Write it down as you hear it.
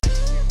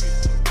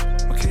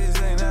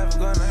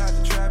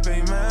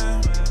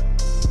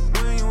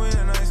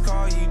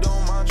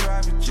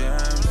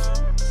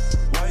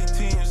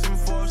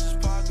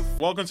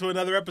welcome to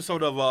another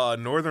episode of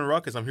Northern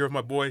Ruckus. I'm here with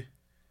my boy.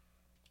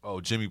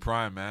 Oh, Jimmy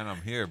Prime, man.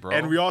 I'm here, bro.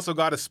 And we also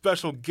got a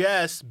special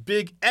guest,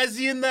 Big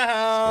Ezzy in the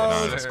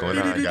house. What's going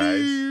on,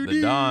 guys? The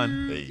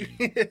Don.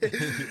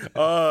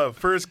 Hey.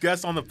 First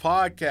guest on the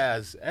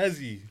podcast,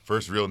 Ezzy.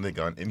 First real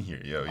nigga in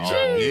here, yo.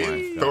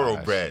 Oh,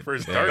 Thoroughbred.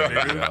 First dark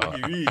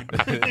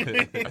nigga.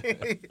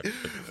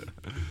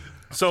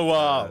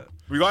 So,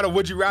 we got a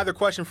would you rather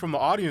question from the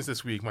audience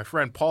this week. My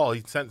friend Paul,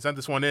 he sent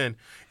this one in.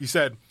 He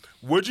said,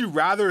 would you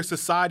rather a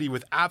society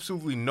with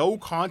absolutely no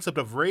concept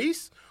of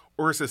race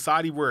or a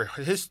society where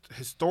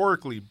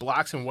historically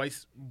black and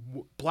whites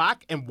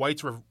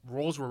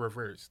roles were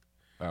reversed?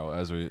 Oh,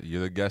 Ezra,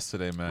 you're the guest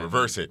today, man.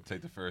 Reverse it.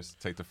 Take the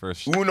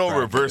first. Uno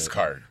reverse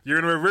card.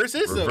 You're going to reverse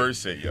it?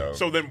 Reverse it, yo.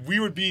 So then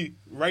we would be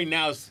right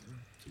now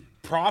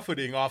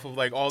profiting off of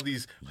like all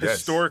these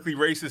historically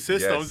racist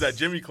systems that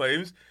Jimmy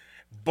claims.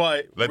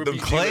 But let them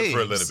feel it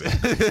for a little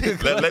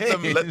bit.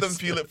 let them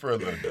feel it for a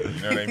little bit.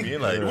 You know what I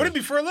mean? Like, would it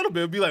be for a little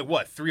bit? It would be like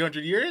what,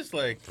 300 years?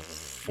 Like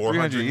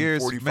 400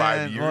 years,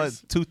 45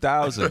 years,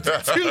 2000.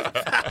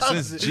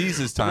 Since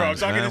Jesus times, bro, I'm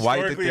talking man. Why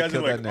you think historically they as in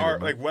killed like that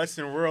nigga, like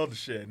Western world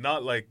shit,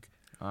 not like.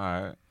 All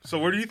right. So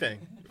what do you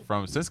think?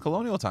 Since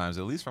colonial times,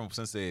 at least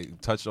since they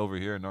touched over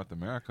here in North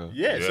America.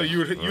 Yeah. So you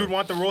would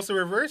want the roles to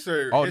reverse,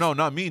 or? Oh no,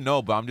 not me.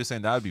 No, but I'm just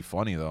saying that would be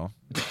funny though.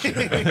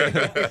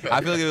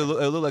 I feel like it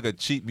look like a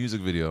cheap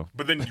music video.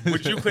 But then,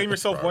 would you claim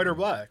yourself white or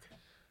black?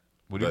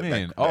 What do you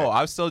mean?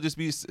 I'll still just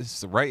be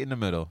right in the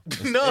middle.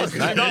 It's nice.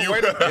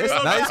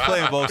 It's nice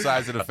playing both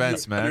sides of the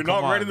fence, man. You're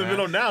not right in the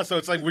middle now, so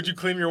it's like, would you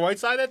claim your white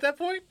side at that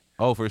point?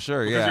 Oh, for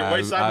sure, because your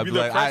white side would be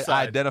the oppressed side.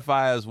 I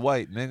identify as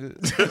white, nigga.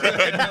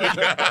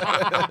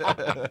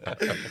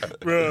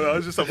 Bro, that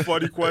was just a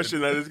funny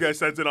question that this guy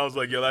sent in. I was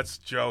like, yo, that's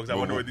jokes. I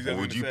wonder what these guys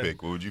would say.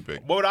 What would you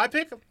pick? What would I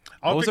pick?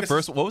 What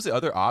was the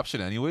other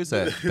option, anyways?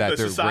 That the their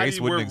society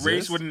race wouldn't where exist.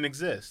 race wouldn't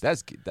exist.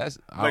 That's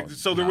like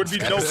so there would be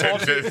no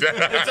culture.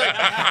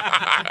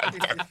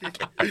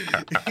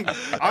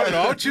 I don't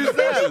know. I'll choose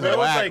that. Bro.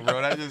 Whack,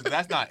 bro.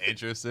 That's not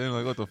interesting.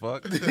 Like, what the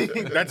fuck?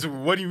 That's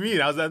what do you mean?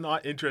 How's that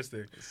not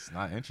interesting? It's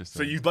not interesting.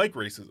 So you like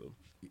racism?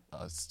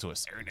 To a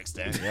certain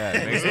extent, yeah.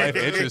 It makes life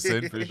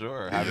interesting for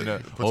sure. Having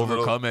to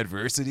overcome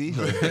adversity.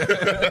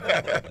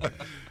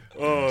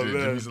 Oh, man.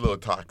 Jimmy's a little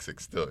toxic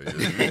still.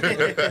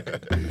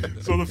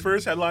 So the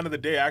first headline of the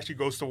day actually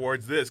goes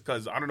towards this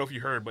because I don't know if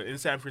you heard, but in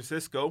San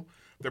Francisco,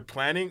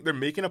 they're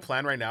making a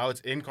plan right now.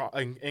 It's in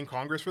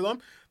Congress for them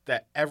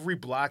that every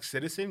black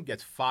citizen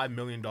gets $5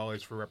 million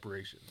for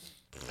reparations.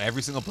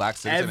 Every single black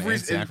citizen in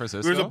San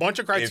Francisco? There's a bunch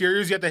of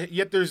criteria.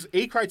 There's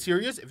 8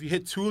 criteria. If you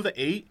hit 2 of the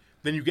 8,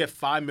 then you get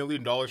 $5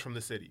 million from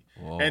the city.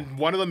 Whoa. And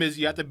one of them is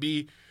you have to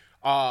be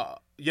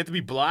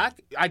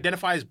black,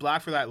 identify as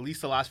black for at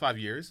least the last 5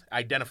 years.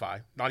 Identify,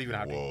 not even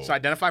happy. Whoa. So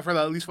identify for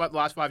at least the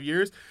last 5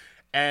 years.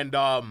 And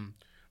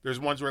there's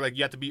ones where like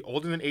you have to be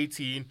older than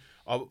 18,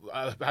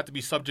 have to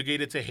be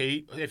subjugated to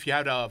hate. If you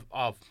had a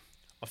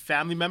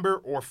family member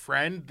or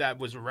friend that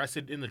was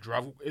arrested in the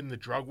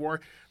drug war,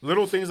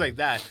 little things like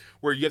that,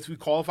 where you have to be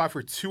qualified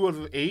for 2 of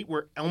the 8,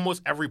 where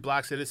almost every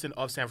black citizen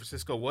of San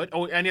Francisco would.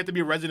 Oh, and you have to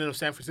be a resident of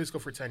San Francisco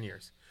for 10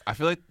 years. I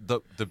feel like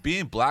the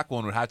being black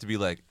one would have to be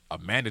like a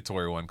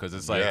mandatory one because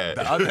it's like Yeah.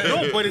 the other.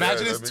 but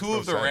imagine that it's makes 2 no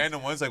of the sense.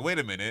 random ones. Like, wait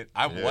a minute,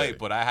 I'm white,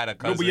 but I had a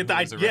cousin. No, but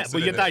you have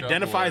to to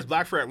identify as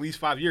black for at least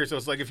 5 years. So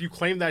it's like if you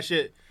claim that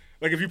shit,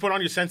 like if you put on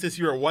your census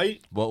you're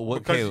white. Well,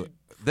 okay.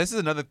 This is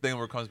another thing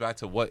where it comes back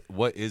to what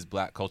is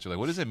black culture. Like,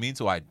 what does it mean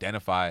to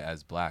identify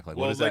as black? Like,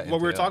 what does that what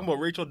we were entail? talking about,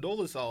 Rachel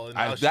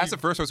Dolezal. That's the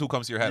first person who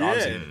comes to your head,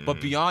 obviously.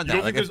 But beyond You that,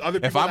 don't like, think there's other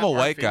if people I'm that a aren't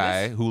white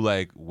guy famous? who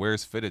like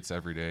wears fitteds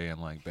every day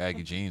and like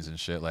baggy jeans and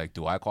shit, like,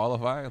 do I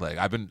qualify? Like,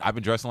 I've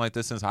been dressing like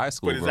this since high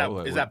school. But is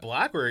bro. that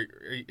black or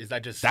is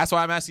that just? That's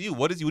why I'm asking you.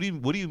 What do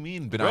you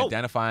mean been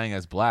identifying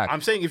as black?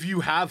 I'm saying if you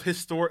have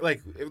historic,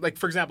 like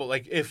for example,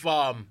 like if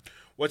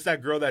what's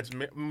that girl that's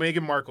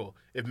Meghan Markle?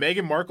 If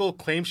Meghan Markle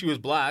claims she was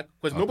black,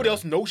 because nobody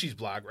else knows she's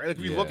black, right? Like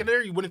if you look at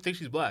her, you wouldn't think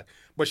she's black,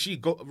 but she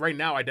right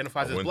now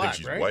identifies as black, think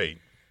she's right? white.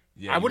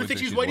 Yeah, I wouldn't think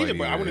she's white either,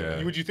 but I wouldn't.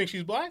 yeah. Would you think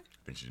she's black?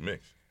 I think she's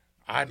mixed.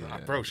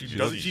 Bro, she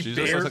just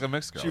looks like a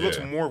mixed girl. She looks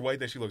more white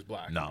than she looks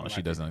black. No,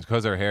 she doesn't.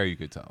 Because her hair, you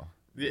could tell.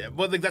 Yeah,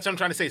 but like that's what I'm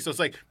trying to say. So it's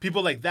like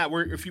people like that,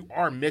 where if you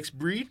are mixed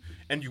breed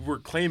and you were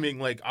claiming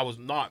like I was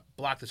not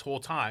black this whole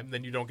time,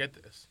 then you don't get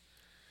this.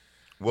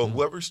 Well,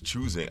 whoever's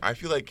choosing, I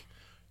feel like,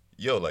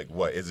 yo, like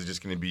what? Is it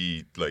just gonna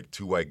be like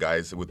 2 white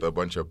guys with a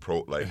bunch of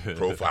profiles?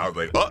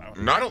 Like,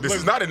 this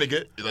is not a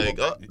nigga. Like,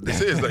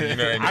 this is like, you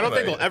know what I mean? I don't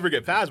think it'll ever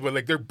get passed, but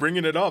like they're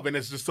bringing it up, and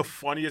it's just the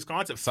funniest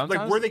concept. Sometimes,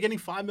 like, where are they getting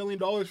 $5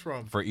 million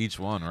from? For each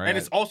one, right? And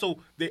it's also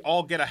they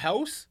all get a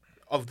house.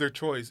 of their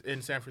choice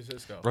in San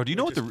Francisco. Bro, do you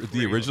know what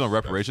the original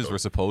reparations dope. were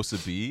supposed to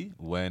be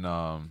when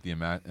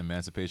the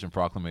Emancipation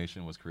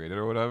Proclamation was created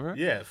or whatever?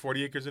 Yeah,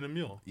 40 acres and a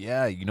mule.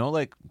 Yeah, you know,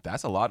 like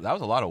that's a lot. That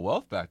was a lot of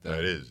wealth back then.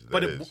 That is.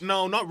 But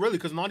no, not really,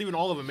 because not even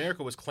all of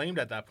America was claimed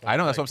at that point. I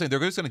know, that's what I'm saying. They're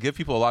just going to give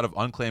people a lot of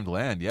unclaimed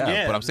land,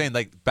 yeah. But I'm saying,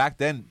 like, back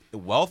then,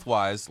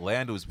 wealth-wise,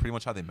 land was pretty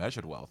much how they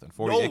measured wealth. And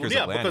 40 acres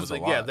of land was a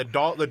lot. Yeah,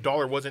 the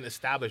dollar wasn't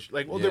established.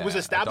 Like, well, it was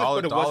established,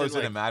 but it wasn't,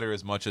 didn't matter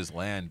as much as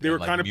land. They were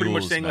kind of pretty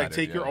much saying, like, mattered,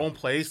 take your own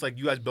place. Like,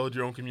 you guys build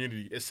your own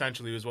community,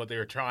 essentially, is what they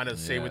were trying to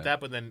say with that.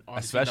 But then,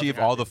 especially if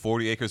all the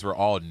 40 acres were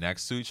all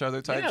next to each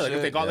other type shit. Like,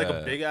 if they got, like,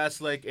 a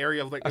big-ass, like,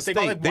 area of, like, if they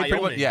got, like,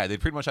 Wyoming. They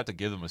pretty much had to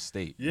give them a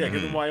state. Yeah,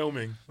 give them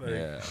Wyoming.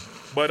 Like,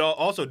 but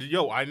also,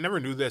 I never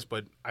knew this,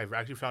 but I've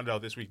actually found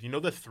out this week. You know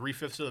the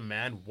 3/5 of the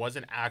man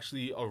wasn't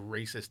actually a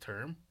racist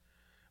term?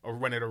 Or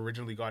when it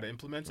originally got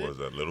implemented? Was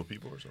that little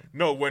people or something?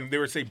 No, when they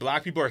would say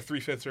black people are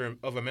 3/5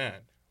 of a man.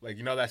 Like,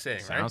 you know that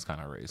saying, right? Sounds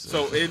kind of racist.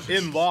 So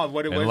in law,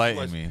 what it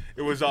was, me.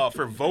 It was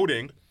for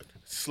voting.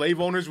 Slave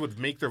owners would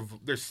make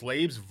their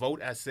slaves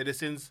vote as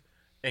citizens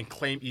and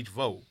claim each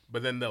vote.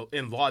 But then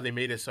in law, they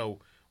made it so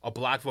a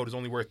black vote is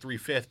only worth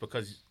 3/5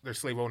 because their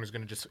slave owner is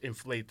going to just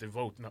inflate the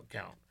vote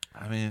count.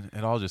 I mean,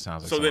 it all just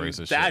sounds like so some then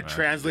racist that shit, man.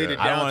 translated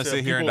I don't down want to to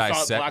sit here and people thought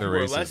dissect black the people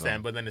were less racism.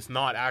 than, but then it's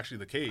not actually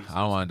the case. I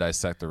don't want to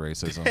dissect the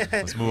racism.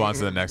 Let's move on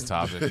to the next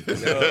topic.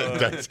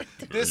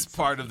 This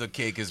part of the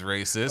cake is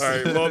racist. All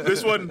right.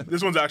 Well,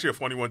 this one's actually a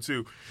funny one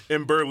too.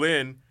 In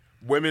Berlin,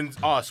 women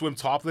swim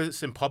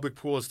topless in public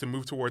pools to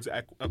move towards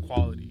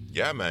equality.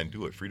 Yeah, man,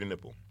 do it. Free the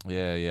nipple.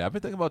 Yeah. I've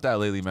been thinking about that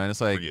lately, man. It's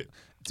like,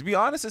 to be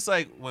honest, it's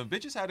like when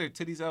bitches had their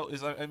titties out.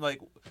 I'm like,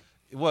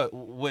 what?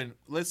 When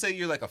let's say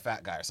you're like a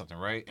fat guy or something,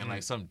 right? And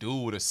like some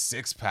dude with a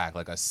 6-pack,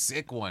 like a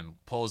sick one,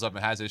 pulls up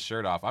and has his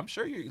shirt off. I'm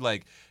sure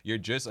you're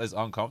just as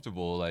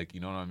uncomfortable, like, you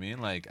know what I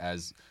mean, like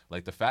as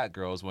like the fat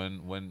girls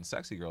when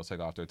sexy girls take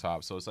off their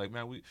tops. So it's like,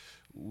 man,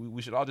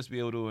 we should all just be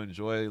able to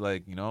enjoy,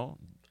 like, you know,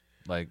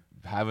 like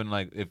having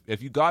like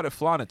if you got it,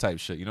 flaunt it type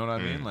shit, you know what I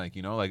mean? Like,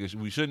 you know, like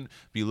we shouldn't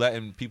be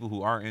letting people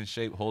who aren't in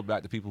shape hold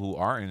back the people who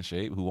are in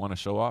shape who want to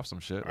show off some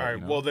shit. All right,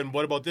 you know? well then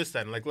what about this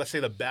then? Like, let's say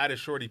the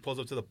baddest shorty pulls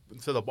up to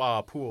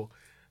the pool,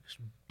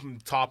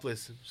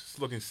 topless, just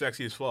looking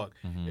sexy as fuck.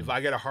 If I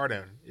get a hard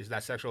on, is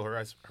that sexual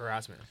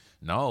harassment?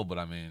 No, but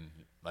I mean,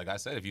 like I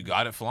said, if you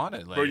got it, flaunt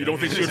it. Like, Bro, you don't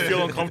think she would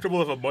feel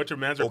uncomfortable if a bunch of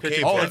mans are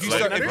pitching? Oh, if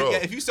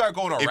if you start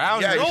going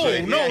around,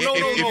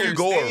 if you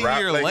go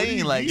around your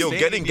lane, like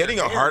getting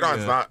a hard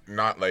on's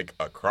not like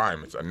a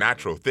crime. It's a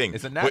natural thing.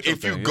 It's a natural But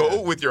if thing, you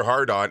go with your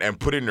hard on and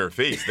put it in her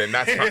face, then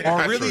that's not.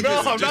 or really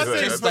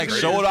just like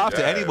show it off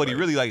to anybody.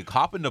 Like, Really, like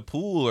hop in the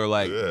pool or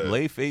like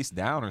lay face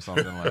down or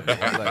something like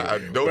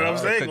that. But I'm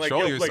saying,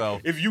 control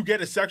yourself. Like, if you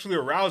get sexually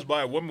aroused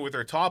by a woman with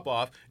her top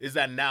off, is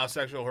that now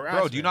sexual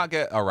harassment? Bro, do you not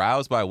get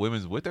aroused by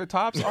women with their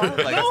tops on?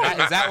 Like,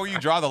 is that where you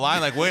draw the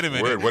line? Like, wait a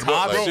minute, What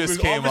about, tops like, just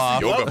came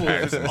off. yoga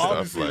pants and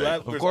stuff,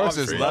 like, Of course,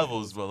 there's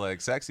levels, but like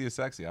sexy is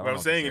sexy. But I'm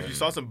saying, if you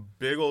saw some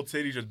big old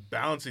titty just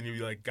bouncing, you'd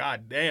be like,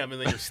 God damn, and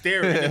then you're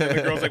staring, and then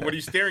the girl's like, what are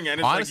you staring at?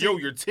 And it's Honestly, like,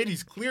 yo, your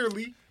titties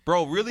clearly.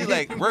 Bro, really,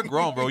 like, we're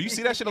grown, bro. You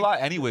see that shit a lot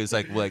anyways.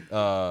 Like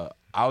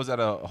I was at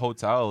a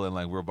hotel and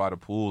like we were by the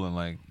pool and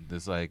like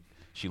this like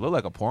she looked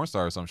like a porn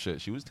star or some shit.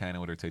 She was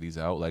tanning with her titties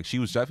out. Like, she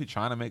was definitely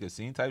trying to make a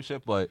scene type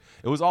shit, but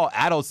it was all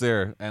adults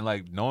there, and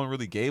like no one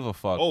really gave a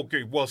fuck.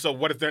 Okay, well, so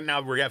what if they're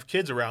now we have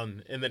kids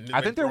around? And then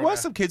I think there was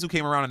some kids who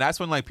came around, and that's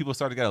when like people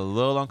started to get a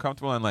little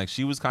uncomfortable, and like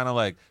she was kind of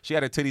like she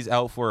had her titties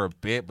out for a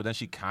bit, but then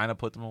she kind of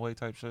put them away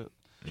type shit.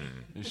 Kind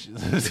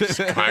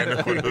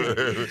of put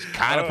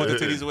the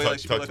titties away, like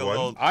she put like a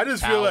little. I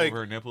just feel like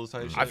her nipples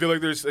type shit. I feel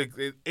like there's like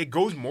it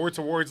goes more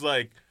towards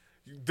like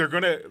they're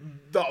gonna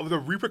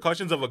the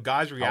repercussions of a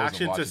guy's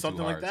reaction to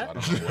something like that.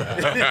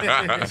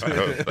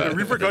 The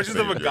repercussions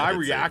of a guy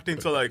reacting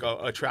to like a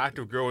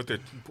attractive girl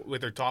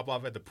with their top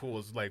off at the pool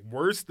is like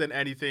worse than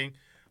anything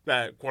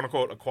that quote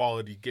unquote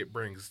equality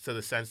brings, to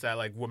the sense that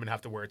like women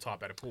have to wear a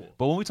top at a pool.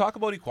 But when we talk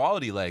about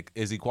equality, like,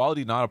 is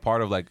equality not a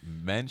part of like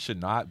men should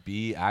not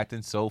be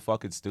acting so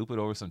fucking stupid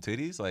over some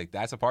titties? Like,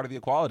 that's a part of the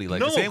equality. Like,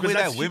 the same way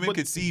that women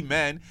could see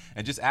men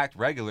and just act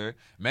regular,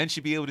 men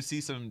should be able to see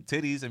some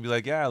titties and be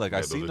like, yeah, like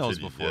I've seen those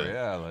titties before.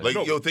 Yeah, like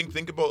yo,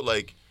 think about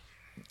like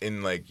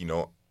in like, you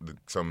know,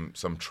 some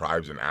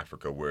tribes in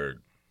Africa where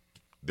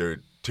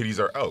their titties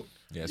are out.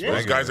 Yeah,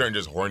 those guys aren't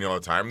just horny all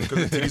the time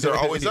because the titties are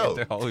always out.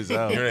 They're always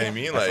out. You know what I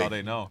mean? That's like, all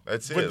they know.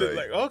 That's it. But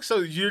like, oh, so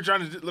you're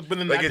trying to, but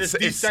then like that just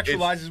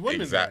desexualizes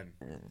women. Then.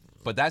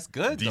 But that's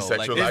good though. Desexualizes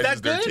like, is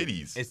that their good?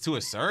 titties. It's to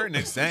a certain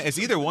extent. It's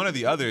either one or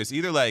the other. It's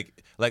either like,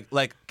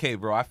 okay,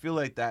 bro, I feel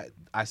like that.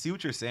 I see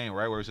what you're saying,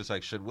 right? Where it's just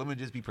like, should women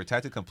just be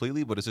protected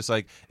completely? But it's just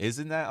like,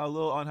 isn't that a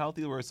little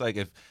unhealthy? Where it's like,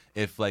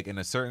 if like in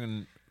a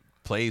certain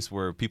place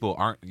where people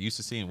aren't used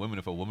to seeing women.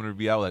 If a woman would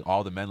be out, like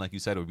all the men, like you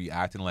said, would be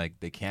acting like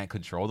they can't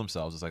control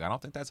themselves. It's like I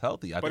don't think that's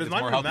healthy. I think it's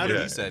more healthy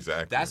than he said.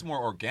 Exactly. That's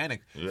more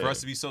organic for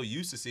us to be so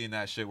used to seeing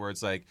that shit where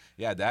it's like,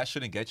 yeah, that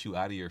shouldn't get you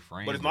out of your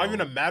frame. But it's not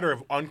even a matter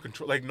of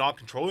not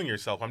controlling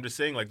yourself. I'm just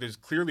saying, like, there's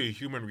clearly a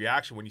human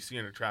reaction when you see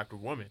an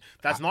attractive woman.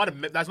 That's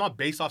not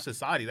based off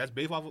society. That's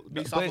based off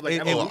of like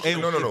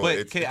evolution. No.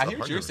 But I hear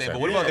what you're saying.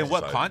 But what about in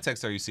what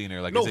context are you seeing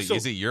her? Like,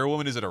 is it your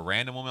woman? Is it a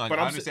random woman? Like,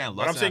 I understand.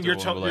 But I'm saying you're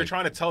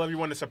trying to tell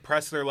everyone to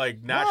suppress their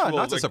like natural.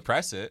 Not to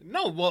suppress it.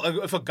 No,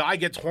 well, if a guy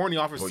gets horny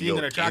off of seeing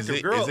an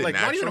attractive girl, like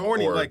not even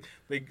horny, like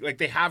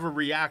they have a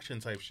reaction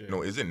type shit.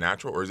 No, is it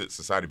natural or is it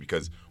society?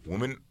 Because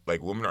women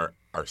are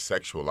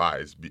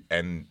sexualized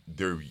and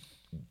their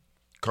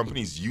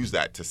companies use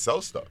that to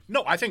sell stuff.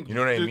 No, I think you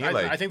know what I mean.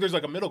 I think there's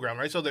like a middle ground,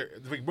 right? So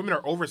women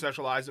are over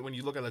sexualized when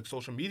you look at like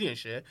social media and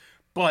shit,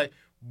 but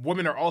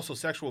women are also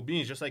sexual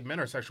beings, just like men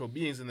are sexual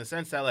beings in the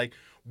sense that like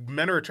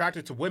men are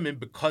attracted to women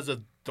because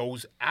of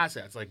those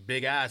assets, like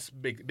big ass,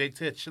 big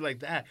tits, shit like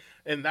that.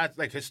 And that's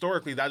like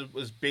historically that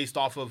was based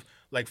off of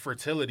like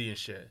fertility and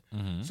shit.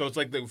 Mm-hmm. So it's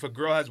like if a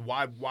girl has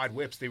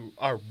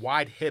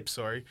wide hips,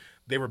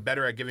 they were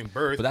better at giving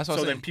birth. But that's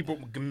what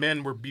then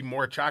men would be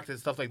more attracted and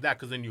stuff like that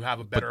because then you have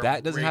a better. But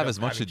that doesn't have as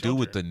much to do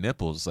with the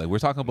nipples. Like we're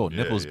talking about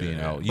nipples being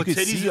out. You can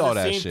see all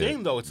that shit.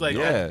 Thing though. It's like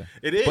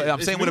it is. But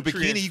I'm saying with a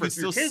bikini, you can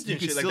still see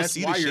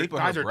the shape of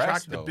her breast. Guys are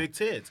attracted to big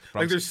tits.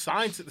 Like there's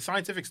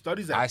scientific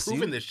studies that have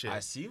proven this shit. I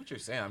see what you're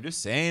saying. I'm just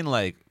saying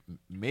like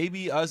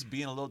maybe us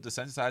being a little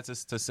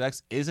desensitized to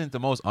sex isn't the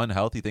most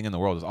unhealthy thing in the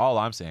world. Is all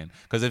I'm saying.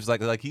 Because it's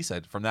like he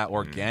said, from that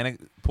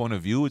organic point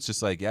of view, it's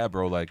just like yeah,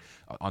 bro. Like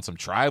on some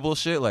tribal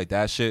shit, like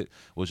that shit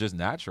was just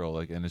natural.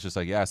 Like and it's just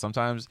like yeah,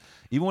 sometimes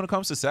even when it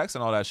comes to sex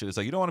and all that shit, it's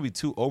like you don't want to be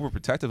too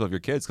overprotective of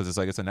your kids because it's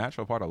like it's a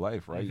natural part of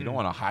life, right? Mm-hmm. You don't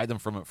want to hide them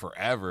from it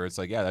forever. It's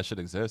like yeah, that shit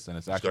exists and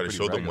it's actually got to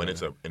show them when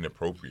it's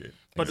inappropriate.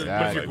 But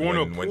if you're going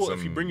to a pool,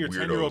 if you bring your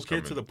 10-year-old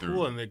kid to the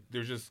pool and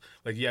there's just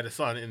like he had a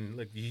son and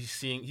like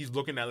he's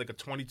looking at like a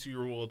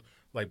 22-year-old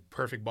like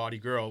perfect body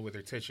girl with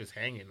her tits just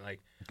hanging, like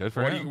good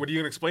for him. What are you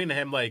gonna explain to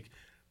him like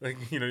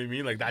you know what I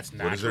mean? Like that's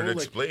natural. What is there to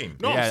explain?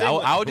 No, yeah,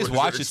 I would just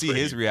watch to see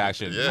his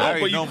reaction. Yeah. I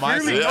already know my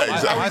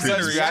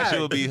son's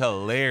reaction would be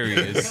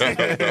hilarious.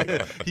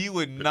 He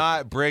would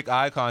not break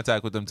eye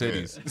contact with them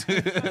titties.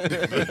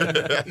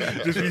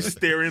 Just be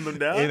staring them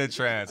down in a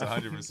trance,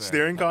 100%.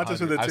 Staring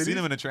contest with the titties. I've seen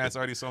him in a trance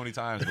already so many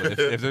times. But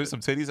if there's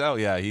some titties out,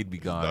 yeah, he'd be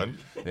gone.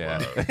 Done? Yeah.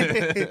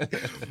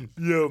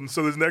 Yeah.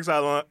 So this next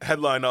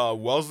headline: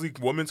 Wellesley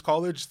Women's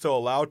College to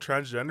allow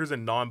transgenders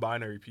and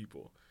non-binary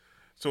people.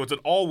 So it's an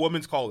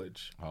all-women's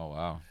college. Oh,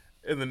 wow.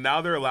 And then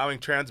now they're allowing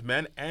trans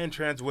men and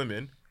trans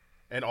women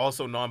and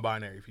also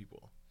non-binary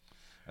people.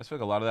 I feel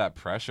like a lot of that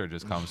pressure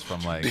just comes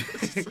from like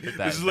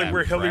this is like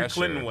where Hillary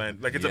Clinton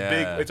went. Like it's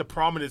a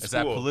prominent school. It's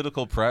that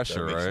political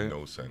pressure, that makes right?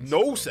 No sense.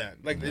 No sense.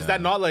 Like is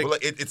that not like? Well,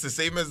 it's the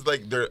same as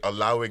like they're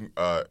allowing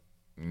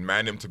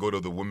Mandem to go to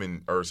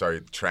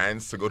the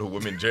trans to go to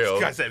women jail.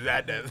 I said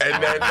that. And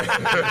then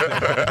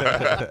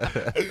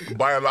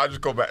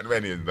biological but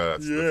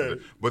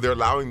they're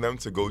allowing them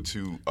to go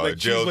to like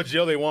jail. Choose what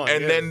jail they want.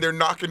 And then they're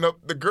knocking up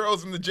the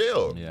girls in the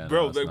jail. Yeah,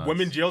 bro,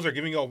 women jails are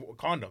giving out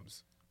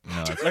condoms.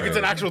 No, like it's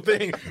an actual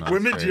thing.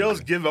 Women jails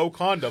give out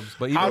condoms.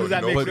 But how does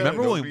that make sense? But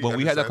remember when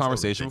we had that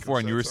conversation before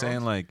and you were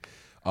saying like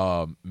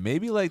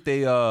maybe like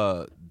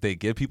they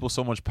give people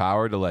so much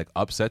power to like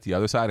upset the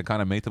other side and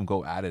kind of make them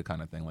go at it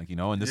kind of thing, like you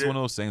know. And this is one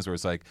of those things where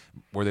it's like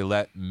where they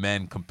let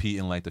men compete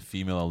in like the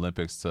female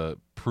Olympics to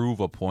prove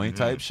a point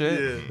type shit.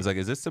 Yeah. It's like,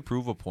 is this to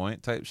prove a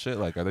point type shit?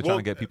 Like, are they trying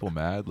to get people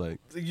mad?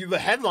 Like the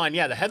headline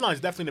is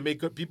definitely to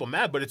make people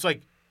mad, but it's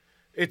like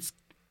it's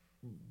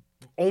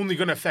only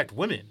going to affect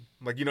women.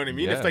 Like, you know what I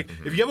mean? Yeah. It's like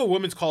if you have a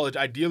women's college,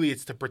 ideally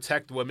it's to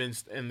protect women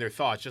and their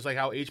thoughts, just like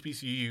how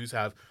HBCUs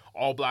have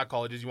all black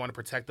colleges. You want to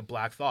protect the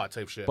black thought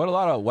type shit. But a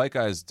lot of white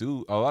guys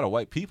do. A lot of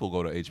white people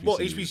go to HBCUs. Well,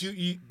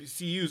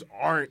 HBCUs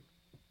aren't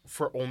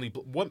for only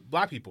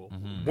black people.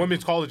 Mm-hmm.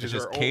 Women's colleges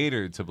are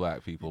catered to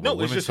black people.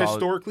 No, it's just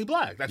historically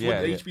black. That's what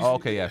HBCU. Oh,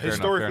 okay, yeah,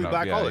 historically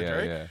black college,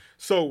 right? Yeah.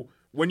 So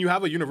when you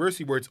have a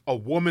university where it's a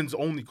women's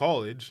only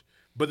college,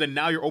 but then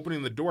now you're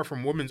opening the door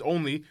from women's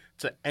only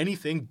to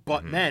anything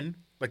but men.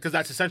 Like, because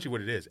that's essentially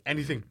what it is.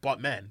 Anything but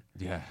men.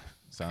 Yeah,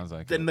 sounds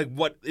like then, it. Like,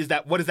 what is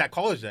that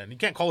college then? You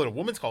can't call it a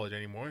women's college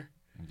anymore.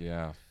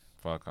 Yeah.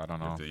 Fuck, I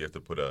don't know. You have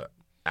to put a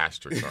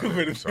asterisk on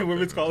it.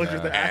 Women's college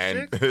with the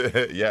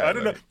asterisk? Yeah. I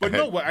don't know. But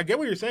no, I get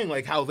what you're saying.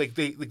 Like, how like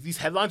these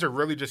headlines are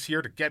really just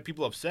here to get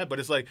people upset. But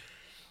it's like,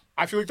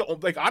 I feel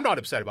like I'm not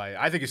upset by it.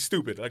 I think it's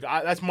stupid. Like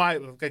that's my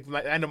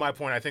end of my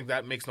point. I think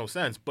that makes no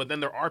sense. But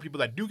then there are people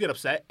that do get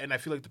upset, and I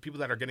feel like the people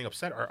that are getting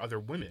upset are other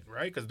women,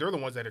 right? Because they're the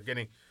ones that are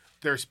getting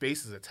their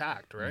spaces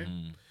attacked, right?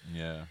 Mm-hmm.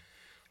 Yeah.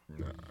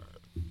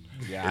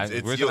 Yeah,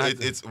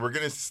 we're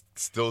gonna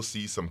still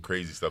see some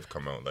crazy stuff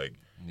come out. Like,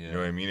 you know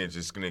what I mean? It's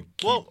just gonna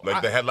keep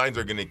the headlines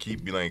are gonna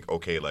keep being like,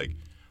 okay, like,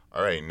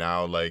 all right,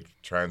 now like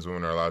trans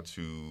women are allowed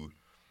to,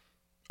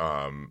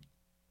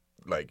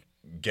 like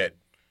get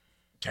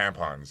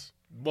tampons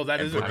Well,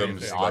 that is put a them,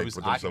 thing. like,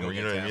 put them somewhere.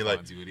 You know what I mean?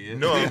 Like,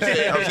 no, I'm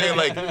saying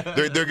like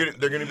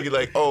they're gonna be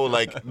like, oh,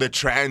 like the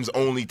trans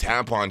only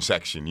tampon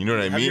section. You know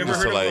what I mean? Have you ever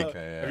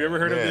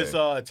heard of Yeah. this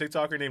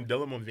TikToker named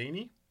Dylan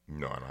Mulvaney?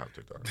 No, I don't have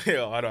TikTok.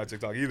 Yeah, I don't have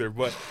TikTok either,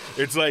 but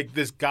it's like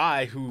this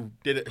guy who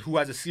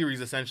has a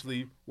series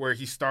essentially where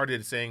he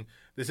started saying,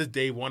 "This is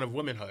day 1 of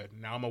womanhood.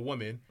 Now I'm a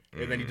woman,"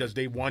 and then he does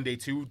day 1, day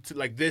 2.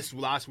 Like this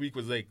last week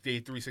was like day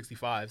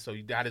 365, so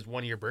he had his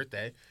 1-year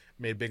birthday,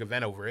 made a big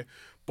event over it.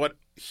 But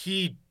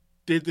he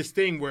did this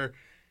thing where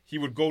he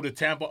would go to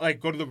tampon,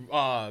 like go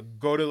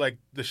to like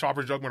the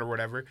Shoppers Drug Mart or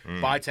whatever,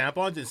 buy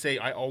tampons and say,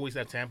 "I always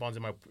have tampons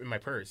in my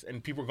purse."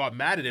 And people got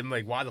mad at him,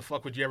 like, "Why the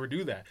fuck would you ever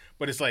do that?"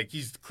 But it's like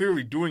he's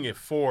clearly doing it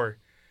for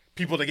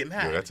people to get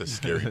mad. Yo, that's a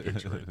scary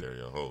picture right there,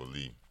 yo.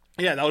 Holy.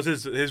 Yeah, that was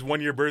his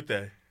 1-year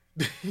birthday.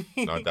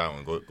 Not that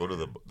one. Go to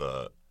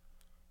the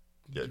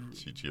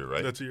to your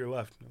right. That's to your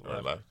left.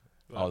 Or left.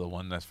 Oh, the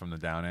one that's from the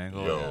down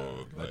angle.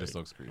 Yo, that like, just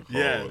looks creepy.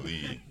 Yeah.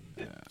 Holy.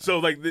 So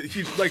like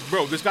he's like,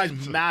 bro, this guy's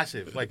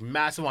massive, like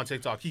massive on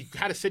TikTok. He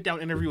had a sit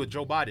down interview with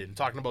Joe Biden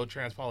talking about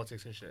trans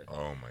politics and shit.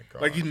 Oh my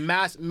god. Like he's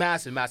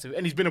massive,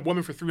 and he's been a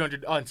woman for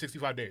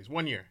 365 days,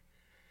 1 year.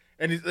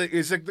 And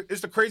it's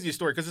the craziest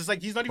story because it's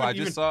like he's not But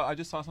even. I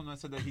just saw something that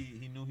said that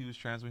he knew he was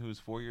trans when he was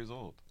 4 years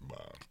old.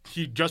 Wow.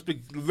 He just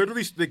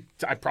literally, like,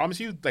 I promise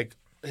you, like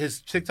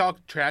his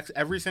TikTok tracks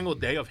every single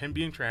day of him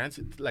being trans.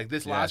 Like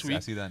this last week, I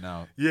see that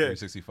now. Yeah.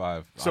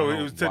 365. So it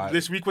was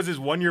this week was his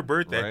 1-year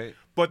birthday. Right.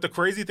 But the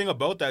crazy thing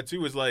about that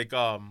too is like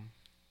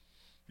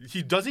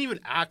he doesn't even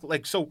act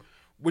like, so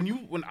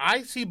when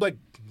I see like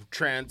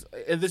trans,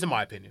 and this is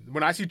my opinion,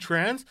 when I see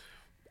trans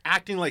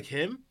acting like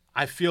him,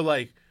 I feel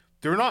like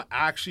they're not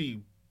actually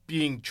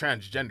being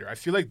transgender. I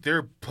feel like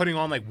they're putting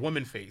on like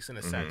woman face in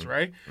a sense,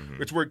 right?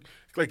 Which where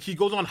like he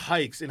goes on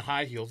hikes in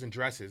high heels and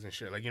dresses and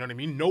shit. Like, you know what I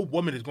mean? No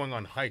woman is going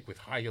on hike with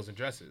high heels and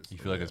dresses. You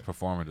feel like it's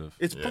performative.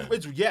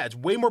 It's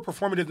way more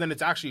performative than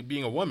it's actually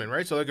being a woman,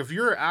 right? So like if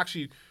you're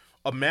actually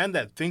a man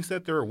that thinks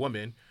that they're a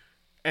woman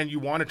and you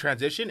want to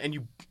transition and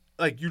you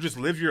just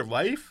live your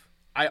life,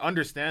 I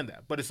understand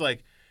that. But it's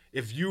like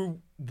if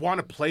you want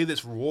to play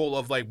this role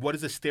of like what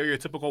is a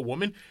stereotypical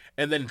woman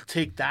and then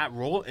take that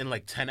role and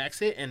like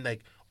 10x it and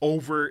like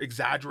over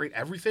exaggerate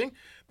everything,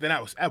 then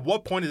at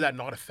what point is that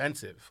not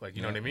offensive? Like,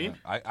 you know what I mean?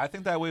 I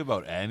think that way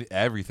about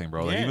everything,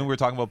 bro. Like, Yeah. even we're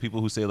talking about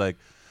people who say like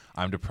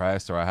I'm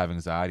depressed or I have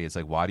anxiety. It's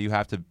like, why do you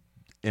have to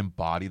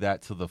embody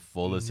that to the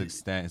fullest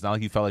extent? It's not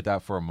like you felt like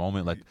that for a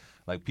moment. Like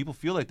people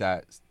feel like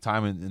that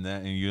time and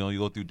then, and you know, you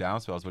go through down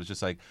spells, but it's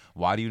just like,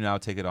 why do you now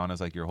take it on as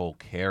like your whole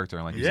character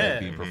and like you said,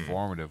 being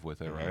performative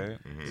with it, right?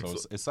 So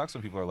it sucks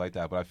when people are like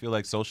that, but I feel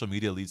like social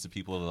media leads to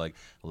people to like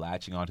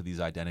latching onto these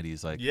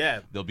identities. Like,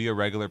 they'll be a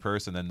regular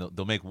person, then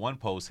they'll make one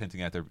post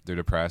hinting at they're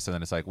depressed, and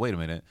then it's like, wait a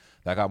minute,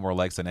 that got more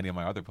likes than any of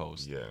my other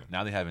posts. Yeah.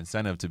 Now they have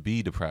incentive to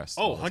be depressed.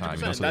 Oh, all the time, 100%.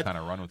 You know, so they kind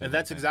of run with it. And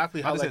that's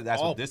exactly how like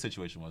that's what this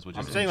situation was. Which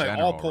I'm is saying in like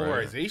general, all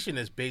polarization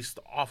is based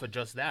off of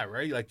just that,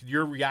 right? Like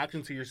your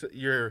reaction to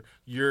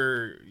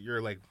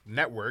your like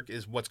network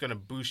is what's gonna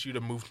boost you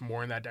to move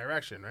more in that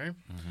direction, right?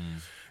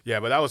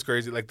 Yeah, but that was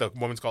crazy. Like the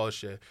woman's college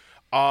shit.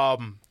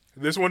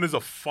 This one is a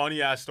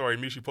funny ass story.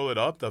 Mishi, pull it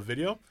up, the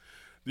video.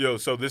 Yo,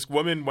 so this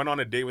woman went on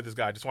a date with this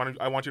guy.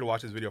 I want you to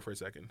watch this video for a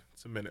second.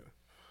 It's a minute.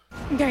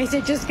 Guys,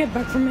 I just got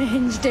back from a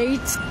Hinge date.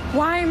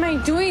 Why am I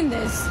doing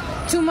this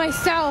to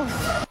myself?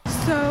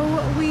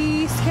 So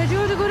we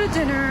scheduled to go to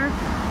dinner.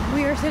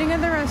 We are sitting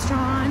at the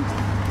restaurant.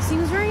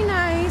 Seems very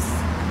nice.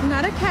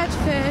 Not a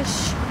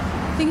catfish.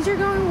 Things are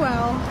going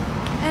well.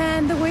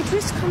 And the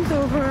waitress comes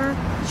over.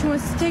 She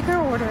wants to take her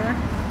order.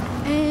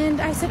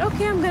 And I said,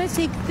 okay, I'm going to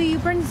take the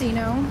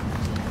branzino.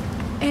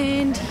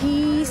 And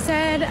he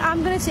said,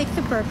 I'm going to take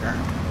the burger.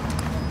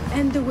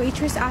 And the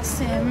waitress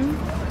asked him,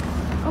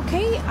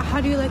 okay,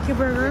 how do you like your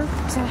burger?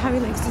 He said how he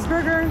likes his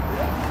burger.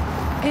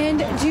 And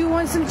do you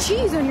want some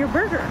cheese on your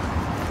burger?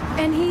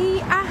 And he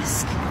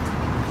asked,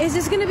 is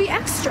this going to be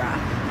extra?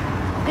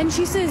 And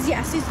she says,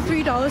 yes, it's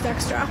 $3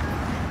 extra.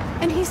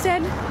 And he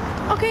said,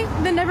 okay,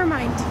 then never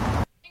mind.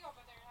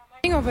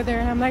 Over there,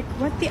 and I'm like,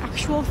 what the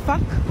actual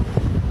fuck?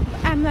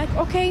 I'm like,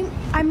 okay,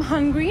 I'm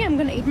hungry. I'm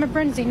going to eat my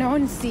branzino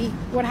and see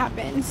what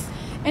happens.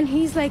 And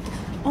he's like,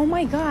 oh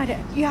my God,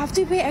 you have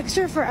to pay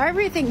extra for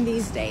everything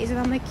these days. And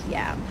I'm like,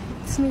 yeah,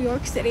 it's New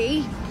York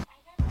City.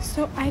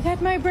 So I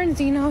got my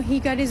branzino, he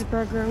got his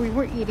burger, we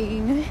were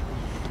eating.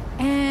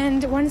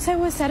 And once I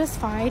was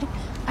satisfied,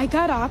 I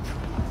got up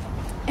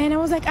and I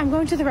was like, I'm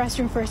going to the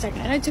restroom for a second.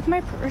 And I took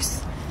my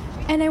purse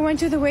and I went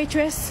to the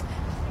waitress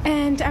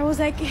and I was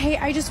like, hey,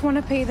 I just want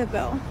to pay the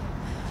bill.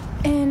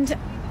 And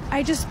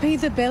I just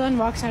paid the bill and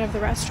walked out of the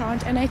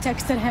restaurant, and I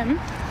texted him.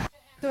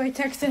 So I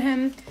texted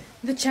him,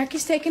 the check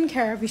is taken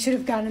care of, you should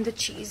have gotten the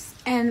cheese.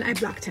 And I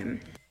blocked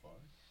him.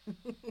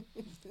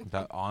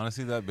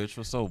 Honestly, that bitch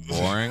was so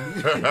boring.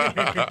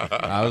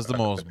 That was the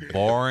most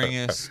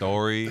boringest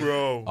story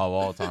of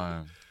all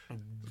time.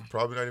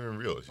 probably not even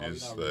real.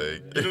 She's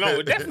like, no,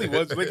 it definitely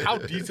was. Like how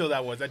detailed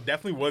that was. That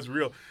definitely was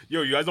real.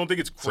 Yo, you guys don't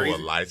think it's crazy?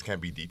 So lies can't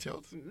be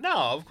detailed? No,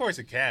 of course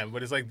it can.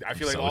 But it's like I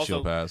feel like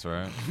also sociopaths,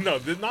 right? No,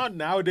 not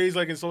nowadays.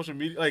 Like in social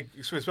media, like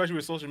especially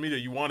with social media,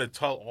 you want to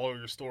tell all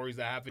your stories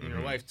that happen in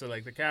your life to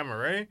like the camera,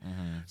 right?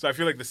 So I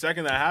feel like the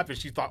second that happened,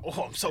 she thought,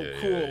 "Oh, I'm so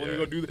cool. Let me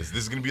go do this."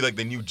 This is gonna be like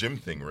the new gym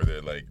thing where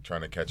they're like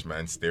trying to catch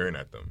man staring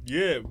at them.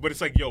 Yeah, but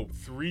it's like, yo,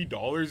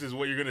 $3 is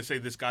what you're gonna say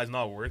this guy's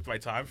not worth my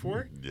time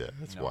for? Yeah,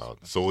 that's wild.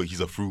 So he's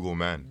a frugal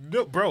man.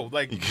 No, bro,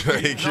 like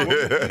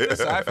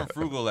aside from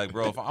frugal, like,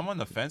 bro, if I'm on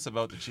the fence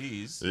about the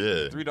cheese,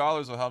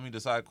 $3 will help me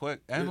decide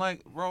quick. And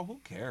like, bro, who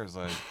cares?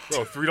 Like,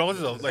 bro,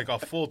 $3 is like a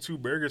full 2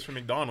 burgers from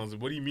McDonald's.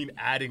 What do you mean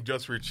adding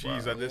just for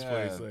cheese at this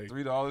place? Like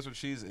 $3 for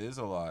cheese is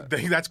a lot.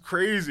 That's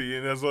crazy,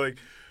 and it's like.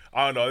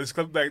 I don't know. This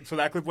clip, like, so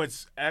that clip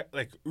went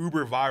like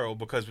uber viral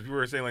because people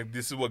were saying like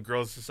this is what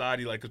girls'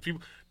 society like. Because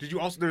people,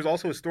 there's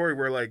also a story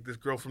where like this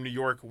girl from New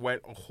York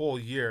went a whole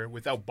year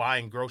without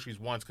buying groceries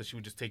once because she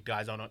would just take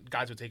guys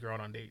would take her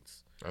on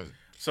dates.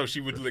 So she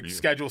would like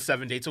schedule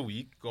 7 dates a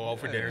week, go out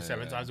for dinner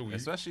 7 times a week.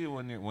 Especially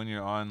when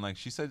you're on like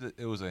she said that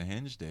it was a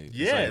hinge date.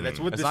 Yeah, that's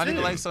what it's this not is.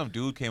 even like some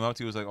dude came up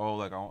to you was like, oh,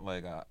 like I want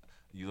like.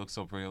 You look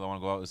so pretty. I want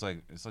to go out. It's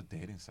like it's a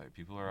dating site.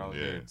 People are out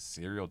there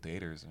serial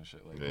daters and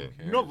shit. Like, who cares?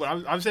 No,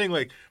 but I'm saying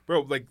like,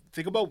 bro, like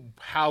think about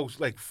how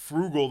like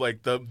frugal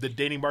like the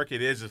dating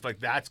market is. It's like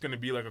that's gonna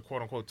be like a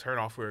quote unquote turn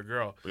off for a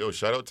girl. Yo,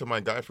 shout out to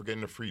my guy for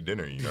getting a free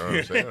dinner. You know what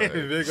I'm saying? Like,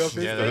 Big up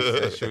his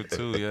that's true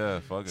too. Yeah,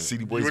 fuck it.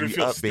 City boys, you we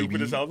feel up, stupid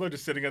baby. as hell though,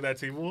 just sitting at that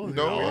table.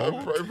 No, I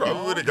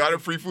probably would have got him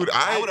free food.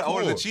 I would have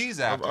ordered the cheese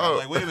after. I'm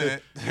like, wait a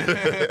minute.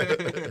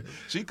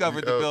 She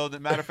covered the bill.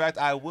 Matter of fact,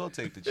 I will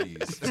take the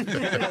cheese.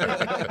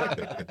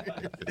 Shit.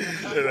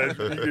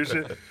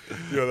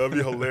 Yo, that'd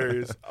be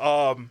hilarious.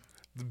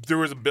 There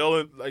was a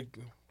bill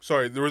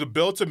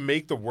to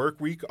make the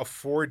work week a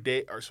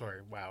 4-day. Or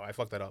sorry, wow, I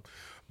fucked that up.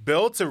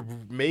 Bill to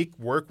make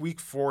work week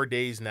 4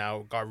 days now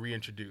got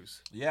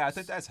reintroduced. Yeah, I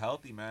think that's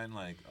healthy, man.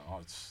 Like,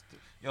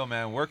 yo,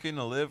 man, working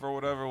to live or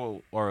whatever,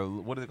 or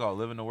what do they call it,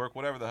 living to work,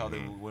 whatever the hell they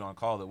would on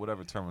call it,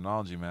 whatever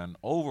terminology, man.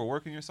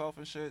 Overworking yourself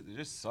and shit, it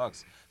just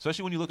sucks.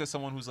 Especially when you look at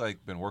someone who's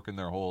like been working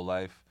their whole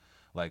life.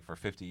 Like for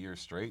 50 years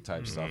straight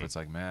type stuff, it's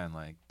like, man,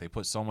 like they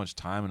put so much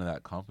time into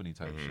that company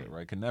type shit,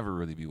 right? Can never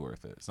really be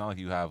worth it. It's not like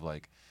you have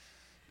like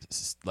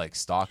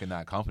stock in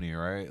that company,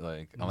 right?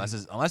 Like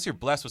unless you're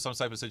blessed with some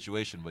type of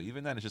situation, but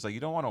even then, it's just like you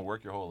don't want to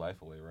work your whole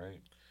life away,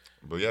 right?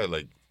 But yeah,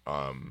 like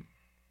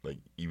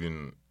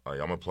even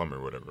like I'm a plumber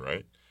or whatever,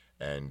 right?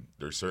 And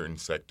there's certain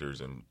sectors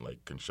in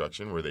like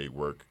construction where they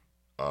work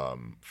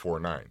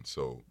 4/9.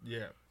 So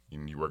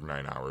you work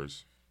 9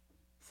 hours.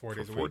 4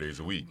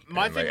 days a week. And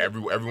like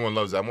everyone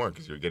loves that more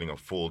because you're getting a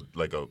full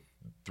like a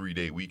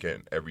 3-day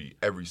weekend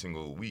every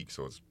single week.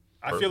 So it's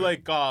perfect. I feel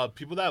like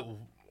people that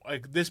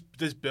like this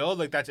bill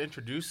like that's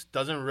introduced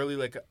doesn't really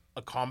like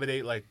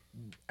accommodate like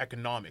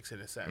economics in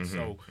a sense.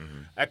 So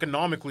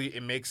economically,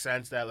 it makes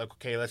sense that like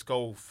okay, let's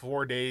go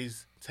 4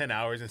 days, 10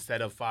 hours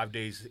instead of 5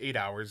 days, 8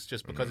 hours,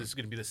 just because it's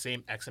going to be the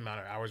same X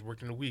amount of hours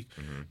worked in a week.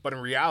 But in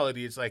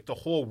reality, it's like the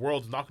whole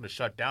world's not going to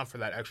shut down for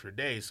that extra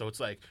day. So it's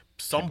like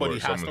somebody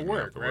has to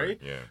work, right?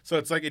 Yeah. So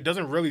it's like it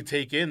doesn't really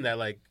take in that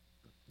like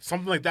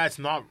something like that's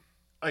not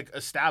like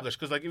established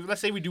because like let's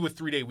say we do a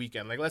 3-day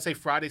weekend, like let's say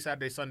Friday,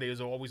 Saturday, Sunday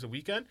is always a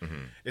weekend.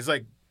 It's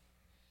like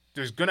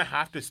there's gonna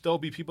have to still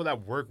be people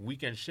that work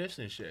weekend shifts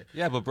and shit.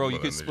 Yeah, but bro, you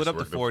could split up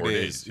the 4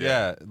 days.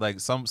 Yeah, like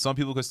some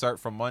people could start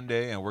from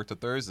Monday and work to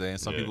Thursday, and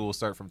some people will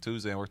start from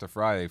Tuesday and work to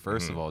Friday.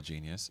 First of all,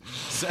 genius.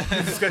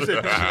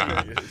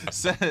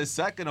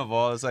 Second of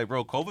all, it's like,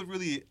 bro, COVID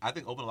really, I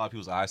think, opened a lot of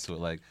people's eyes to it.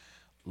 Like,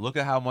 look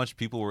at how much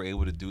people were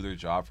able to do their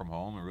job from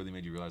home, and really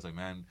made you realize, like,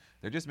 man,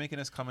 they're just making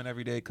us come in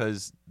every day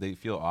because they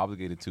feel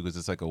obligated to, because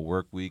it's like a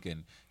work week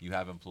and you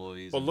have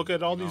employees. But look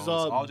at all these. It's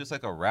all just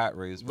like a rat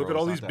race. Bro. Look at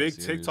all these big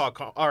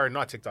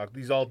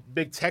these all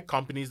big tech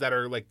companies that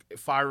are like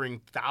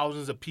firing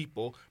thousands of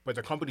people, but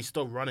their company's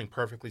still running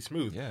perfectly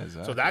smooth. Yeah,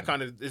 exactly. So that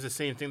kind of is the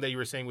same thing that you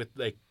were saying with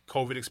like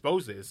COVID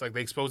exposed it. It's like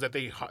they exposed that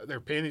they're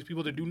paying these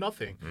people to do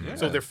nothing.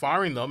 So they're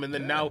firing them, and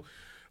then now,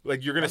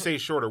 like you're gonna say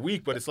shorter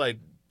week, but it's like.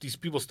 These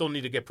people still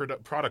need to get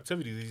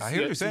productivity. I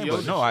hear what you're saying,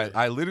 but no,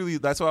 I literally,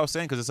 that's what I was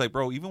saying, because it's like,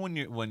 bro, even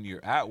when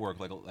you're at work,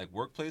 like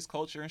workplace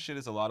culture and shit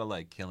is a lot of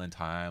like killing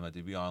time. Like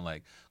they be on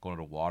like going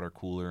to the water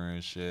cooler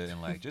and shit,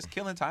 and like just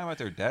killing time at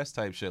their desk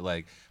type shit,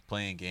 like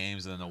playing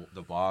games, and then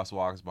the boss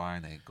walks by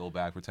and they go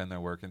back, pretend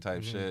they're working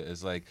type shit.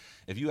 It's like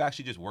if you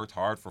actually just worked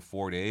hard for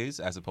 4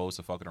 days as opposed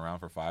to fucking around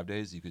for 5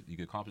 days, you could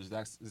accomplish the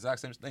exact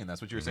same thing. That's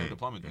what you were saying with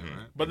the plumbing thing,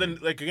 right? But then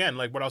like again,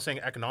 like what I was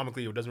saying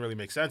economically, it doesn't really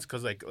make sense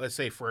because like let's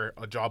say for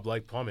a job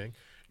like plumbing,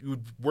 you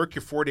would work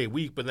your 4-day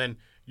week, but then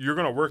you're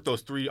going to work those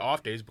 3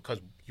 off days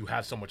because you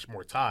have so much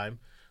more time.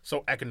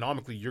 So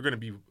economically, you're going to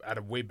be at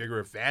a way bigger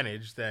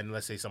advantage than,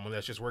 let's say, someone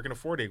that's just working a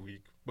 4-day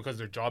week because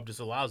their job just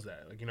allows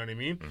that. Like, you know what I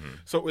mean?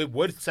 So it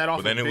would set off.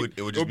 But then it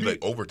would just be like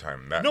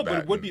overtime. But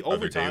it would be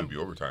overtime. It would be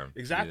overtime.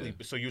 Exactly.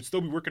 Yeah. So you'd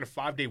still be working a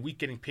 5-day week,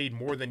 getting paid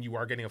more than you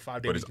are getting a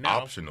 5-day week now.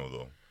 But it's optional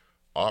though.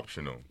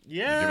 Optional.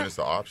 Yeah. You're giving us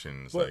the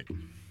options, like.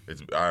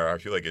 I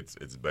feel like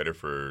it's better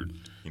for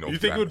You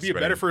think it would be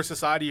better for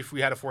society if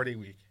we had a 4-day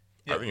week?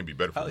 I think it'd be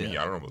better for me.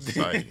 I don't know about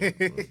society.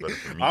 It's better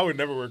for me. I would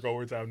never work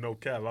overtime, no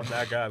cap. I'm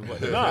that guy. But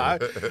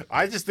no,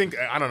 I just think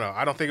I don't know.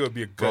 I don't think it would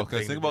be a good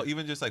thing. Think about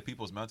even just like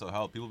people's mental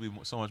health. People would be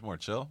so much more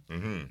chill.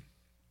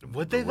 Mm-hmm.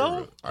 Would they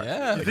though?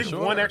 Yeah, you think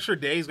one extra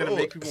day is gonna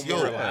make people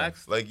more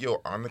relaxed? Like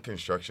on the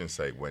construction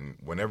site,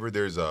 whenever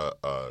there's a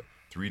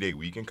 3-day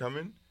weekend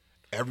coming,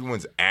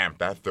 everyone's amped.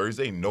 That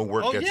Thursday, no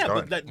work gets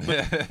done. But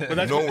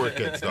that's no work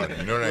gets done.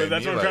 You know what I mean?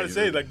 That's what I'm trying to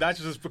say. Like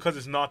that's just because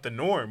it's not the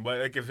norm. But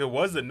like if it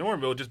was the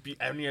norm, it would just be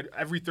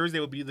every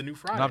Thursday would be the new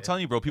Friday. And I'm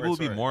telling you, bro, people would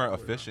be more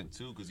efficient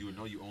too because you would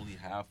know you only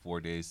have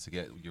 4 days to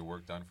get your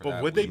work done for that.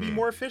 But would they be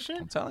more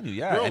efficient? I'm telling you,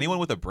 yeah. Bro, anyone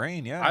with a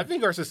brain, yeah. I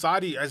think our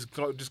society has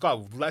just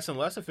got less and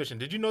less efficient.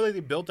 Did you know that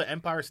they built the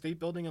Empire State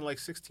Building in like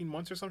 16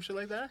 months or some shit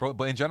like that? Bro,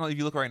 but in general, if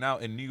you look right now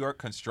in New York,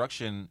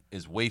 construction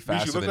is way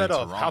faster than in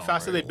Toronto. How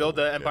fast did they build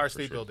the Empire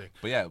State Building?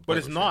 But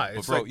it's not.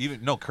 But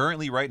bro,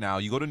 currently right now,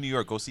 you go to New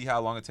York, go see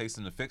how long it takes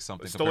them to fix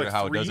something compared to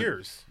how it does. 3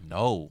 years.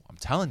 No, I'm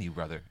telling you,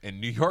 brother.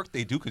 In New York,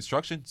 they do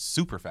construction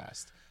super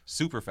fast.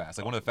 Super fast,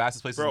 like one of the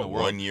fastest places in the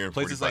world. 1 year and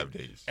 45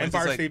 days.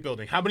 Empire State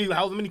Building. How many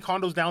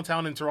condos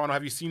downtown in Toronto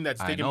have you seen that's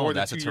taken more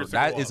than 2 years?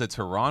 That is a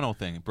Toronto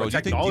thing, bro.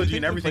 Technology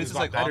and everything. Places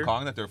like Hong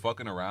Kong that they're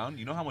fucking around.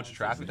 You know how much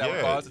traffic that would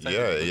cause? The type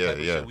of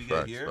shit we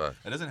get here.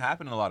 It doesn't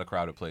happen in a lot of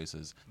crowded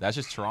places. That's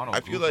just Toronto.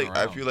 I feel like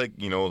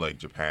like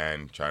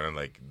Japan, China,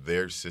 like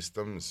their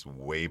system's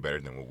way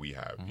better than what we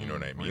have. You know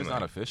what I mean? It's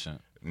not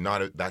efficient.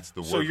 That's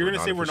the word. So you're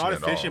gonna say we're not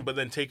efficient, but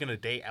then taking a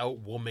day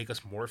out will make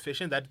us more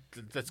efficient?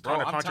 That's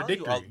kind of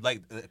contradictory. You,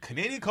 like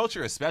Canadian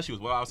culture, especially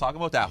with what I was talking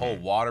about, that whole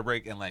water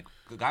break and like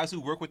guys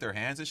who work with their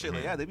hands and shit.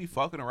 Like, yeah, they be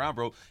fucking around,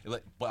 bro.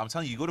 Like, but I'm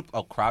telling you, you go to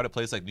a crowded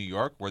place like New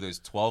York where there's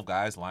 12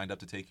 guys lined up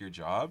to take your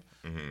job.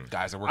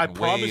 Guys are working way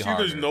harder. I promise you,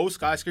 there's no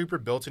skyscraper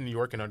built in New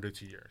York in under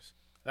 2 years.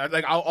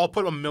 Like I'll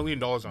put $1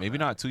 million on. Maybe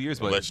that. not 2 years,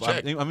 but let's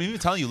check. I'm even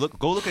telling you,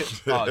 go look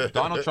at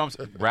Donald Trump's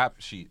rap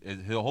sheet.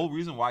 The whole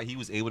reason why he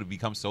was able to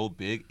become so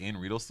big in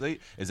real estate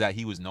is that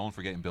he was known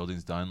for getting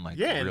buildings done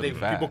really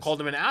fast. People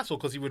called him an asshole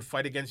because he would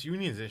fight against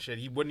unions and shit.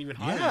 He wouldn't even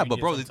hire. Yeah, but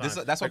bro, that's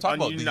what I'm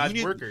talking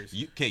about. Workers.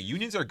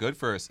 Unions are good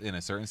for us in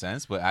a certain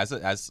sense, but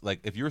as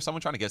like if you were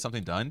someone trying to get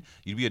something done,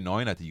 you'd be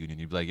annoying at the union.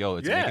 You'd be like, yo,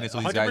 it's making it so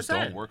these guys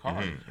don't work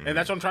hard. And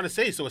that's what I'm trying to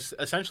say. So it's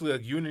essentially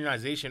like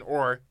unionization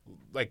or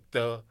like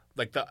the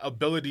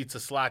ability to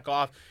slack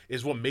off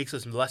is what makes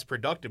us less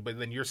productive. But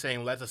then you're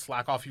saying let us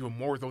slack off even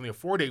more with only a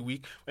 4-day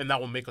week, and that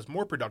will make us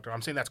more productive.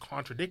 I'm saying that's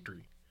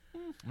contradictory.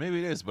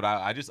 Maybe it is, but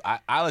I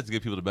like to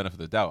give people the benefit of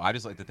the doubt. I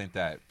just like to think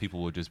that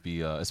people would just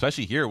be,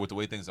 especially here with the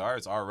way things are,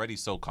 it's already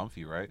so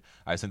comfy, right?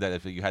 I think that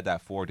if you had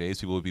that 4 days,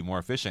 people would be more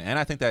efficient. And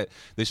I think that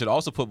they should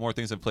also put more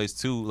things in place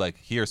too, like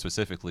here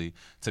specifically,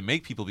 to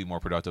make people be more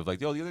productive.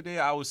 Like, yo, the other day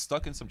I was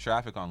stuck in some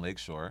traffic on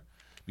Lakeshore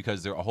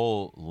because their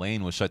whole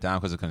lane was shut down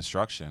because of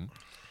construction.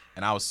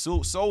 And I was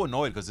so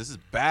annoyed because this is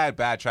bad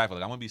traffic.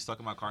 Like I'm gonna be stuck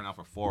in my car now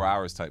for 4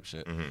 hours type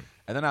shit. And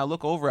then I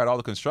look over at all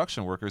the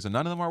construction workers and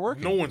none of them are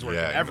working. No one's working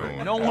ever.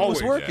 No one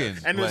was working.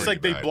 And it's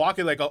like they block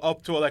it like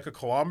up to like a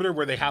kilometer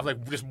where they have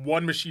like just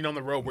one machine on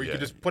the road where you can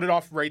just put it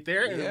off right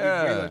there.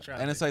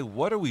 And it's like,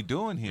 what are we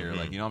doing here?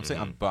 Like, you know what I'm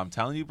saying? But I'm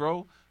telling you,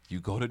 bro. You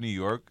go to New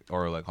York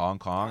or like Hong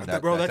Kong,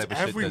 that's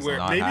everywhere.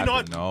 Maybe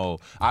not. No,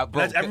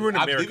 that's everywhere in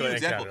America. I'll give you an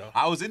example.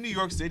 I was in New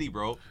York City,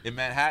 bro, in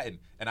Manhattan,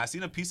 and I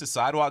seen a piece of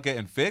sidewalk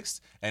getting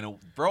fixed. And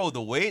bro,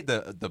 the way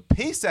the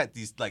pace that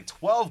these like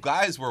 12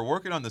 guys were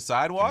working on the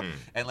sidewalk,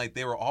 and like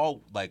they were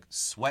all like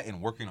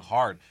sweating, working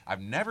hard. I've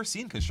never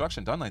seen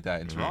construction done like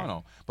that in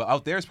Toronto. But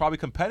out there, it's probably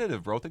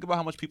competitive, bro. Think about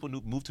how much people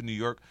move to New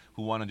York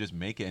who want to just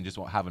make it and just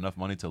won't have enough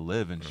money to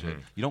live and shit.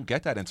 You don't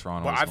get that in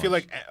Toronto. Well, I feel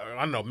like I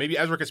don't know. Maybe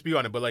Ezra could speak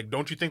on it, but like,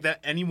 don't you think that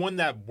anyone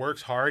that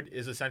works hard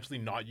is essentially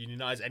not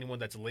unionized? Anyone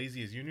that's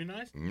lazy is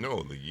unionized?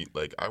 No,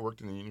 like I worked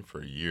in the union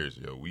for years,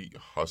 yo. We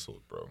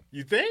hustled, bro.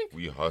 You think?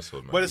 We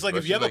hustled, man. But it's like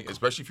if you have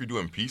especially if you're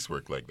doing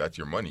piecework, like that's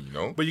your money, you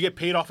know. But you get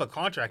paid off a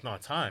contract,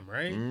 not time,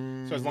 right?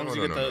 So as long as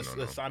you get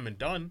the assignment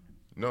done.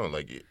 No,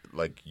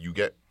 like you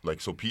get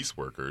like so piece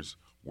workers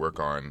work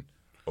on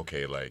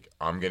like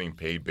I'm getting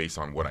paid based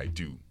on what I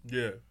do.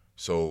 Yeah.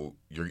 So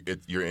you're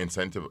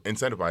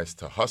incentivized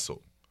to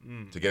hustle.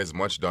 To get as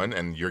much done,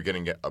 and you're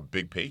getting a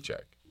big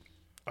paycheck.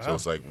 So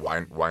it's like,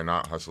 why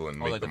not hustle and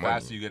make like the the money?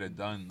 faster you get it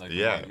done, like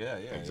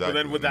exactly. So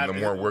then would that the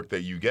more work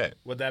that you get,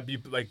 would that be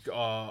like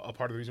a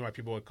part of the reason why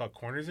people would cut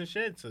corners and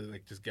shit to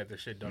like just get their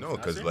shit done? No,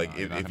 because like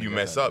if you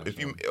mess up,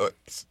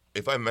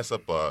 if I mess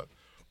up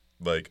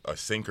like a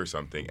sink or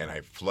something and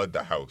I flood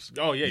the house,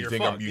 you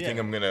think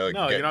I'm gonna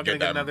you're not gonna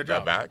get another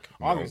job back?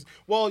 No.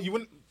 Well,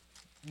 you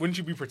wouldn't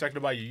you be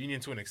protected by your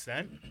union to an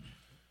extent?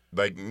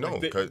 Like no,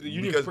 the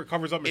union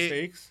covers up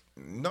mistakes.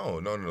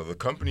 No. The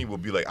company will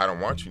be like, I don't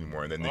want you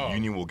anymore, and then the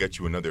union will get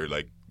you another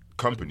like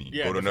company.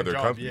 Go to another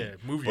company. Yeah,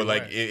 move but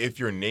like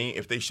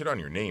if they shit on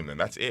your name, then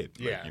that's it.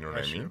 Like, Yeah, you know what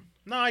I mean? True.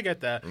 No, I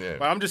get that. Yeah.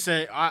 But I'm just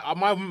saying,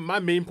 my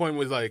main point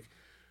was like,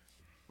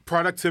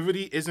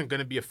 productivity isn't going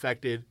to be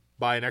affected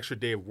by an extra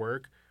day of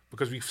work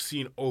because we've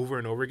seen over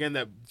and over again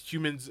that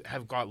humans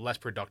have got less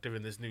productive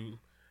in this new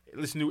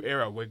this new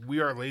era. Like we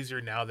are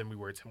lazier now than we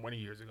were 20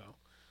 years ago.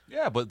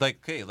 Yeah, but like,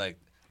 okay, like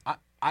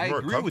I We're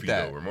agree comfy, with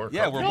that. though. We're more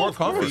yeah, comfy. we're No, more of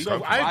course. comfy.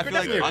 So I I feel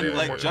definitely agree.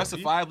 like More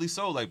justifiably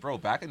so. Like, bro,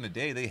 back in the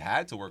day, they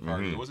had to work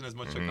harder. There wasn't as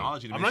much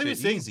technology to I'm make not even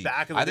shit saying easy.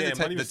 back in the I think day. I'm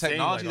not the even saying,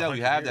 technology like, that we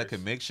 100 have that years.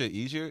 can make shit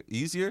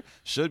easier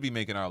should be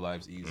making our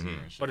lives easier.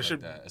 And shit But it like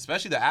should- that.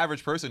 Especially the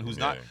average person who's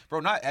not, Yeah. bro.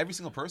 Not every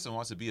single person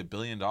wants to be $1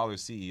 billion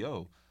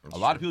CEO. A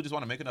lot of people just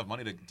want to make enough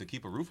money to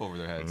keep a roof over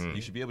their heads.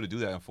 You should be able to do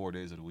that in 4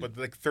 days of the week. But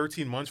like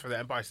 13 months for the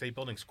Empire State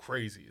Building's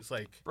crazy. It's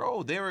like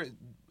Bro, they were.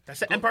 that's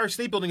the Empire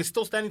State Building is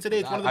still standing today.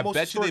 It's one of the I most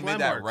bet you they historic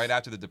made that landmarks. right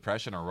after the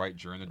Depression or right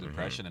during the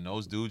Depression, and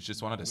those dudes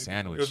just wanted a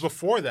sandwich. It was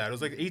before that. It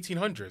was like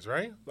 1800s,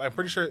 right? I'm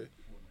pretty sure.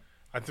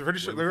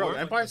 they were all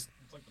Empire.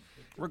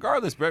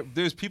 Regardless, bro,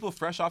 there's people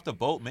fresh off the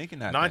boat making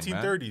that.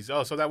 1930s.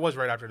 Oh, so that was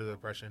right after the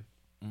Depression.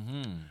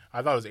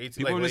 I thought it was 18.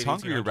 People were just late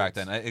hungrier 1800s. back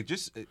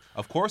then.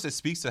 Of course, it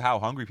speaks to how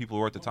hungry people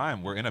were at the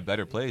time. We're in a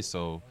better place,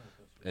 so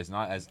it's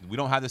not as we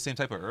don't have the same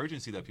type of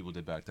urgency that people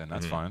did back then.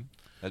 That's fine.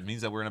 That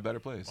means that we're in a better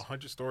place.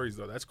 100 stories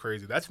though. That's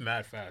crazy. That's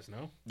mad fast,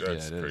 no?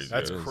 That's Yeah, it crazy. is.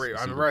 That's It is. crazy. I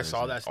Super remember I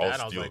saw crazy. that All stat.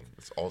 I was steel. like,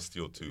 It's all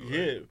steel too. yeah.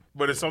 Right?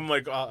 But it's something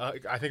like I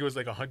think it was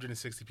like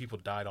 160 people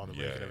died on the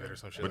Yeah. making of it or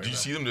some shit. But like do you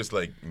that. see them just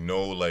like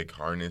no like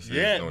harnesses?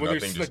 Yeah, no where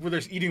nothing. they're like where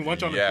they're eating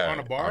lunch on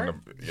a bar.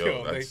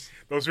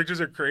 Those pictures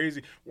are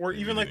crazy. Or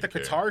even like the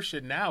didn't Qatar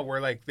shit now,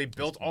 where like they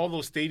built all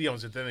those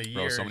stadiums within a year.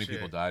 Bro, so and many shit.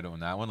 people died on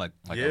that one. Like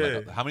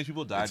Yeah. how many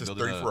people died It's just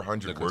building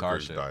 3,400 the Qatar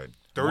workers shit? died.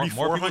 More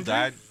people 3,400?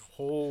 died.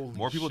 Holy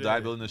More people shit.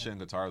 died building this shit in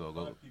Qatar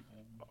though.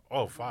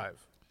 Oh, 5.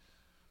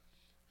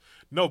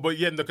 No, but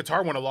yeah, in the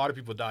Qatar one, a lot of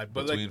people died.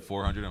 But Between like,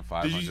 400 and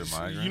 500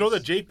 migrants. you know the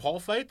Jake Paul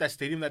fight, that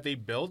stadium that they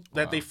built,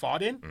 that they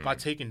fought in, Mm. got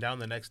taken down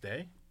the next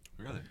day.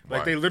 Really? Like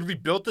Why? they literally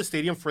built the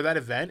stadium for that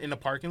event in a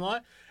parking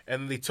lot,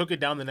 and they took it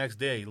down the next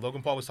day.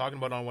 Logan Paul was talking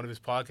about it on one of his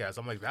podcasts.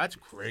 I'm like, that's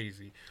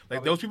crazy.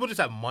 Like those people just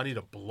have money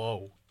to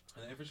blow.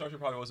 And the infrastructure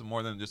probably wasn't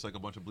more than just like a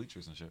bunch of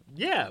bleachers and shit.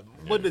 Yeah,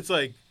 but it's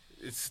like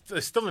it's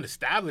still an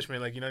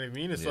establishment. Like you know what I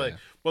mean? It's Yeah. like,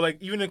 but like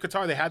even in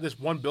Qatar, they had this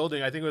one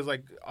building. I think it was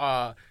like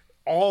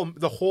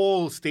the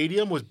whole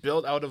stadium was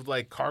built out of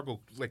like cargo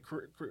like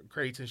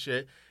crates and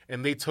shit,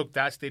 and they took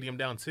that stadium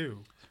down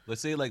too.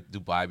 Let's say like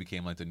Dubai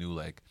became like the new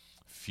like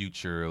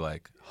future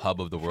like hub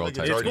of the world like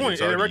type. it's It's shit. going.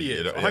 it's It already- already is.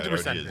 it- yeah, 100%.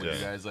 it already is, Would yeah.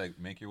 you guys like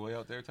make your way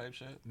out there type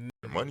shit?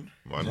 Money?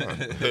 Why not?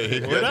 Hey, if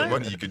you Would had I? the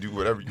money, you could do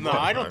whatever you No, want.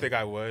 I don't man. think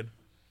I would.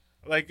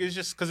 Like it's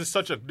just because it's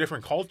such a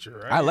different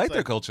culture, right? I like It's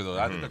their culture though.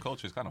 I think their Mm.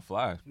 culture is kind of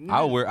fly.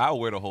 I'll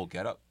wear the whole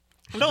getup.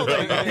 No,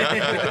 like,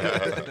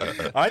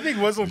 I think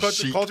Muslim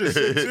Chic. culture is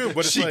sick too,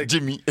 but it's Chic like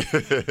Jimmy.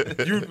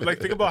 you like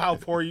think about how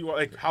poor you are,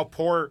 like how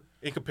poor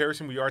in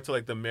comparison we are to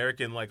like the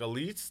American like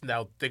elites.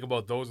 Now think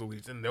about those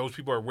elites, and those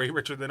people are way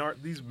richer than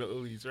these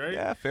elites, right?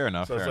 Yeah, fair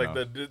enough. So it's fair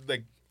like enough.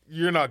 like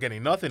you're not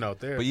getting nothing out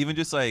there. But even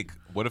just like,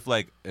 what if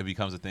like it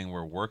becomes a thing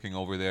where working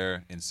over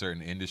there in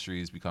certain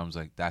industries becomes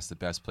like that's the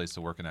best place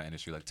to work in that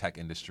industry, like tech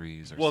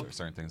industries or Well,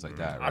 certain things like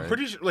that. Right? I'm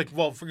pretty sure, like,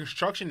 well, for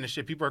construction and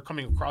shit, people are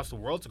coming across the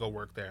world to go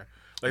work there.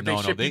 Like they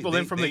ship people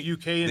in from the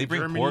UK and they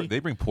bring Germany. they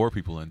bring poor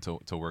people in to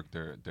work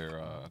their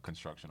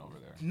construction over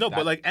there. No, That-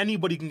 but like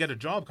anybody can get a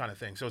job, kind of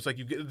thing. So it's like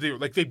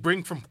they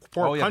bring from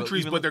poor Oh, yeah, but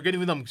countries, even but look- they're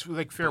getting them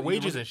like fair But even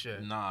wages look- and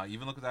shit. Nah,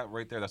 even look at that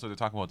right there. That's what they're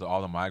talking about.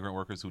 All the migrant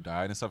workers who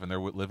died and stuff, and they're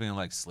living in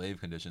like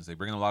slave conditions. They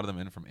bring a lot of them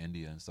in from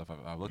India and stuff.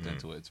 I've looked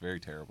into it. It's very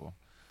terrible.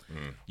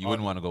 You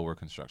wouldn't want to go work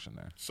construction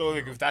there. So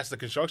like, if that's the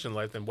construction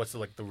life, then what's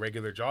the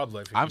regular job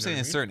life? I'm saying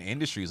in certain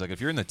industries, like if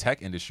you're in the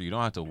tech industry, you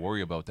don't have to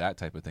worry about that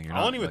type of thing. You're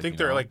I don't not, even like, think you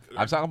they're, know, like-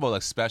 I'm talking about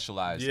like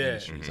specialized Yeah.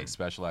 industries, like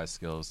specialized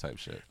skills type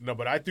shit. No,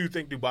 but I do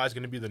think Dubai is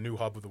going to be the new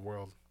hub of the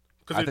world.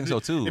 'Cause I think so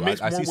too. It makes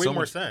I see way so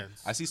more much,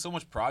 sense. I see so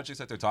much projects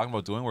that they're talking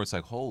about doing where it's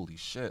like, holy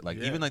shit! Like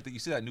Yeah. even like you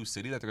see that new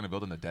city that they're gonna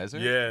build in the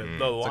desert. Yeah, the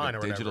It's line like or a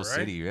whatever, digital right?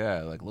 city.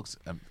 Yeah, like looks,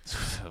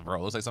 bro,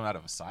 it looks like something out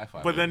of a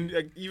sci-fi. But movie.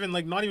 then even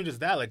like not even just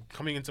that, like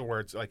coming into where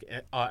it's like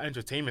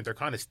entertainment, they're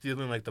kind of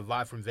stealing like the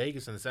vibe from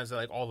Vegas in the sense that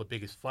like all the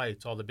biggest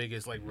fights, all the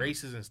biggest like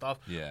races and stuff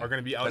Yeah. are going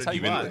to be out That's in how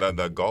you Dubai. Even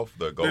the golf,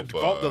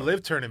 the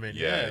live tournament,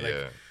 yeah, like,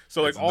 yeah.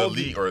 So like It's all the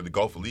league or the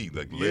golf league,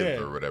 like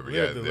live or whatever. Live,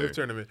 Yeah, the there. live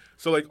tournament.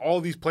 So like all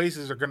these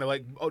places are gonna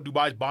like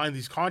Dubai's buying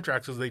these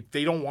contracts because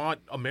they don't want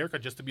America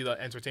just to be the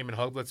entertainment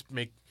hub. Let's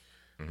make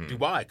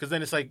Dubai, because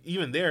then it's like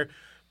even there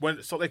when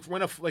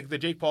the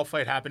Jake Paul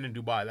fight happened in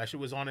Dubai, that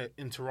shit was on it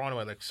in Toronto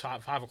at like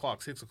 5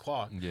 o'clock, 6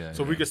 o'clock. Yeah,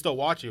 So yeah. we could still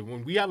watch it.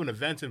 When we have an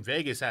event in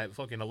Vegas at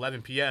fucking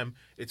 11 p.m.,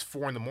 it's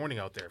 4 in the morning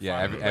out there.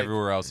 yeah, Like,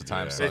 everywhere else the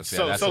time Yeah. sucks. it's Yeah,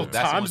 so that's so the- that's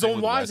the time one thing zone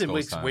with wise, West it Coast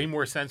makes time. way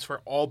more sense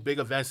for all big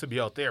events to be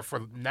out there for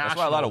national. That's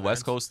why a lot of West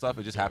events. Coast stuff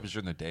it just happens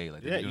during the day.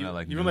 Like Yeah, they're doing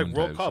that, even noon like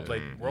World type Cup, shit.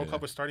 like World Yeah.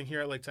 Cup is starting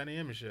here at like 10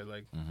 a.m. and shit.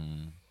 Like,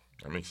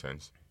 That makes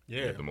sense.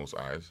 Yeah. You have the most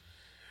eyes.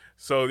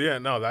 so yeah,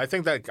 no, I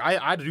think that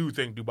I do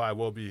think Dubai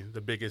will be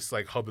the biggest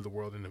like hub of the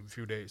world in a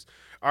few days.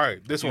 All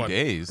right, this Few one.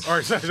 days. All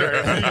right,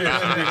 sorry.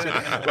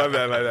 My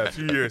bad. A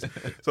few years.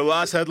 So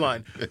last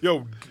headline, yo.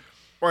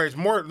 All right, it's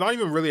more not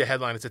even really a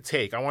headline. It's a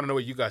take. I want to know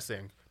what you guys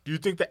think. Do you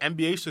think the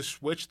NBA should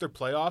switch their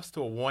playoffs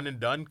to a one and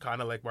done,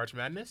 kind of like March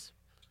Madness?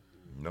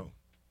 No.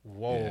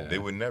 Whoa. Yeah. They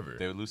would never.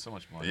 They would lose so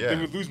much money. Yeah.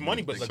 They would lose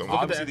money, but Like, like so look at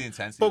obviously the the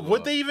intensity. But will would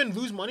go they up. even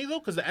lose money though?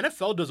 Because the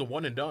NFL does a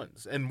one and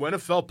dones, and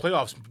NFL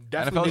playoffs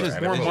definitely NFL makes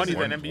is more just money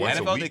one- than NBA. once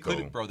a NFL, week, they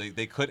couldn't, though. bro.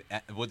 They could.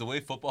 With the way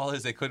football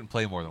is, they couldn't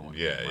play more than one.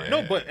 Yeah, game, right? yeah.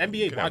 No, but You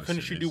NBA, could why have a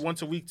couldn't you do series.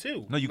 once a week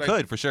too? No, you Like,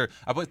 could for sure.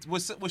 But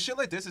with shit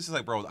like this, it's just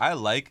like, bro, I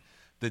like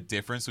the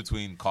difference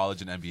between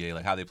college and NBA,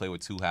 like how they play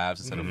with 2 halves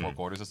instead of 4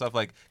 quarters and stuff.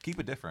 Like, keep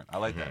it different. I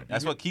like that.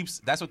 That's what keeps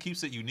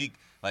it unique.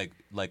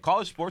 Like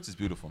college sports is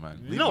beautiful, man.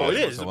 Leave No, college it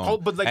sports is.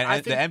 alone. But, like, and, I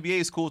and think- the NBA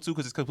is cool too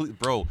because it's complete,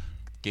 bro.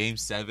 Game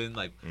 7,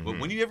 like, but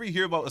when you ever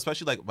hear about,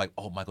 especially like,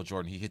 oh, Michael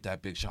Jordan, he hit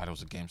that big shot. It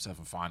was a Game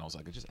 7 finals.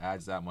 Like, it just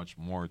adds that much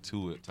more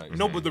to it. Type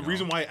No, thing, but the you know?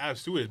 reason why it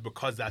adds to it is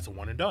because that's a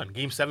one and done.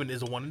 Game 7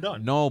 is a one and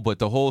done. No, but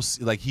the whole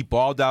like he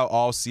balled out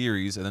all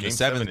series, and then Game the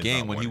 7 7th is game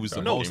not when he one was the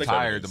and done. most No, it's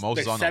tired, the like- most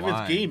The is on the 7th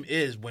line. game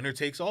is winner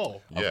takes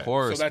all. Yeah. Of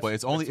course, So that's- but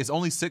it's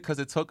only sick because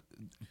it took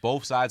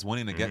both sides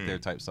winning to get there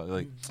type stuff.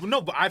 Like,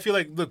 No, but I feel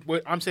like, look,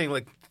 what I'm saying,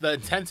 like the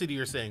intensity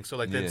you're saying. So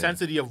like the Yeah.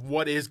 intensity of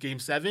what is Game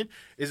 7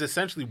 is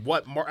essentially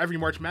what every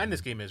March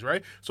Madness game is,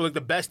 right? So like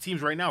the best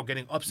teams right now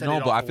getting upset. no,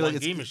 but I feel like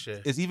game and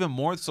shit. it's even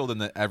more so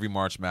than every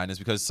March Madness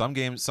because some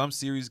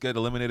series get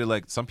eliminated.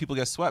 Like some people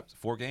get swept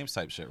 4 games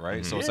type shit,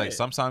 right? So it's like Yeah.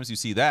 sometimes you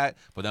see that,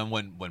 but then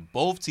when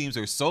both teams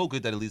are so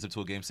good that it leads up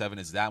to a Game 7,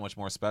 it's that much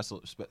more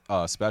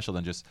special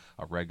than just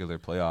a regular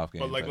playoff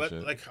game. But like type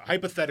shit. like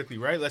hypothetically,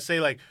 right? Let's say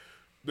like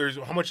there's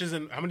how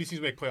many teams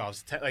make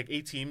playoffs? Like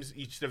 8 teams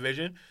each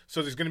division.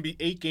 So there's going to be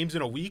 8 games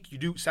in a week. You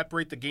do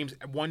separate the games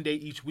one day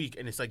each week,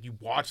 and it's like you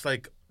watch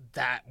like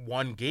that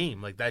one game.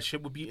 Like that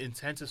shit would be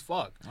intense as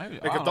fuck. I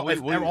Like don't know,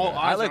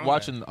 I like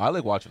watching. I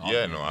like watching. all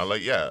Yeah, games.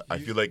 no, I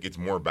feel like it's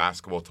more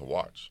basketball to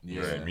watch. You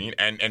know what I Yeah. mean?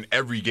 And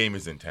every game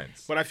is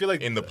intense. But I feel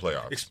like in the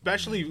playoffs.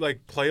 especially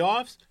like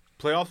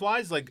playoff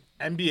wise, like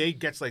NBA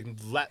gets like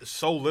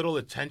so little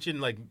attention,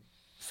 like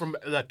from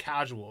the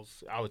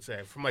casuals. I would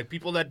say from like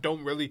people that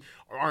don't really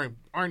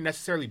aren't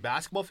necessarily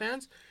basketball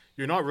fans.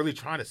 You're not really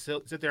trying to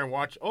sit there and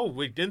watch. Oh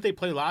wait, didn't they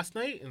play last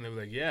night? And they're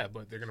like, yeah,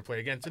 but they're gonna play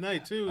again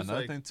tonight too. It's Another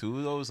like, thing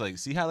too, though, is like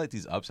see how like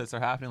these upsets are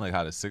happening, like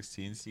how the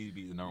 16 seed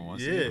beat the number 1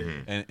 Yeah.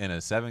 seed, and in a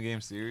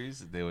 7-game series,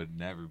 they would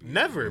never be.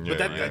 never. Yeah, but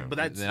that, yeah. but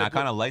that's. And I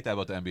kind of like that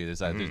about the NBA.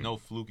 There's like there's no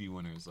fluky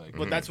winners. Like,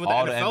 But that's what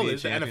all the NFL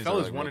is. The champions NFL are,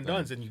 is like, one real and thing.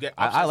 dones, and you get.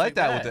 I upsets like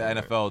that with that.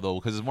 the NFL though,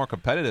 because it's more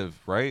competitive,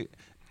 right?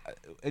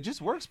 It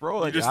just works, bro.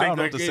 Like, just I think, don't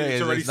know like, what to it's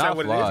say. already It's said not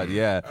what it is. flawed.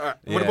 Yeah. What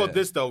Yeah. about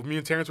this though? Me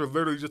and Terrence were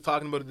literally just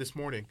talking about it this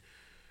morning.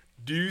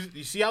 Do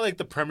you see how like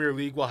the Premier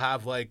League will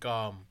have like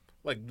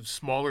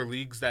smaller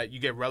leagues that you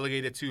get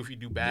relegated to if you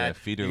do bad, Yeah,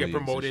 feeder you get leagues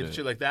and promoted,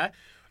 shit. like that.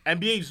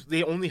 NBA's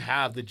they only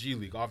have the G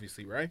League,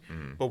 obviously, right?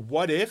 But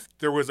what if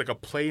there was like a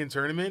play-in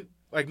tournament?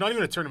 Like not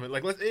even a tournament.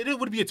 Like it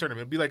would be a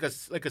tournament. It'd be like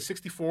a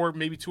 64,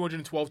 maybe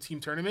 212 team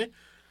tournament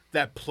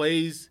that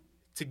plays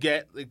to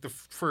get like the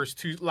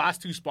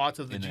last two spots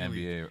of the in G the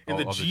League. NBA, In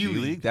the of G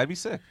League. that'd be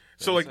sick.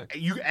 So That'd like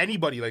be sick.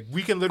 anybody, like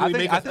we can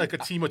literally I think- make a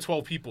team of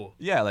 12 people.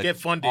 Yeah, like get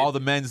funded. all the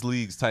men's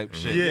leagues type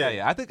shit. Yeah.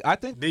 Yeah. I think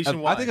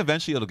Nationwide.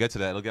 eventually it'll get to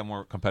that. It'll get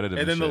more competitive.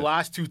 And then the shit.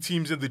 last 2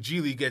 teams in the G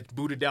League get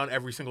booted down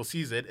every single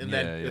season, and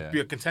then Yeah, it'd be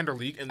a contender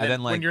league. And then,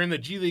 then, like- when you're in the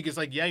G League, it's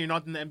like, yeah, you're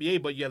not in the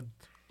NBA, but you have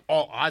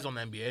all eyes on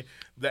the NBA.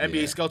 The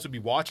NBA Yeah. scouts would be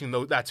watching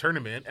that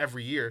tournament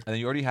every year. And then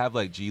you already have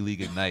like G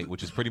League Ignite,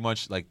 which is pretty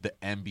much like the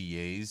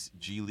NBA's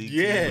G League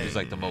Yeah. team, which is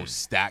like the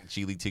most stacked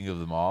G League team of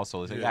them all.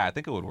 So it's like, yeah, I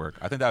think it would work.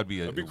 I think that would be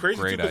a It'd be crazy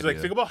too, great because idea.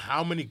 like think about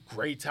how many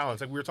great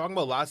talents. Like we were talking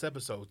about last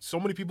episode, so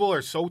many people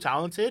are so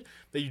talented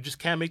that you just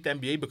can't make the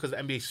NBA because the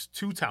NBA's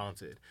too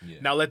talented. Yeah.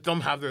 Now let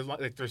them have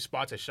their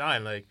spot to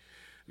shine. Like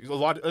a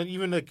lot,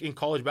 even like in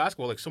college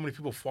basketball, like so many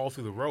people fall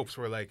through the ropes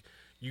where like.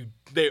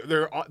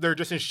 They're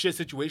just in shit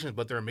situations,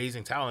 but they're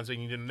amazing talents,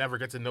 and you never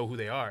get to know who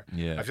they are.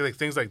 Yeah. I feel like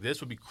things like this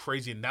would be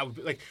crazy, and that would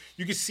be like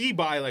you can see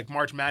by like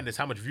March Madness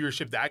how much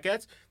viewership that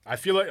gets. I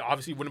feel like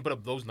obviously it wouldn't put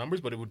up those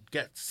numbers, but it would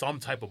get some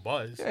type of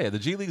buzz. Yeah, the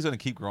G League's gonna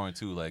keep growing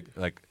too. Like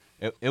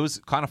it was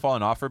kind of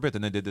falling off for a bit,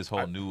 then they did this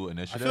whole new I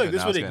initiative. feel like and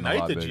this now would it's getting a ignite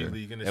lot the G bigger.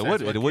 League. In a It sense.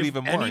 would. Like, It would if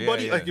even more.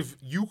 Anybody, Yeah. like if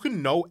you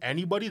can know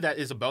anybody that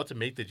is about to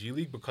make the G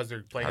League because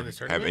they're playing in this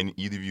Have tournament.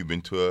 either of you been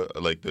to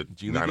the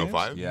G League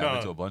 905? games? Yeah, No. I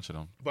went to a bunch of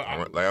them. But I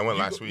went you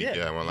last go- week. Yeah,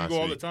 I went you last go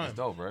all week. the time. It's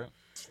dope, right?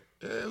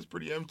 Yeah, it was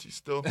pretty empty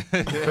still.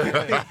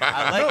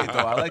 I like it though.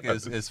 I like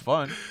it. It's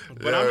fun.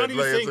 But I'm not even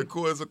like, saying.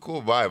 it's a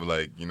cool vibe,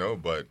 like, you know,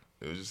 but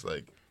it was just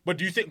like, But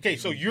do you think? Okay,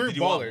 so you're a Did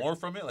you want baller. more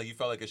from it? Like you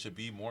felt like it should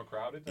be more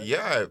crowded?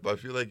 yeah, I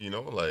feel like, you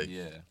know, like,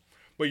 Yeah.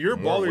 But you're a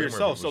Way more baller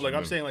yourself. So people like should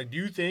I'm win. saying, like, do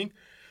you think?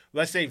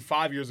 Let's say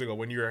 5 years ago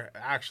when you were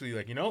actually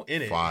like in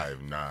it.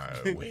 5, nah,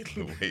 wait.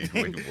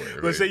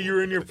 Let's say you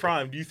were in your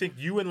prime. Do you think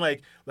you and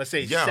like let's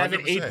say Yeah, 7,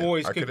 8 100%.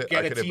 boys I could coulda-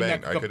 get I a coulda team that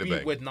banged. I could coulda compete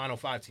banged. with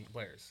 905 team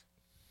players?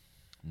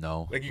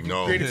 No. Like you could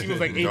No. create a team of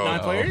like 8, No. 9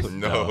 players?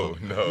 No.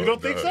 You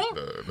don't think so?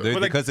 They're-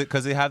 But, like-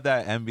 because they have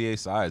that NBA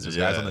size. There's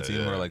guys on the Yeah, team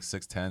who yeah. are like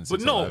 6'10",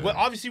 But no, 6'11". but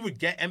obviously you would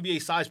get NBA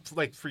size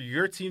like for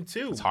your team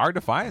too. It's hard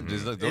to find.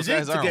 Those Is guys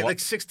it to aren't get wa- like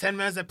 6'10"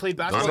 men that played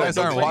Those basketball? guys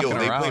aren't walking they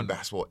play around.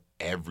 basketball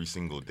every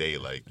single day,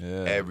 like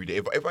Yeah. every day.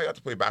 If I got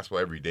to play basketball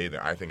every day, then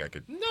I think I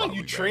could. No, probably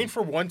you train bang.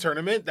 for one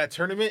tournament,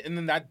 and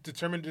then that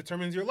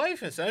determines your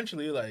life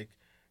essentially. Like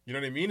You know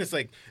what I mean? It's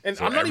like, and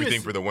So I'm not everything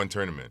even for the one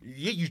tournament.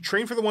 Yeah, you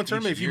train for the one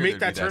tournament. If you year make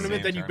that there'd be that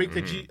tournament, then same you make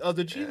the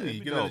tournament. G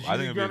League. You know, dope. the G I think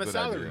League, it'd you're be on a a good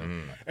salary.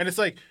 idea. And it's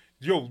like,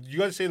 yo, you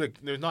got to say like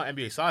there's not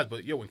NBA size,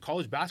 but yo, in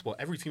college basketball,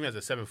 every team has a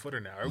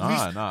 7-footer now. Or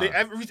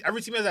at least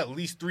every team has at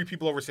least 3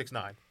 people over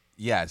 6'9".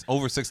 Yeah, it's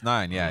over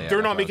 6'9". Yeah,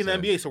 They're not making the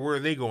NBA, so where are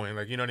they going?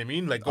 Like, you know what I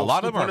mean? Like, A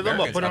lot of them are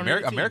Americans. put on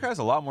America has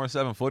a lot more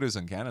 7-footers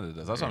than Canada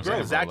does. That's what I'm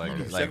saying. Zach bro.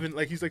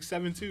 Edey, he's like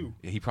 7'2".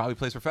 He probably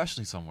plays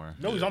professionally somewhere.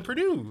 No, he's on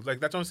Purdue. Like,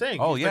 that's what I'm saying.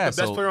 Oh, He's yeah. like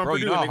the best player on bro,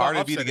 Purdue. you know how hard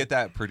it'd be to upset. get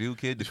that Purdue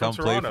kid to come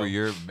from play Toronto. for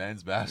your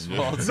men's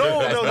basketball team?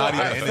 No. Not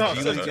even in the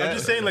G League I'm yet?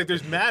 just saying, like,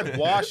 there's mad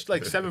washed,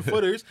 like,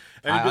 7-footers.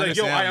 And you'd be like,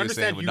 yo, I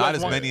understand but you not guys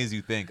as want many as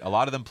you think. A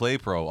lot of them play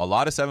pro. A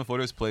lot of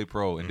 7-footers play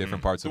pro in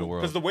different parts of the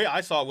world. Because the way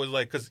I saw it was,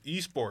 like, because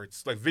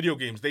esports, like, video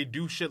games, they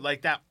do shit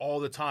like that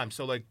all the time.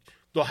 So, like,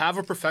 they'll have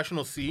a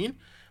professional scene,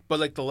 but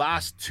like the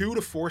last 2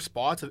 to 4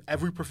 spots of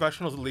every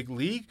professional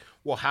league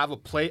will have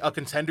a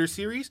contender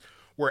series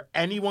where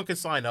anyone can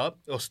sign up.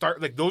 It'll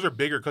start like those are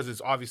bigger because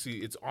it's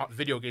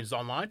video games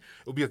online.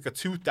 It'll be like a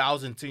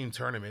 2,000 team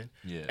tournament,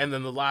 and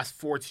then the last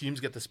 4 teams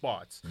get the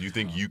spots. Do you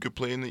think you could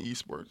play in the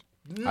esports?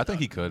 I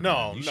think he could.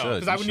 No,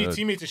 because I would need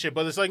teammates and shit.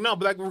 But it's like no,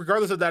 but like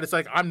regardless of that, it's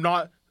like I'm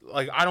not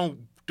like I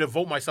don't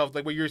devote myself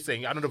like what you're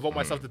saying. I don't devote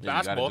myself to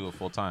basketball. You gotta do it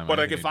full time. But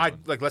like if I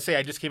like let's say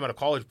I just came out of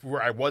college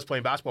where I was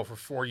playing basketball for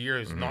 4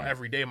 years, not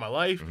every day of my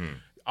life.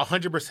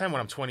 100%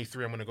 when I'm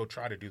 23, I'm gonna go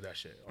try to do that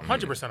shit.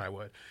 100% I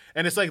would.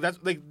 And it's like that's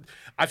like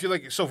I feel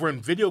like so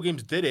when video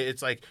games did it,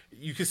 it's like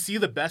you can see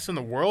the best in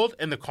the world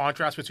and the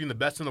contrast between the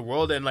best in the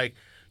world and like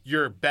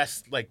your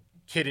best like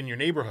kid in your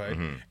neighborhood.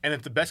 And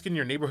if the best kid in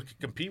your neighborhood can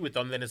compete with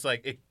them, then it's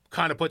like it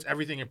kind of puts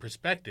everything in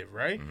perspective,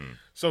 right?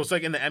 So it's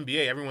like in the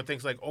NBA, everyone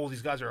thinks like, oh,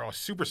 these guys are all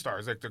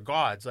superstars, like they're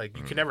gods, like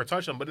you can never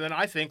touch them. But then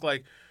I think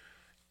like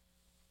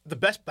the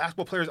best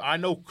basketball players I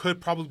know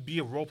could probably be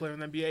a role player in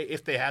the NBA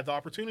if they had the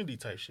opportunity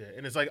type shit.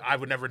 And it's like I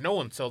would never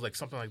know until like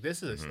something like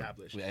this is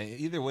established.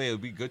 Either way, it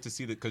would be good to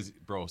see that because,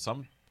 bro,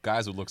 some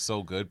guys would look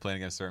so good playing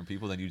against certain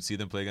people, then you'd see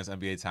them play against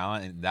NBA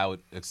talent, and that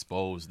would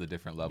expose the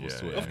different levels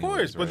to it. Of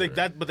course, but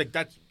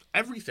that's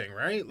everything,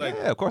 right? Like,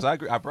 yeah, of course, I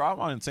agree. I'm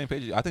on the same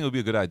page. I think it would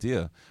be a good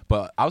idea.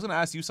 But I was gonna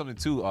ask you something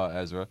too,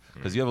 Ezra,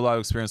 because you have a lot of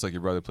experience. Like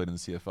your brother played in the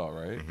CFL,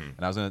 right? And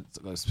I was gonna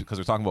because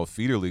we're talking about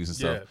feeder leagues and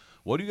stuff.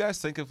 What do you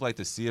guys think if like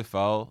the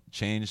CFL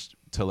changed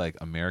to like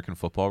American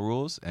football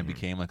rules and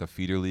became like a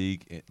feeder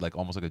league, like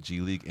almost like a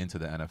G League into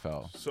the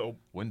NFL? So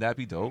wouldn't that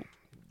be dope?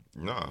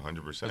 No,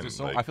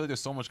 100%. I feel like there's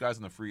so much guys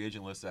on the free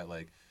agent list that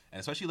like, and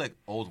especially like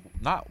old,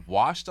 not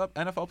washed up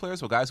NFL players,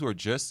 but guys who are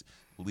just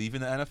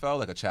leaving the NFL,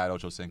 like a Chad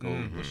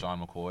Ochocinco,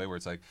 LaShawn McCoy, where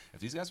it's like, if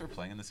these guys were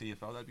playing in the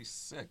CFL, that'd be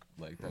sick.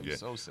 Like, that'd be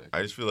so sick.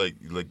 I just feel like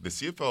the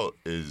CFL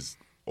is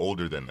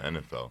older than the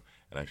NFL,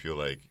 and I feel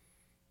like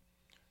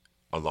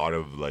a lot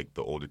of like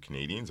the older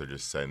Canadians are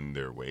just set in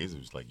their ways.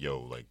 It's like, yo,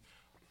 like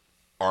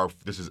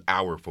this is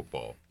our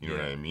football. You know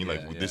what I mean?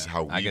 Like this is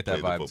how we play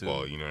the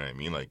football. Too. You know what I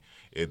mean? Like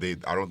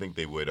I don't think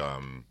they would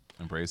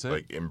embrace it,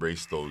 like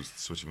embrace those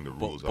switching the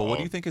rules. But what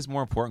do you think is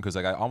more important? Because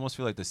like I almost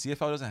feel like the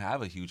CFL doesn't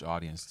have a huge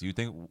audience. Do you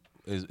think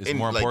it's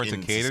more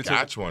important to cater to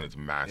Saskatchewan? It's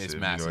massive. It's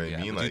massive. You know what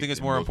I mean? Do you think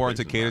it's more important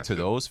to cater to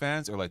those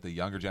fans or like the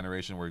younger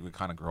generation where we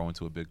kind of grow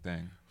into a big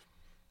thing?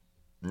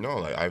 No,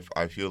 like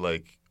I feel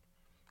like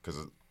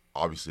because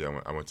obviously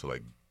I went to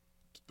like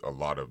a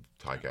lot of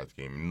Ticats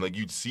game, and like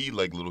you'd see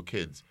like little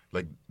kids,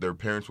 like their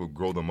parents would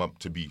grow them up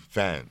to be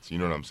fans. You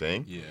know what I'm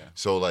saying? Yeah.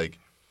 So like,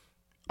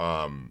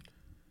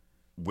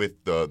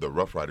 with the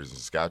Rough Riders in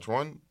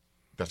Saskatchewan,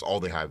 that's all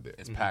they have there.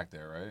 It's packed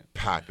there, right?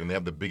 Packed, and they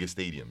have the biggest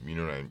stadium. You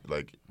know what I mean?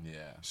 Like,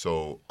 yeah.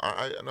 So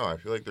I know I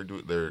feel like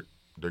they're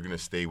gonna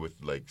stay with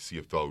like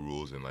CFL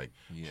rules and like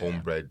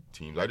homebred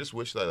teams. I just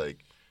wish that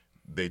like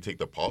they take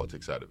the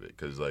politics out of it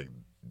because like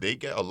they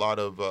get a lot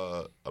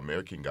of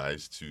American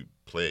guys to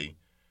play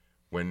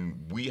when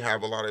we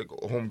have a lot of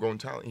homegrown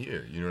talent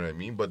here. You know what I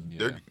mean? But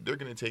they're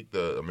gonna take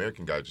the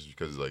American guys just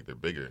because like they're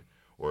bigger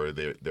or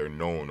they're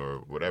known or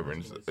whatever.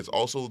 And it's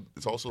also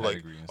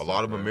like a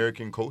lot of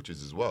American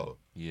coaches as well.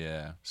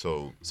 Yeah.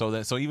 So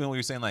even when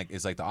you're saying like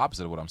it's like the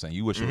opposite of what I'm saying.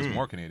 You wish it was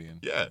more Canadian.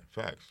 Yeah,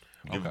 facts.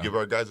 Give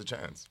our guys a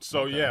chance.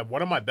 So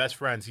one of my best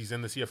friends, he's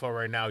in the CFL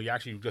right now. He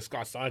actually just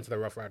got signed to the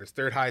Rough Riders,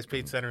 third highest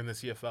paid center in the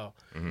CFL.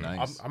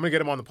 Nice. I'm gonna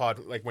get him on the pod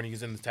like when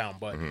he's in the town.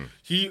 But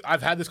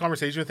I've had this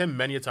conversation with him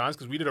many a times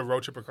because we did a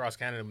road trip across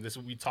Canada.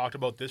 We talked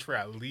about this for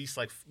at least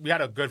like we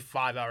had a good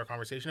 5-hour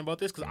conversation about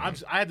this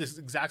because I had this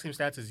exact same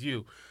stats as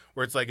you,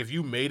 where it's like if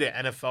you made it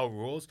NFL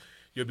rules,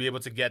 you'll be able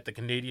to get the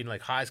Canadian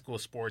like high school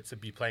sports to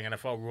be playing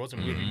NFL rules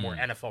and we'd be more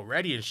NFL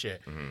ready and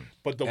shit.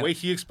 But the way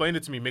he explained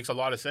it to me makes a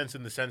lot of sense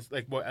in the sense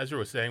like what Ezra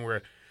was saying,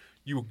 where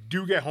you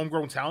do get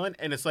homegrown talent,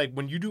 and it's like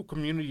when you do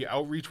community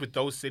outreach with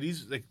those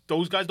cities, like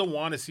those guys don't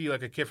want to see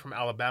like a kid from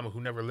Alabama who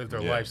never lived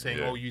their life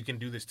saying, "Oh, you can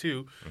do this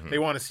too." They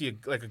want to see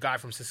a guy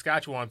from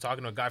Saskatchewan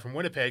talking to a guy from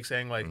Winnipeg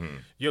saying like,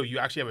 "Yo, you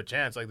actually have a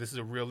chance. Like this is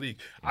a real league."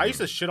 I used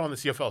to shit on the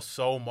CFL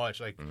so much,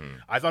 like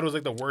I thought it was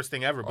like the worst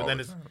thing ever. But then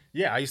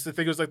I used to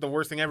think it was like the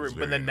worst thing ever.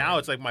 But then now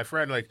it's like my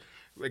friend, like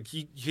like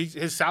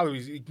his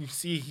salaries, you can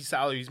see his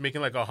salary. He's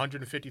making like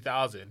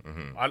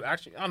 $150,000.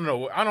 I don't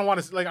know. I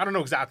don't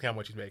know exactly how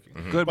much he's making.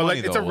 Good but money,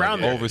 like it's though,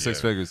 around there. over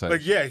 6 figures.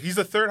 Like he's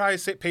the third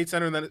highest paid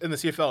center in the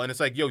CFL, and it's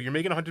like, yo, you're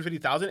making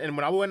 $150,000. And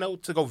when I went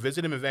out to go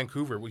visit him in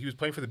Vancouver, he was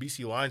playing for the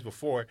BC Lions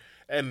before,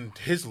 and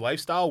his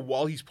lifestyle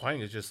while he's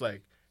playing is just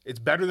like. It's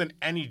better than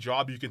any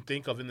job you can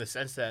think of in the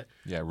sense that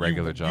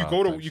regular job.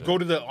 You go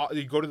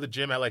to the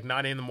gym at like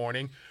 9 a.m. in the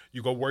morning.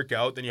 You go work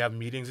out, then you have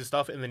meetings and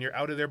stuff, and then you're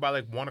out of there by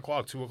like 1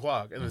 o'clock, 2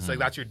 o'clock, and it's like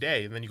that's your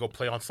day. And then you go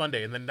play on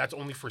Sunday, and then that's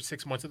only for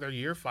 6 months of their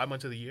year, 5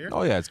 months of the year.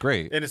 Oh yeah, it's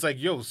great. And it's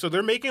like, yo, so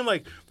they're not making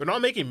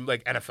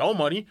like NFL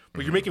money,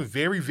 but you're making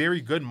very, very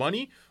good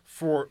money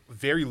for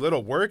very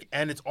little work,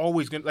 and it's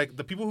always gonna like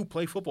the people who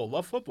play football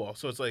love football,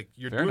 so it's like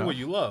you're doing what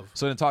you love.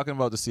 So then, talking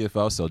about the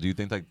CFL, still, do you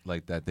think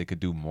like that they could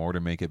do more to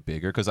make it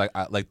bigger? Because I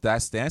like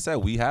that stance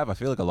that we have, I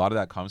feel like a lot of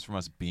that comes from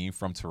us being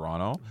from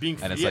Toronto,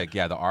 and it's like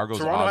the Argos.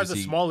 Toronto has the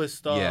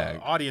smallest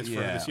audience for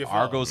the CFL.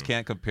 Argos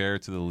can't compare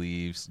to the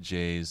Leafs,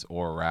 Jays,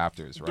 or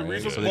Raptors,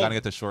 right? So they gotta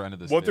get the short end of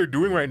the stick. What they're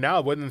doing right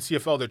now, in the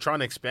CFL, they're trying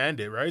to expand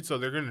it, right? So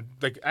they're gonna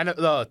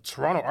the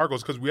Toronto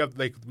Argos, because we have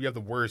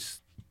the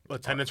worst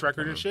attendance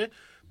record and shit.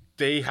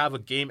 They have a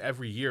game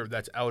every year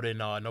that's out in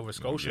Nova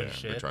Scotia and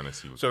shit. They're trying to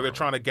see they're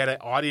trying to get an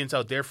audience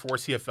out there for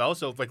CFL.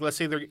 So, like, let's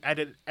say they're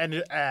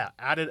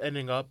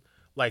ending up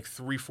like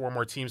 3-4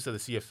 more teams to the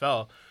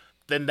CFL,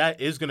 then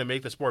that is going to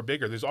make the sport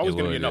bigger. There's always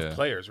going to be enough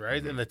players,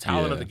 right? And the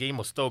talent of the game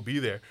will still be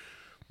there.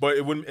 But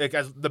it wouldn't, like,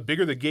 as the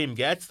bigger the game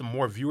gets, the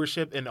more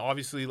viewership, and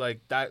obviously, like,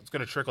 that's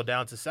going to trickle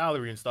down to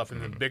salary and stuff.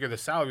 And the bigger the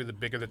salary, the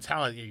bigger the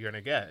talent you're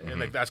going to get. And,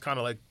 like, that's kind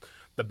of like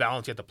the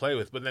balance you have to play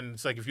with. But then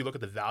it's like, if you look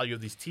at the value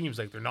of these teams,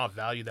 like, they're not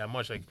valued that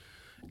much. Like,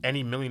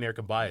 any millionaire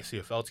could buy a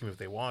CFL team if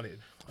they wanted.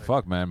 Like,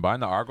 fuck, man, buying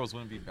the Argos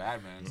wouldn't be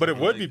bad, man. But it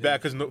would be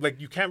bad because like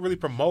you can't really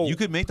promote. You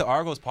could make the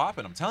Argos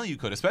poppin'. I'm telling you,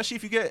 could, especially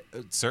if you get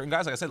certain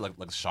guys, like I said, like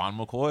Sean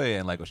McCoy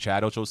and like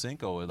Chad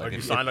Ochocinco. Like, if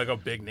you sign like a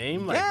big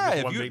name, like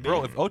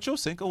if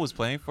Ochocinco was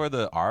playing for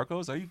the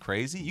Argos, are you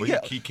crazy?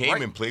 He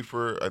came and played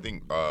for, I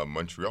think,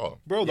 Montreal.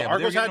 Bro, the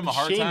Argos had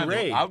Shane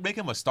Ray. I would make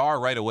him a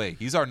star right away.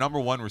 He's our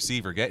 #1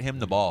 receiver. Get him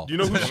the ball. Do you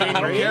know who Shane Ray is?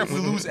 I don't care if we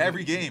lose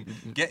every game.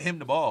 Get him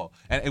the ball.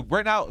 And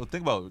right now,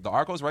 think about it. The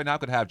Argos right now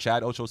could have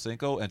Chad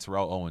Ochocinco and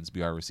Terrell Owens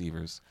be our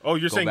receivers. Oh,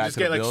 you're saying just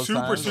get like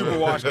super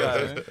wash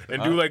guys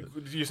and do like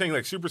you're saying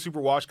like super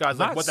wash guys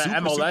like what the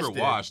MLS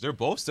did. Wash. They're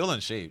both still in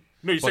shape.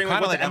 No, you're saying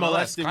like what the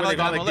MLS did. Kind of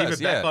like David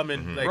Beckham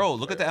and like, bro,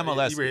 look at the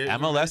MLS.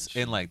 MLS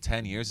in like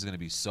 10 years is going to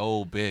be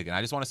so big, and I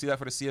just want to see that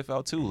for the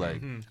CFL too.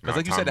 Like, because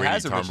like you said, it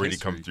has a Tom Brady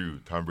come through.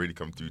 Tom Brady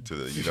come through to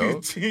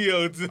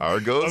the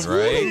Argos,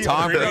 right?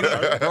 Tom Brady,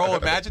 bro.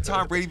 Imagine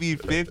Tom Brady being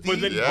 50.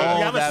 But then you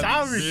have a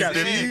salary cap.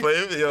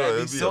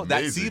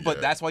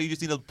 But that's why you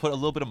just need to put a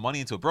little bit of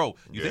money into it, bro.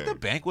 You think the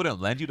bank wouldn't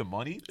lend you the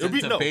money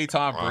to pay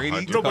Tom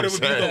Brady? No, but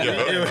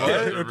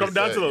it would come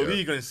down to the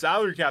league and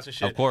salary caps and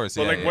shit. Of course,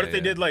 but like, what if they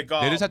did like?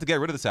 They just have to get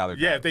rid of the salary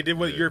cap. Yeah, if they did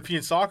what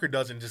European soccer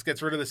does and just gets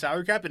rid of the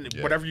salary cap and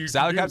whatever you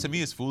salary cap to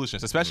me is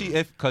foolishness, especially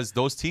because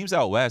those teams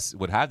out west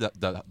would have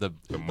the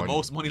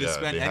most money to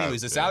spend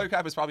anyways. The salary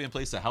cap is probably in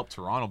place to help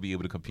Toronto be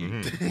able to compete,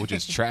 which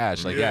is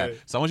trash. Like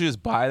someone should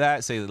just buy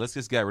that, say let's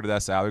just get rid of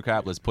that salary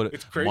cap, let's put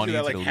it's crazy money that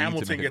into like the league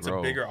Hamilton to make gets it grow.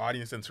 A bigger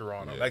audience than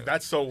Toronto. Like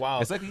that's so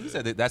wild. It's like you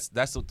said, that's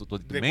the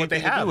main what they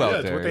thing have to do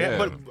out there. What they have.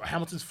 But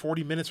Hamilton's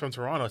 40 minutes from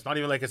Toronto. It's not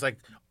even like it's like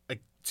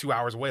 2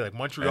 hours away. Like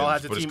Montreal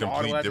has a team. But it's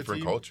complete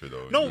different culture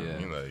though. No.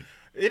 Like,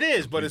 it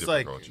is, but it's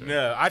like,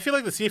 yeah, I feel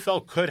like the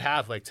CFL could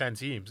have like 10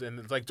 teams and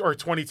it's like, or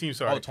 20 teams.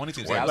 Sorry. Oh, 20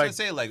 teams. Yeah, I was gonna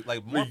say like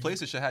more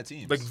places should have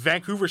teams. Like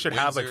Vancouver should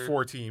have like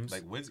 4 teams.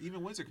 Like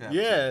even Windsor could have.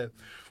 Yeah,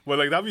 well,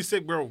 like that'd be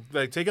sick, bro.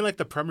 Like taking like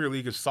the Premier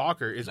League of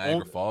soccer is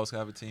Niagara Falls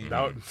have a team.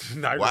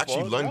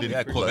 Actually, London,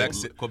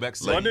 Quebec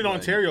City, London,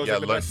 Ontario. Yeah,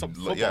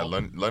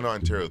 London,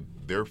 Ontario.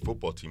 Their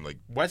football team, like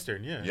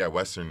Western,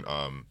 Western.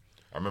 I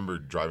remember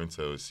driving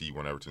to see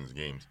one of Everton's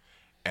games.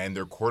 And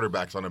their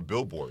quarterback's on a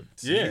billboard.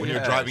 When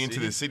you're driving into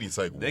the city, it's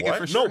like,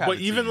 what? Sure no, but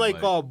even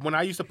like when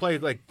I used to play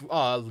like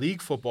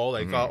league football,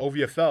 like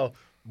OVFL,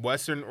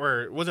 Western,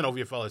 or it wasn't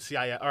OVFL, it's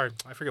CIF, or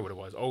I forget what it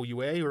was,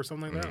 OUA or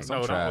something like that.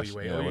 Some no, trash. not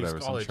OUA. Yeah, whatever,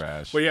 some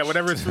trash. But yeah,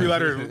 whatever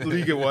 3-letter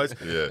league it was.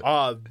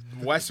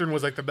 Western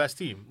was like the best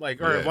team,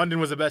 like or London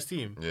was the best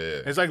team.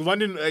 It's like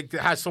London like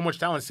has so much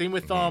talent. Same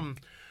with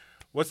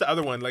what's the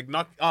other one? Like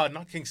not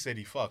King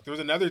City. Fuck. There was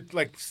another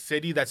like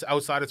city that's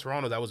outside of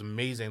Toronto that was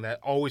amazing that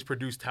always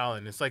produced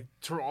talent. It's like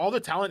all the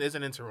talent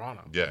isn't in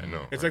Toronto. Yeah,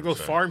 no. It's like those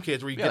farm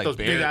kids where you get like those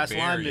big ass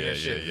linemen and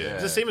shit. Yeah.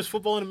 It's the same as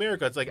football in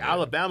America. It's like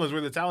Alabama's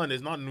where the talent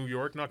is, not New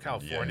York, not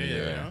California.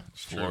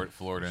 You know?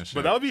 Florida and shit.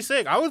 But that would be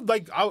sick. I would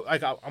like.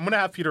 I'm gonna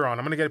have Peter on.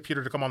 I'm gonna get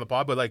Peter to come on the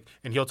pod, but like,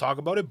 and he'll talk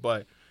about it.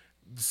 But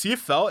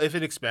CFL, if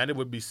it expanded,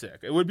 would be sick.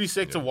 It would be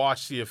sick to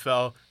watch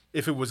CFL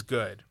if it was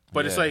good.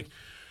 But it's like.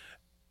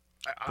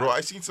 Bro,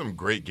 I've seen some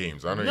great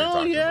games. I know you're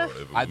talking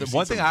about it. The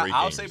one thing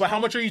I'll say, but how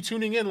much are you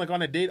tuning in like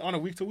on a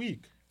week to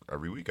week?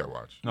 every week I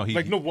watch. No,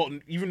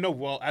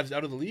 Ab's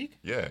out of the league.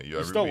 Yeah,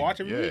 you still watch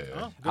every week.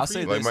 Yeah. Oh, I'll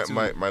say like this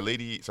my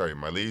lady's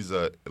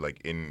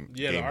like in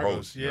game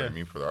host. You know what I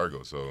mean, for the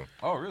Argos. So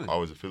oh really? I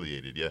was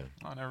affiliated. Yeah.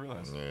 Oh, I never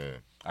realized. Yeah.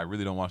 I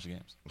really don't watch the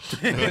games.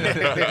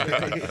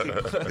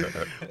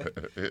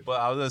 But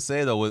I was gonna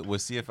say though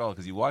with CFL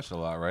because you watch it a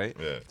lot, right?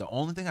 Yeah. The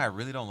only thing I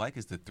really don't like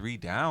is the 3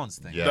 downs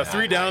thing. Yeah. The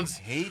 3 downs.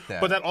 I hate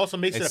that. But that also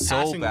makes it a so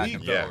passing back league.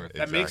 and Yeah, forth.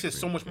 That makes it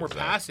so much more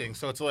passing.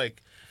 So it's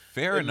like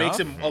Fair it enough. makes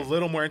it a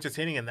little more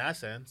entertaining in that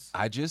sense.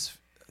 It's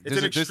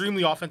an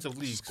extremely offensive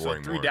league, so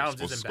Scoring 3 more. downs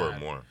Supposed to isn't score bad.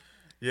 more.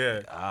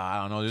 Yeah.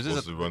 I don't know. There's just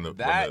Supposed to run the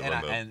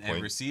and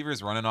point.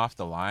 receivers running off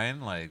the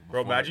line, like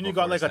Bro, imagine you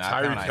got like a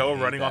Tyreek Hill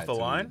running off the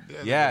line.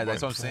 Yeah,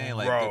 that's what I'm saying.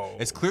 Like, Bro.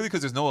 it's clearly because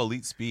there's no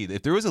elite speed.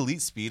 If there was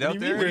elite speed out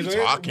there, What are you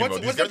talking about?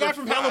 What's These the guy guys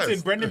from are Hamilton,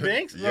 fast. Brendan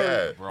Banks?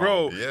 Yeah.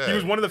 Bro, Yeah. he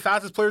was one of the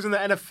fastest players in the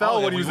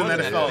NFL when he was in the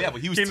NFL. Yeah,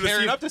 but he was Came to the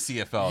tearing C- up the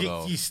CFL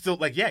though. He's still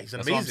like, he's That's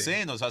amazing. what I'm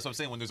saying. Though. That's what I'm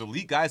saying. When there's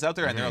elite guys out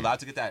there and they're allowed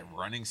to get that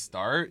running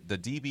start, the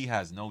DB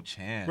has no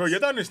chance. Bro, you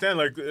have to understand,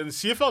 like, in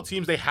CFL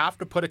teams, they have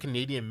to put a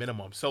Canadian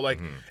minimum. So, like,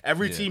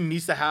 every team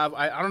needs to have,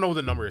 I don't know what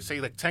the number is,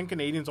 say, like, 10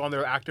 Canadians on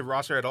their active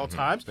roster at all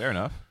times. Fair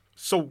enough.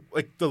 So,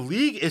 like, the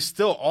league is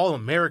still all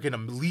American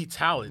elite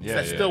talents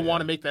that still want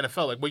to make the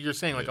NFL. Like, what you're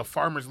saying, like, a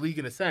farmer's league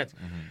in a sense.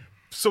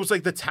 So it's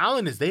like the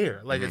talent is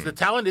there. Like it's the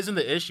talent isn't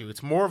the issue.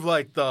 It's more of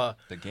like the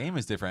game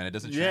is different. It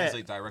doesn't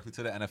translate directly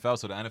to the NFL.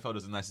 So the NFL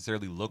doesn't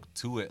necessarily look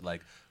to it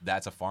like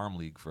that's a farm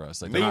league for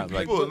us. Like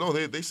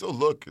they still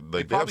look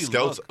like they have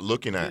scouts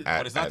looking at.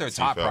 But it's not their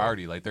top CFL.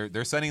 priority. Like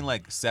they're sending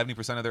like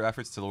 70% of their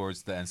efforts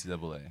towards the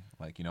NCAA.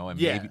 Like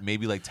and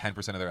maybe like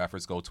 10% of their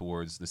efforts go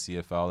towards the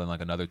CFL, and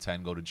like another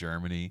 10 go to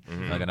Germany,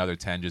 and like another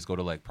 10 just go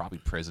to like probably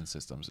prison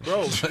systems.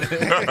 Bro,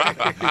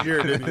 you're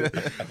an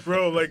idiot.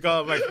 Bro, like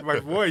my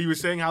boy, he was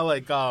saying how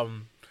like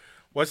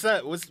what's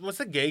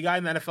the gay guy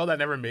in the NFL that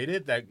never made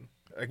it that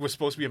like was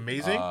supposed to be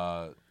amazing?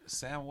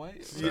 Sam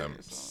White? Sam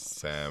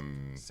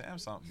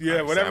something.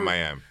 Yeah, whatever. Sam I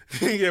am.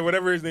 Yeah,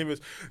 whatever his name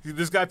is.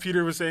 This guy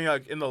Peter was saying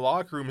like in the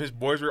locker room, his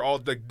boys were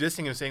all like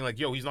dissing him, saying like,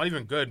 "Yo, he's not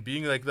even good.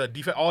 Being like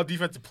the all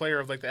defensive player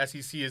of like the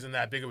SEC isn't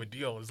that big of a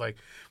deal." It's like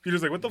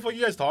Peter's like, "What the fuck are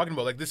you guys talking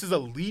about? Like this is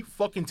elite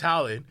fucking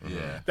talent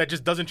that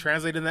just doesn't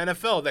translate in the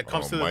NFL. That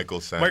comes to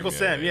Michael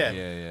Sam.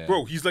 Yeah.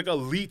 Bro, he's like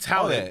elite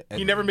talent.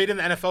 He never made it in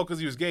the NFL because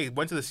he was gay. He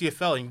went to the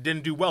CFL and he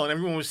didn't do well, and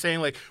everyone was saying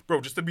like,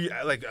 "Bro, just to be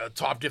like a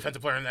top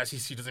defensive player in the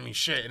SEC doesn't mean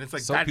shit." And it's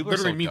like that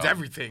literally means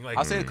everything. Like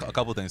I'll say a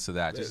couple things to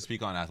that. Just to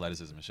speak on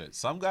athleticism and shit.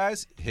 Some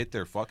guys hit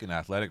their fucking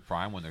athletic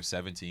prime when they're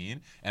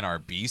 17 and are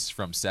beasts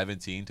from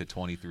 17 to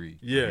 23.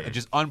 Yeah. And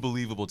just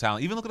unbelievable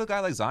talent. Even look at a guy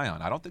like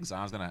Zion. I don't think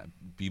Zion's going to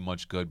be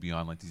much good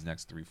beyond like these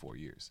next 3-4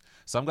 years.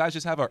 Some guys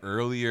just have an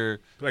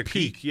earlier like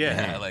peak.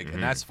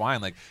 And that's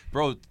fine. Like,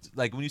 bro,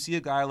 like when you see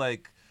a guy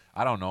like,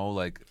 I don't know,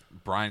 like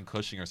Brian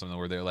Cushing or something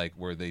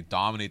where they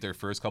dominate their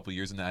first couple of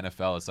years in the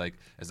NFL. It's like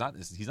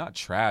he's not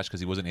trash because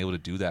he wasn't able to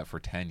do that for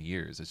 10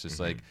 years. It's just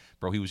like,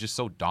 bro, he was just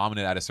so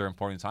dominant at a certain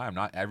point in time.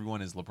 Not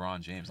everyone is LeBron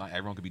James. Not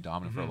everyone could be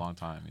dominant for a long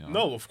time. You know?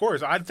 No, of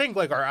course. I think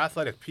like our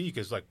athletic peak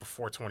is like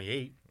before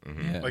 28.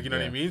 Like you know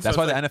what I mean? That's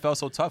so why like, the NFL is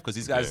so tough because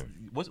these guys.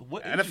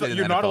 What NFL,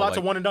 you're not allowed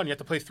to one and done. You have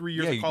to play 3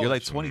 years. of college. You're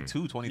like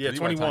 22, 23. Yeah,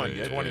 21.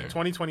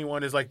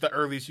 2021 is like the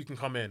earliest you can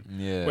come in.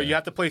 Yeah. But you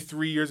have to play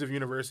 3 years of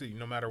university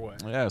no matter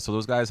what. Yeah, so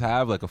those guys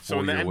have like a 4-year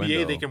window. So in the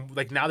NBA, they can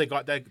like now they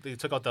got that they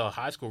took out the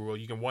high school rule.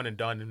 You can one and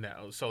done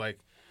now. So like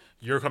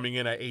you're coming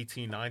in at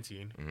 18,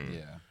 19.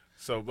 Yeah.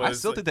 So, but I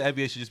still think the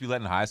NBA should just be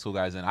letting high school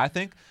guys in. I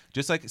think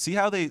just like see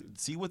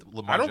with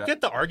Lamar. I don't get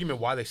the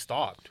argument why they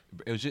stopped.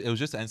 It was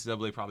just the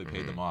NCAA probably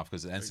paid them off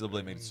because the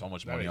NCAA made so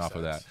much money off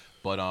of that. sense.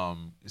 But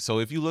so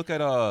if you look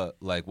at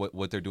like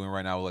what they're doing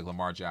right now with like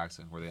Lamar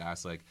Jackson, where they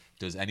ask like,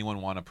 does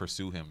anyone want to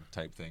pursue him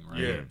type thing,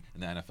 right? Yeah. In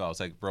the NFL, it's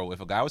like, bro,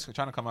 if a guy was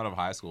trying to come out of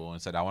high school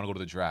and said, I want to go to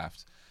the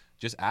draft.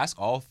 Just ask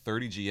all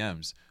 30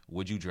 GMs,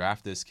 would you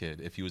draft this kid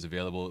if he was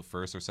available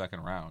first or second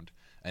round?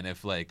 And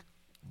if like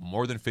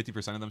more than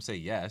 50% of them say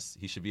yes,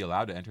 he should be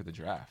allowed to enter the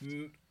draft.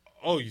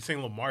 Oh, you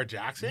saying Lamar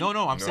Jackson? No,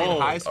 I'm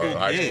saying high school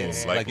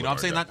kids. Like You know what I'm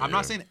saying? Lamar I'm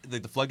not saying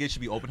like the floodgates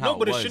should be open how No,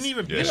 but it it was. shouldn't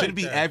even be It shouldn't like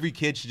be that. every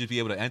kid should just be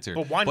able to enter.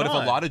 But why But if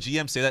not? a lot of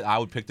GMs say that I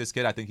would pick this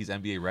kid, I think he's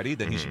NBA ready,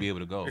 then he should be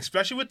able to go.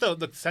 Especially with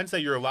the sense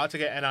that you're allowed to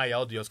get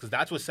NIL deals, because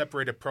that's what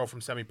separated pro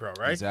from semi-pro,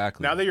 right?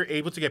 Exactly. Now that you're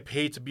able to get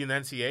paid to be in the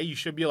NCAA, you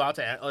should be allowed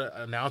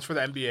to announce for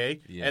the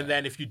NBA, and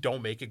then if you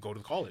don't make it, go to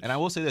college. And I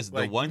will say this: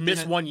 like, the one you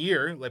miss thing 1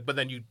 year, like, but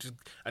then you just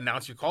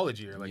announce your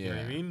college year, like you know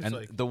what I mean? It's And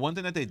like, the one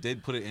thing that they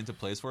did put it into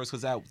place for us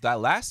because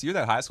that last year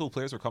that high school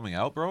players were coming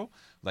out, bro.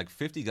 Like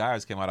 50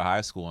 guys came out of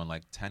high school and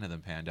like 10 of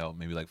them panned out,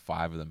 maybe like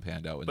 5 of them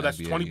panned out. but that's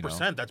NBA, 20%. You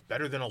know? That's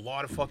better than a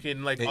lot of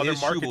fucking like It other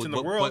is markets true, in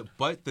the world.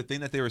 But the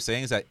thing that they were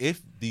saying is that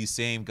if these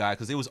same guys,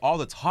 because it was all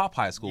the top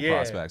high school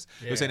prospects,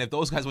 they were saying if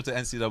those guys went to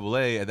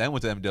NCAA and then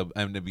went to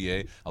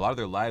NWA, a lot of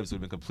their lives would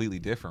have been completely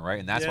different, right?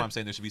 And that's why I'm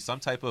saying there should be some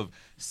type of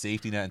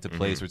safety net into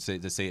place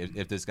to say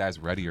if this guy's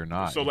ready or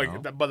not. So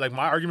but like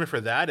my argument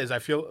for that is I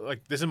feel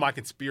like this is my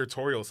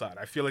conspiratorial side.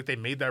 I feel like they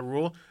made that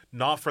rule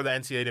not for the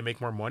NCAA to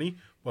make more money,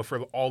 but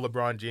for all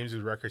LeBron James'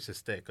 records to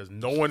stick, because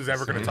no one's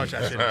ever going to touch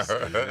that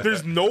shit.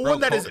 There's no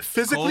one that is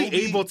physically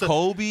able to.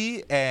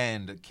 Kobe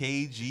and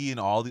KG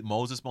and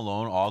Moses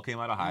Malone all came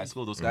out of high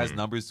school. Those guys'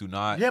 numbers do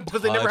not. Yeah,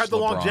 because they never had the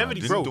LeBron.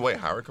 longevity, bro. Didn't Dwight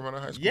Howard come out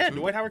of high school? Yeah, too?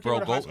 Dwight Howard came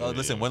out of high school.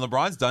 Listen, when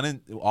LeBron's done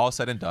and all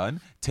said and done,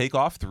 take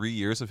off 3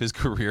 years of his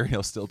career,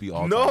 he'll still be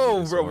all.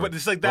 No, bro, but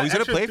it's like that. Bro, he's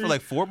gonna play for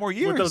like 4 more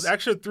years. But those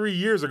extra 3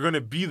 years are going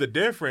to be the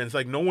difference.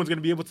 Like no one's going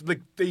to be able to.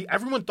 Like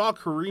everyone thought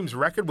Kareem's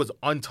record was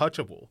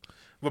untouchable.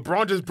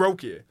 LeBron just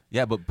broke it.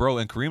 Yeah, but bro,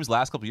 in Kareem's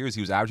last couple of years,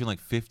 he was averaging like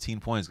 15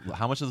 points.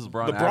 How much is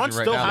LeBron? LeBron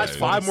still right now? has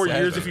 5 more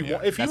years if he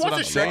That's wants what I'm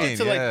to stretch it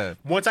to saying, like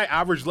once I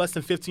average less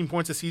than 15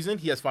 points a season,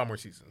 he has 5 more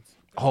seasons.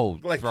 Oh,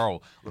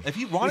 bro, if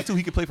he wanted to,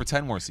 he could play for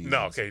 10 more seasons.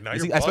 No, okay, now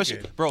you're especially,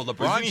 bugging. bro.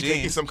 LeBron Isn't he James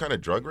taking some kind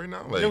of drug right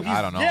now? Like,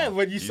 I don't know. Yeah,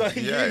 when he's on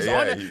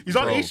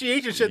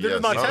HGH and shit, they're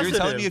just not testing You're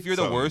telling me him. if you're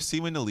the worst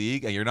team in the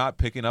league and you're not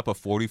picking up a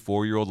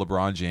 44-year-old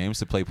LeBron James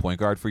to play point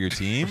guard for your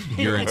team,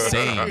 you're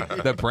insane.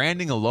 The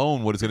branding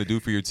alone, what it's going to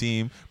do for your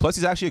team. Plus,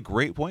 he's actually a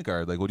great point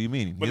guard. Like, what do you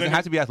mean? He doesn't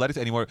have to be athletic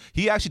anymore.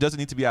 He actually doesn't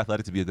need to be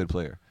athletic to be a good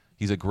player.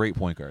 He's a great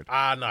point guard.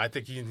 No, I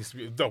think he needs to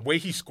be. The way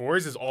he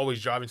scores is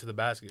always driving to the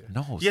basket.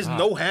 No, he has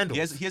no handle.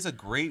 He has a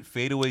great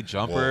fadeaway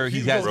jumper. Whoa,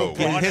 He's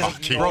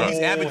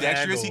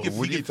ambidextrous.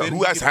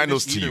 Who has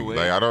handles to you?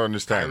 Like, I don't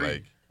understand.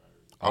 Like,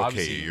 okay,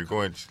 Obviously. you're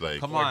going to like.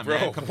 Come on, bro,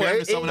 man. Compare him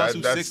to someone else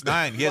who's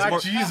 6'9". He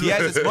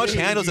has as much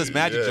handles as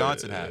Magic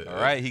Johnson had. All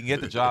right, he can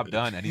get the job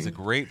done, and he's a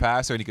great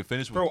passer, and he can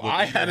finish. Bro,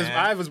 I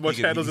have as much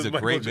handles as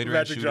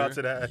Magic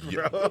Johnson had,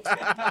 bro.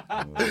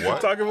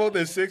 What? Talking about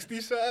the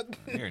 60 shot?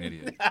 You're an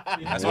idiot.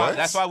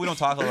 That's why we don't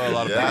talk a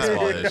lot of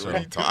basketball. On this What are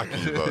you show.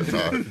 talking about,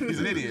 Tom?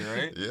 He's an idiot,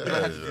 right?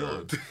 Yeah,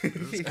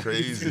 this is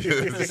crazy.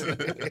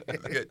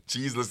 Get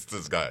cheeseless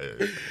this guy.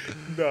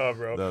 No,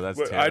 bro. No, that's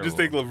but I just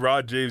think terrible.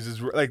 LeBron James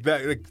is like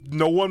that. Like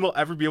no one will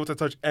ever be able to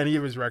touch any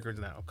of his records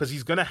now because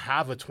he's gonna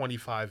have a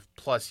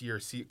 25+ year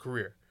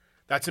career.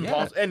 That's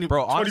impossible. And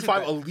bro, honestly,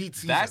 25 elite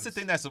seasons. That's the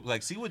thing that's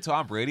like, see with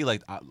Tom Brady,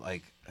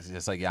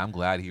 it's like, yeah, I'm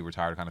glad he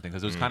retired kind of thing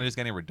because it was kind of just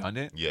getting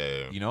redundant.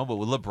 Yeah. You know, but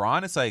with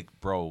LeBron, it's like,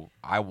 bro,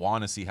 I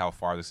want to see how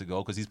far this could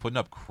go because he's putting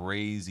up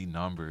crazy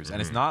numbers. And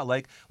it's not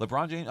like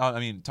LeBron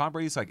James, Tom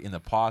Brady's like in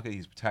the pocket,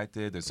 he's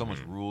protected. There's so much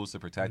rules to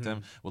protect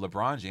him. Well,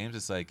 LeBron James,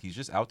 it's like he's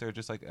just out there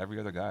just like every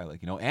other guy.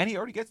 Like, you know, and he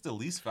already gets the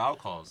least foul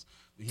calls.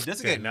 He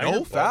doesn't get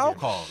no foul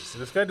calls.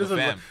 This guy doesn't.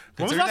 Fam,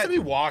 When was the last time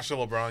you watched a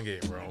LeBron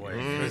game, bro? Like,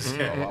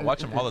 I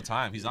watch him all the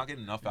time. He's not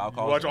getting enough foul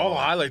calls. watch all the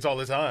highlights all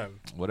the time.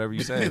 Whatever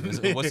you say.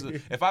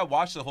 If I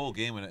watch the whole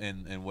game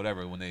and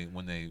whatever, when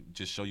they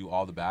just show you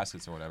all the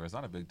baskets or whatever, it's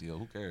not a big deal.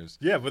 Who cares?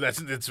 Yeah, but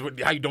that's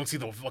how you don't see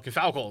the fucking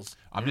foul calls.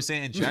 I'm just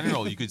saying in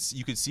general, you could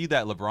see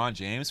that LeBron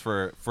James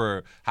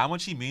for how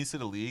much he means to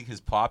the league, his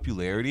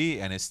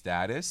popularity and his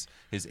status,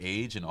 his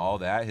age and all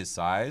that, his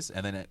size,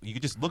 and then you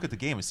could just look at the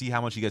game and see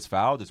how much he gets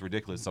fouled. It's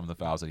ridiculous some of the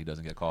fouls that he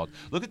doesn't get called.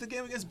 Look at the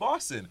game against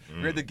Boston.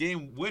 We had the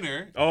game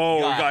winner. Oh,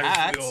 got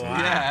hacked,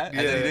 yeah, and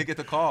then he didn't get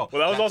the call. Well,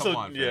 that was also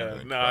come on,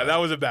 yeah. Nah, that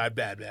was a bad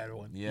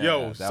one. Yeah,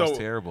 Yo, that was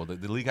terrible. The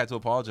league had to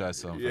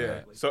apologize to him. Yeah.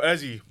 For that. So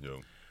Ezzy,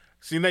 Yo.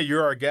 seeing that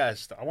you're our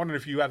guest, I wonder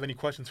if you have any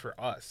questions for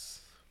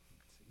us.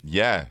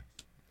 Yeah.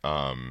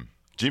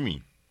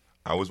 Jimmy,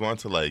 I always wanted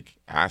to like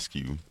ask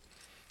you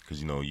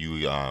because you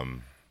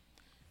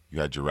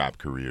had your rap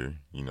career.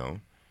 You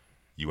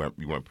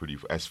went pretty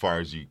as far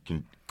as you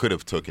could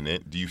have taken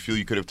it. Do you feel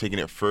you could have taken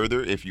it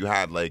further if you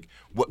had like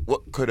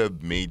what could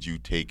have made you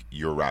take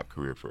your rap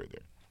career further?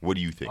 What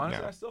do you think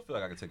Honestly, now? I still feel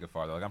like I could take it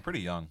farther. Like I'm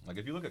pretty young. Like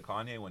if you look at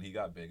Kanye when he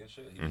got big and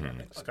shit, he was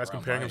This guy's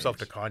comparing himself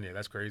to Kanye.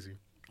 That's crazy.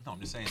 No, I'm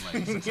just saying,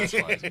 like,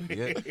 success-wise,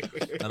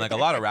 and like a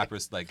lot of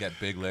rappers like get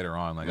big later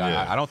on. Like,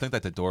 I don't think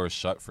that the door is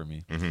shut for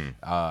me.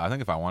 I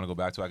think if I want to go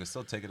back to it, I can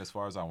still take it as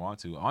far as I want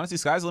to. Honestly,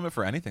 sky's the limit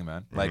for anything,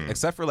 man. Like,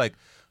 except for like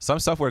some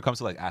stuff where it comes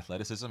to like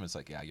athleticism, it's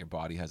like, yeah, your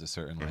body has a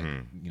certain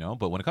like,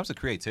 But when it comes to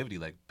creativity,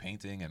 like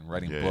painting and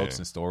writing books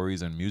and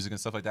stories and music and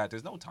stuff like that,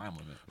 there's no time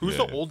limit. Who's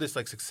the oldest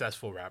like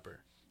successful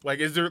rapper? Like,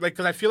 is there like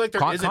because I feel like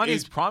there is an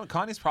age.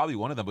 Kanye's probably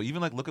one of them, but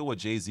even like look at what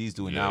Jay-Z's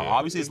doing now.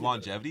 Obviously, it's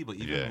longevity, but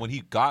even when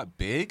he got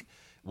big.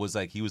 Was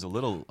like he was a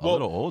little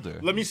older.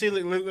 Let me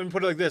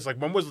put it like this: like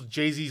when was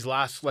Jay-Z's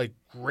last like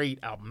great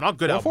album? Not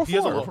good album.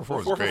 444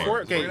 was great.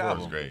 444. Okay, that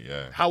was great.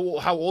 Yeah.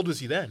 How old was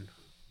he then?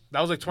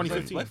 That was like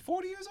 2015. Like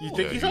 40 years old. You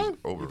think he's young?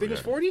 over, You think he's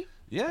 40?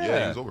 Yeah.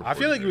 Yeah, he was over. I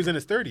feel like he was in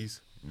his 30s.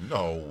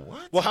 No,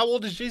 what? Well, how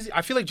old is Jay-Z?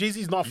 I feel like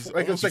Jay-Z's not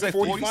like it's like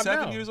 45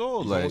 47 now. years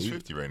old. He's Like almost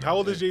 50 right now. How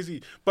old is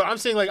Jay-Z? But I'm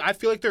saying like I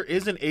feel like there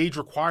is an age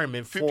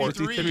requirement for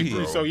 53,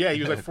 bro. So yeah,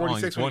 he was like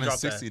 46 he's when born he in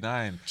dropped that.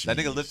 69. That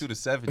nigga lived through the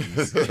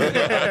 70s.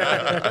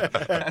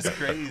 That's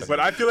crazy. But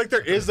I feel like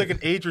there is like an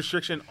age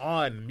restriction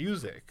on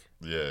music.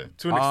 Yeah.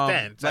 To an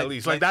extent, at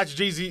least. Like that's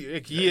Jay-Z.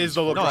 Like, he is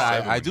the look. No,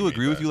 I do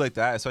agree with that. you like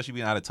that, especially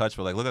being out of touch.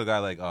 But like, look at a guy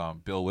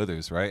like Bill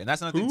Withers, right? And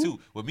that's another thing too.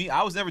 With me,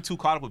 I was never too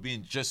caught up with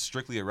being just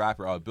strictly a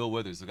rapper. Bill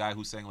Withers, the guy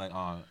who sang like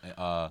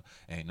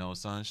 "Ain't No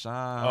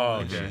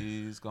Sunshine,"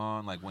 she's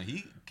gone. Like when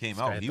he came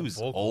out, he was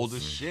old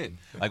as shit.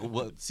 Like,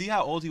 see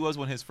how old he was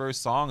when his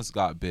first songs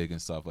got big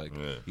and stuff. Like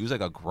he was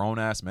like a grown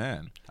ass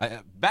man.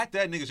 Back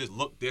then, niggas just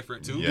looked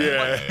different too.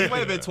 Yeah. He might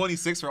have been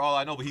 26 for all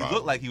I know, but he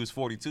looked like he was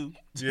 42.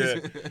 Yeah.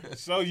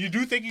 So you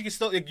do think you can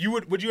still like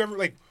would you ever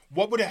like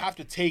what would it have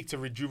to take to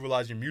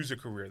rejuvenize your music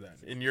career then,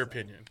 in your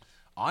opinion?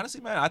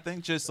 Honestly, man, I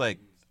think just like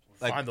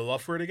find the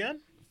love for it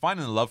again?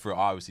 Finding the love for it,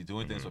 obviously,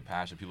 doing things with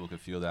passion, people could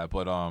feel that.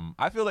 But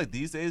I feel like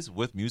these days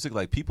with music,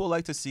 like people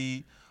like to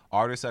see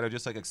artists that are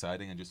just like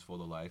exciting and just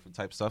full of life and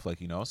type stuff,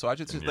 like, you know. So I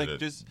just like You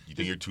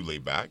think you're too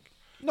laid back?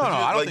 No,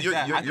 I don't like, think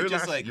that. I think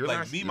just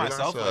last, me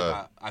myself,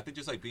 I think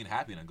just like being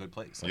happy in a good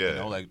place. Like, you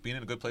know, like being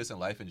in a good place in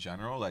life in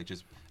general, like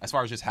just as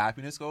far as just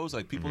happiness goes,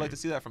 like people like to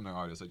see that from their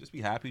artists. Like just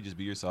be happy, just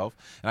be yourself.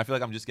 And I feel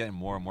like I'm just getting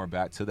more and more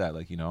back to that.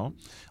 Like, you know,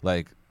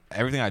 like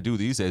everything I do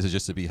these days is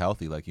just to be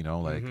healthy. Like, you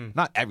know, like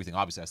not everything.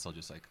 Obviously, I still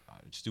just like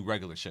just do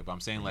regular shit. But I'm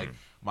saying like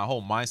my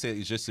whole mindset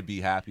is just to be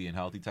happy and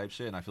healthy type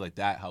shit. And I feel like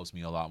that helps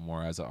me a lot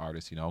more as an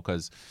artist, you know,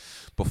 because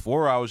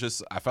before I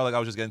felt like I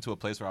was just getting to a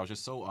place where I was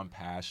just so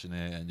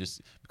unpassionate and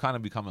just kind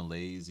of becoming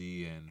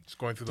lazy and just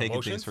going through taking the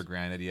motions? things for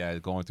granted. Yeah,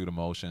 going through the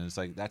motions.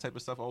 Like that type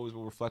of stuff always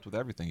will reflect with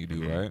everything you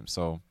do, right?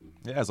 So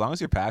yeah, as long as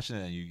you're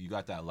passionate and you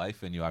got that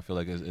life in you, I feel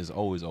like it's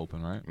always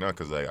open, right? No,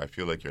 because like I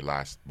feel like your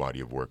last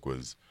body of work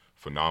was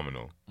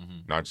phenomenal.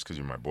 Not just because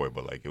you're my boy,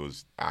 but like it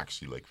was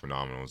actually like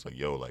phenomenal. It was like,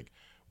 yo, like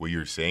what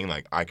you're saying,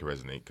 like I can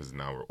resonate because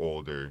now we're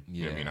older.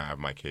 You know what I mean? I have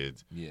my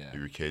kids. Yeah.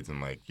 Your kids,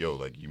 and like, yo,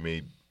 like you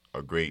made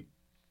a great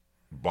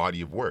body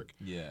of work.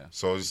 Yeah.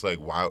 So it's just like,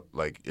 wow,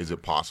 like, is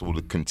it possible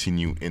to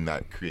continue in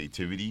that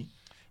creativity?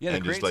 Yeah,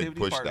 and just like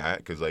push that,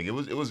 because like it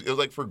was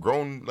like for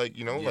grown, like,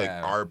 you know, like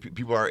our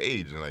people our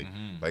age, and like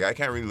like I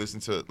can't really listen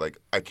to, like,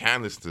 I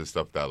can listen to the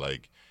stuff that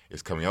like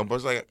is coming out, but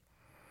it's like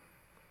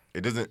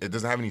it doesn't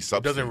have any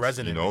substance. It doesn't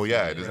resonate. You know, it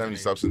doesn't have any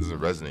substance. It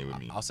doesn't resonate with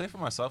me. I'll say for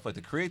myself, like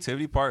the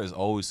creativity part is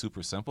always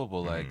super simple,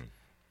 but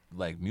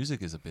like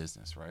music is a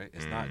business, right?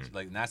 It's not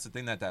like, and that's the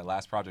thing that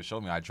last project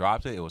showed me. I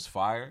dropped it, it was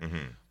fire.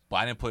 But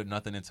I didn't put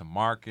nothing into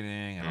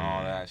marketing and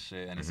all that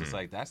shit. And it's just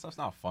like, that stuff's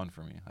not fun for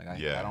me. Like,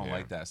 I don't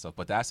like that stuff.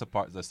 But that's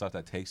the stuff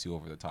that takes you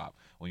over the top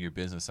when you're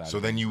business side. So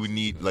then you would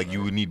need, like,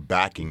 you would need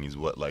backing is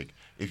what, like,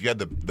 if you had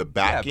the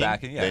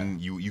backing, then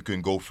you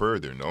can go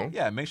further, no?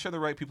 Yeah, make sure the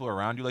right people are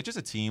around you. Like, just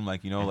a team,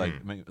 like, you know,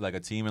 like a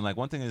team. And, like,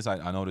 one thing is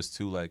I noticed,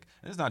 too, like,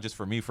 and it's not just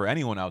for me, for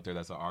anyone out there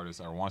that's an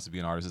artist or wants to be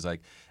an artist, is,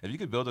 like, if you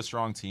could build a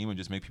strong team and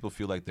just make people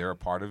feel like they're a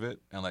part of it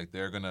and, like,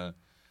 they're going to,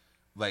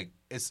 like,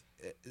 it's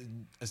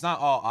not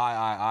all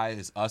I,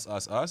 it's us.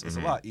 It's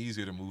a lot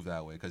easier to move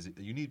that way because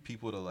you need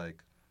people to,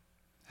 like,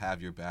 have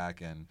your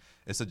back, and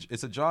it's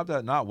a job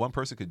that not one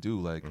person could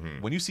do. Like,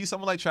 when you see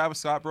someone like Travis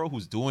Scott, bro,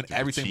 who's doing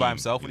everything by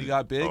himself when he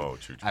got big,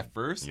 at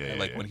first,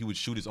 like when he would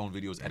shoot his own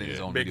videos, edit his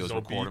own videos,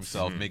 record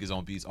himself, make his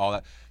own beats, all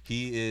that,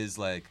 he is,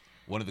 like,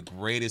 one of the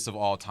greatest of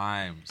all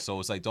time. So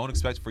it's like, don't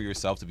expect for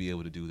yourself to be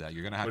able to do that.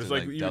 You're gonna have to,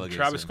 like, delegate.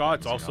 Travis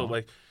Scott's also,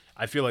 like,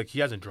 I feel like he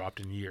hasn't dropped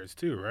in years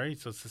too, right?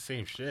 So it's the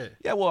same shit.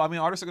 Yeah, well, I mean,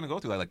 artists are gonna go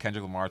through that. Like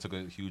Kendrick Lamar took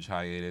a huge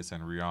hiatus,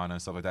 and Rihanna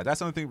and stuff like that.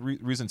 That's another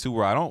reason too,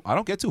 where I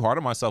don't get too hard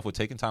on myself with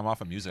taking time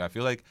off of music. I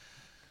feel like,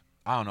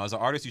 I don't know, as an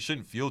artist, you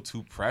shouldn't feel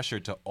too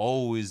pressured to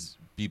always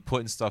be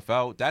putting stuff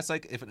out. That's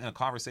like if in a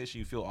conversation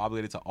you feel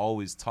obligated to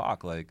always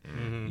talk. Like,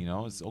 you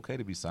know, it's okay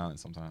to be silent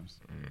sometimes.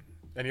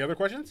 Any other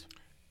questions?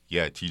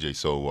 Yeah, TJ.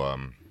 So,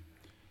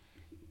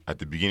 at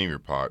the beginning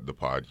of the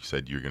pod, you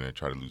said you're gonna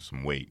try to lose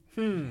some weight.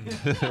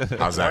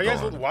 How's that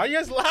going? Why you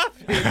guys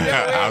laughing?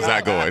 How's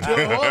that going?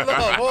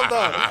 Hold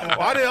on.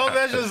 Why the hell did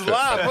I just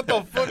laugh? What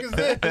the fuck is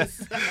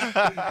this?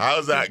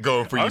 How's that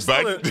going for you, I'm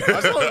still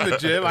in the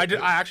gym. I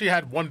actually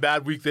had one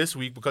bad week this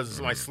week because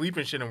of my sleep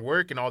and shit and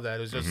work and all that.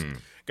 It was just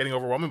getting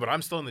overwhelming, but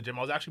I'm still in the gym.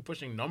 I was actually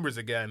pushing numbers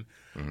again.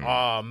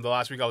 The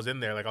last week I was in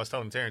there, like I was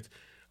telling Terrence.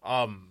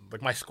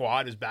 Like my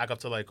squat is back up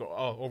to like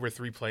over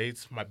 3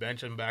 plates. My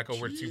bench I'm back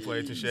over 2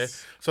 plates and shit.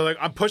 So like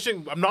I'm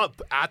pushing. I'm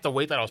not at the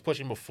weight that I was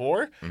pushing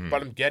before,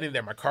 but I'm getting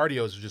there. My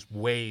cardio is just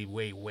way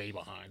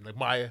behind.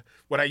 Like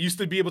what I used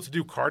to be able to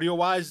do cardio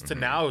wise to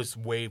now is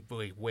way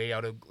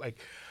out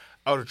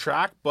of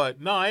track. But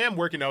no, I am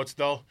working out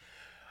still.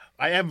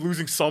 I am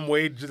losing some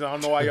weight. I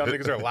don't know why y'all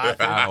niggas are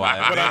laughing.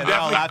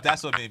 But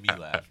that's what made me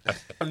laugh.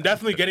 I'm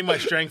definitely getting my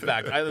strength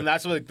back, and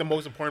that's what, like, the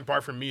most important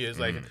part for me is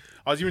like.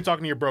 I was even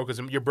talking to your bro because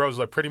your bro's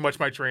like pretty much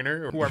my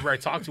trainer or whoever I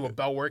talk to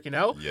about working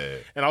out. Yeah.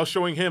 And I was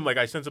showing him, like,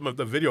 I sent him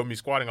the video of me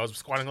squatting. I was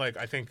squatting like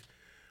I think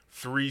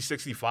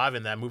 365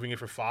 in that, moving it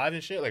for 5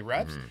 and shit, like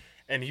reps.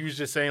 And he was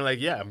just saying like,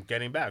 yeah, I'm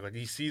getting back. Like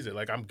he sees it.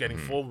 Like I'm getting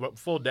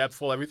full depth,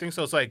 full everything.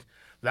 So it's like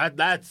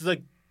that's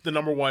like the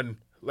number one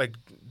like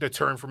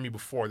deterrent for me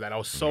before that. I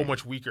was so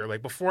much weaker.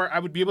 Like before I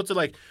would be able to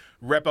like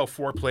rep out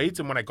 4 plates,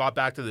 and when I got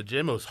back to the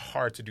gym, it was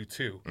hard to do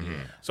 2.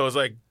 So it was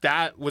like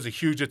that was a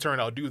huge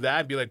deterrent. I'll do that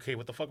and be like, okay,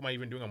 what the fuck am I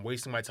even doing? I'm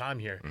wasting my time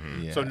here.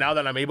 So now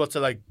that I'm able to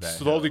like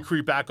slowly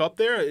creep back up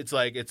there, it's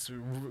like it's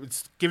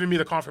giving me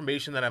the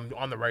confirmation that I'm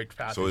on the right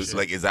path. So it's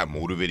like, is that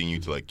motivating you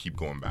to like keep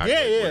going back?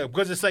 Yeah,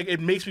 because it's like it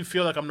makes me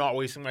feel like I'm not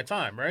wasting my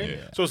time, right?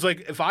 Yeah. So it's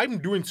like if I'm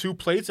doing 2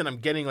 plates and I'm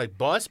getting like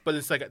bust, but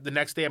it's like the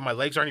next day my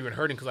legs aren't even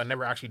hurting because I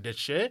never actually did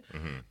shit,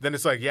 then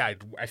it's like, yeah,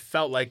 I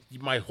felt like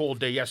my whole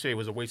day yesterday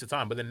was a waste of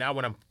time. But then now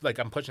when I'm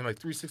pushing like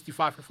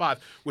 365 for 5,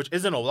 which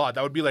isn't a lot.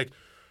 That would be like,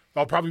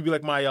 I'll probably be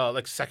like my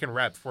like second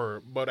rep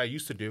for what I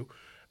used to do.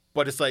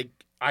 But it's like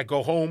I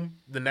go home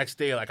the next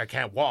day, like I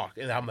can't walk.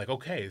 And I'm like,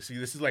 okay, see,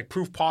 this is like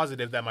proof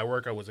positive that my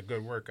workout was a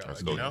good workout. Like,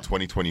 So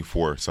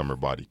 2024 summer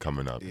body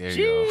coming up. There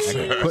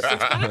you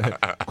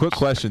go. Quick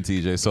question,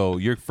 TJ. So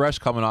you're fresh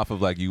coming off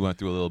of like you went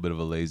through a little bit of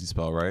a lazy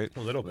spell, right?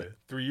 A little bit.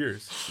 3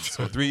 years.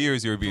 So 3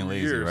 years you were being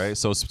lazy, right?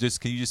 So just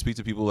can you just speak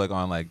to people like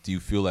on like, do you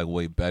feel like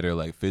way better,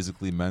 like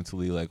physically,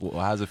 mentally? Like,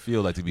 how does it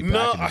feel like to be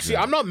back in the see,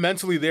 gym? I'm not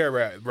mentally there,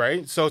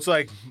 right? So it's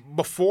like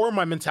before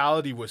my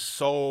mentality was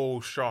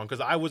so strong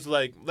because I was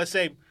like, let's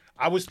say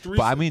I was 3.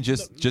 But I mean,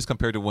 just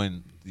compared to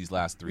when these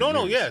last 3 years.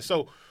 No, yeah.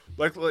 So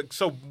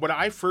so when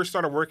I first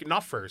started working,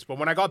 not first, but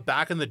when I got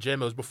back in the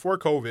gym, it was before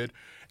COVID,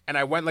 and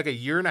I went like a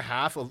year and a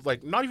half of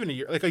like not even a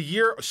year, like a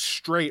year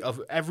straight of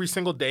every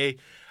single day.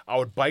 I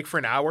would bike for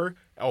an hour,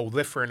 I would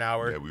lift for an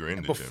hour. Yeah, we were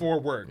in the before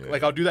gym. work. Yeah.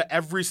 Like I'll do that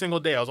every single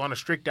day. I was on a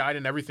strict diet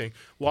and everything.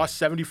 Lost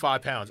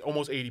 75 pounds,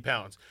 almost 80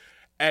 pounds,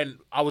 and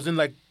I was in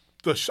like.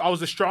 I was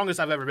the strongest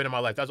I've ever been in my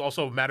life. That's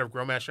also a matter of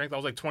grown man strength. I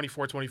was like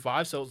 24,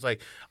 25. So it was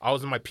like I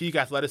was in my peak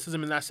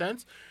athleticism in that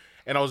sense.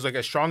 And I was like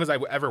as strong as I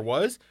ever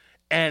was.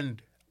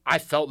 And I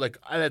felt like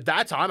at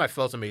that time I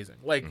felt amazing.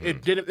 Like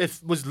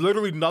it was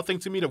literally nothing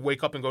to me to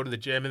wake up and go to the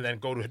gym and then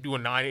go to do a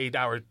 9-8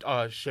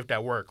 hour shift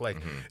at work. Like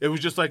it was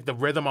just like the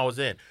rhythm I was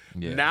in.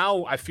 Yeah.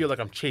 Now I feel like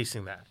I'm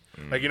chasing that.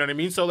 Like, you know what I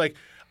mean? So like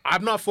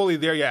I'm not fully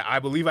there yet. I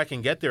believe I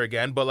can get there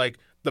again. But like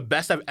the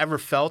best I've ever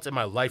felt in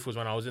my life was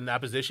when I was in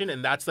that position,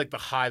 and that's like the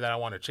high that I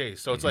want to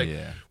chase. So it's like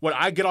when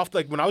I get off,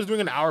 like when I was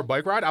doing an hour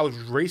bike ride, I was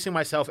racing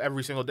myself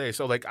every single day.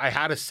 So like I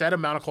had a set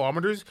amount of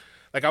kilometers.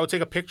 Like I would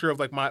take a picture of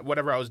like my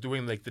whatever I was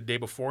doing like the day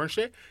before and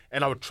shit,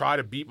 and I would try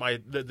to beat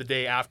the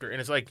day after.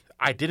 And it's like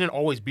I didn't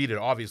always beat it,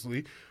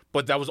 obviously,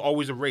 but that was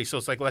always a race. So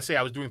it's like let's say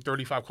I was doing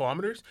 35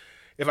 kilometers.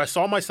 If I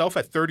saw myself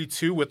at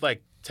 32 with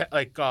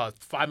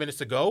 5 minutes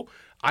to go,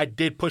 I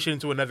did push it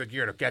into another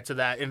gear to get to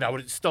that, and I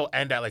would still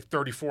end at like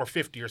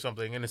 34:50 or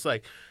something. And it's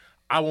like,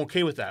 I'm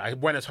okay with that. I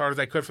went as hard as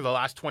I could for the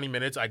last 20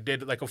 minutes. I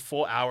did like a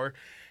full hour,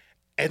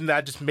 and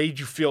that just made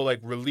you feel like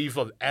relief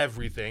of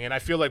everything. And I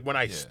feel like when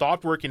I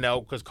stopped working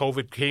out because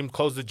COVID came,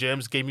 closed the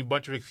gyms, gave me a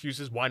bunch of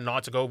excuses why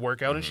not to go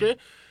work out and shit,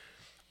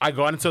 I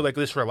got into like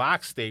this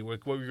relaxed state,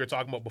 like what we were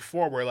talking about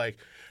before, where like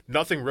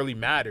nothing really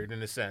mattered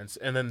in a sense.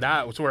 And then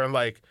that was where I'm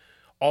like,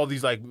 all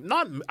these like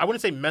I wouldn't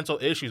say mental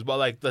issues, but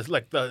like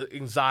the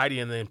anxiety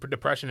and the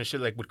depression and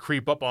shit like would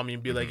creep up on me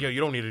and be like, yo,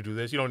 you don't need to do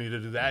this, you don't need to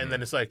do that. And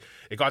then it's like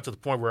it got to the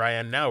point where I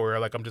am now, where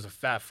like I'm just a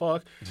fat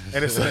fuck,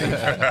 and it's like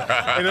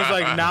and it's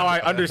like now I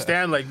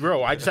understand, like,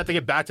 bro, I just have to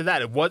get back to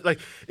that.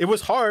 It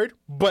was hard,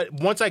 but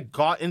once I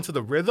got into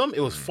the rhythm,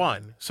 it was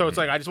fun. So it's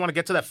like I just want to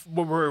get to that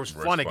where it was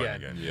fun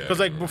again. Because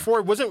like before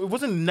it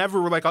wasn't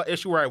never like an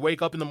issue where I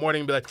wake up in the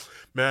morning and be like,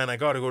 man, I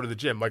gotta go to the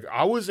gym. Like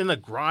I was in a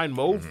grind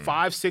mode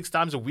 5-6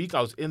 times a week.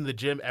 I was in the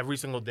gym every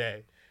single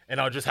day,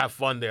 and I'll just have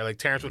fun there. Like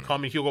Terrence would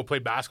come and he'll go play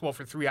basketball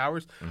for 3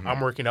 hours. I'm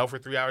working out for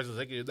 3 hours.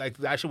 It's like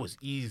that shit was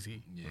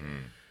easy,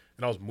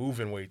 and I was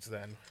moving weights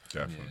then.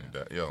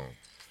 Definitely, yo.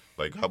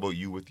 Like, how about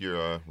you with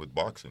your with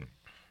boxing?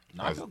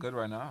 No, I feel good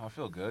right now. I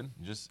feel good.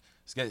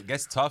 It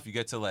gets tough. You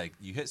get to like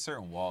you hit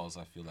certain walls.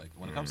 I feel like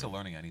when it comes to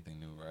learning anything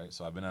new, right?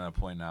 So I've been at a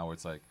point now where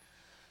it's like,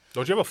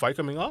 don't you have a fight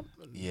coming up?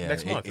 Yeah,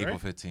 next month, April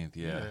right? 15th.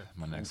 Yeah,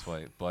 my next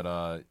fight. But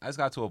I just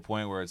got to a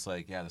point where it's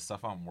like, the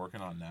stuff I'm working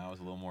on now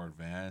is a little more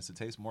advanced. It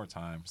takes more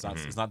time.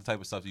 It's not the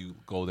type of stuff you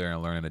go there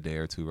and learn in a day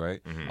or two,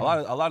 right? A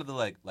lot of the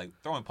like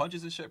throwing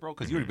punches and shit, bro.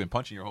 Because you've already been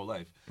punching your whole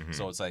life,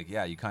 so it's like,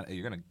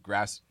 you're gonna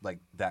grasp like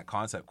that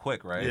concept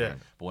quick, right? Yeah.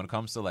 But when it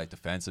comes to like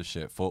defensive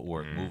shit,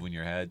 footwork, moving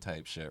your head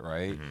type shit,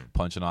 right?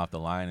 Punching off the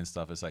line and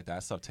stuff, it's like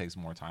that stuff takes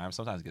more time.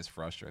 Sometimes it gets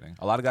frustrating.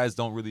 A lot of guys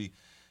don't really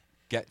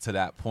get to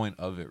that point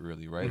of it,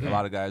 really, right? A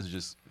lot of guys are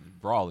just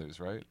brawlers,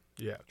 right?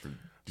 Yeah.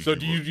 So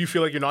do you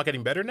feel like you're not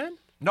getting better then?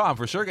 No, I'm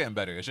for sure getting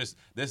better. It's just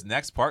this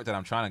next part that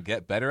I'm trying to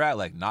get better at,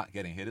 like not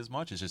getting hit as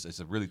much. It's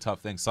a really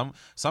tough thing. Some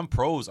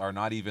pros are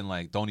not even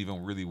like don't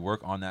even really work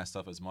on that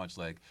stuff as much.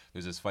 Like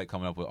there's this fight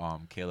coming up with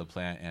Caleb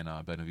Plant and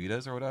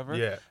Benavidez or whatever.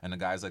 Yeah. And the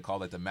guy's like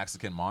called like the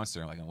Mexican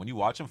monster. Like when you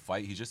watch him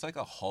fight, he's just like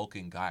a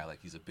hulking guy. Like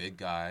he's a big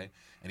guy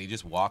and he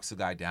just walks the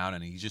guy down,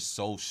 and he's just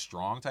so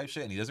strong type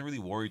shit, and he doesn't really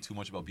worry too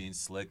much about being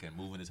slick and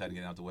moving his head and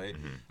getting out the way.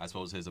 I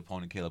suppose his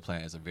opponent Caleb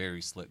Plant is a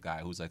very slick guy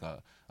who's like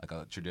a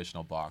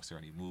traditional boxer,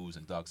 and he moves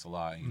and ducks a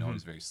lot, and,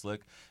 he's very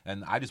slick.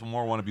 And I just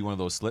more want to be one of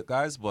those slick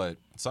guys, but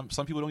some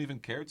people don't even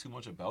care too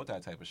much about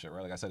that type of shit,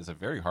 right? Like I said, it's a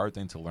very hard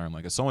thing to learn.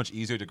 Like, it's so much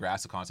easier to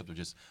grasp the concept of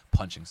just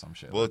punching some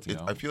shit. Well,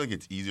 I feel like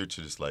it's easier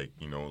to just like,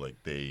 like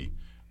they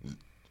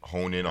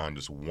hone in on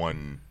just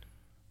one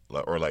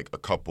or like a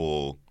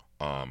couple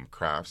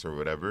crafts or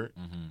whatever,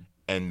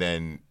 and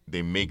then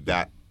they make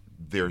that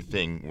their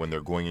thing when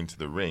they're going into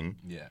the ring.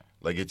 Yeah.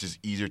 Like, it's just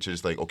easier to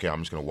just like, okay, I'm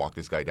just going to walk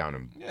this guy down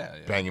and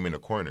bang him in the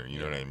corner. You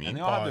know what I mean? And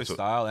they all have their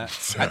style. At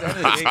the end of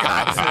the day,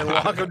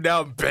 guys, walk him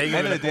down, bang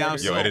him in the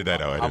corner. Edit that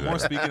out. I'm more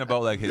speaking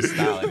about like his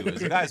style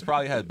anyways. The guy's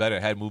probably had better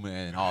head movement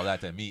and all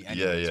that than me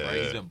anyways,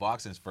 right? He's been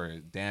boxing for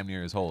damn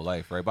near his whole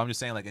life, right? But I'm just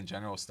saying, like, in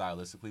general,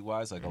 stylistically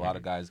wise, like a lot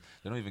of guys,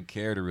 they don't even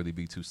care to really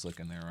be too slick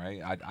in there,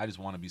 right? I just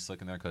want to be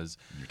slick in there because...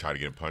 You're tired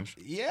of getting punched?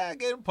 Yeah,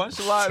 getting punched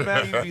a lot,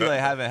 man. You be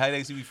like having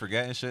headaches, you be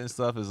forgetting shit and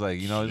stuff. It's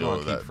like, you want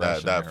to keep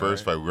fresh that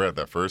first fight, we were at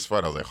that first fight,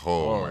 I was like,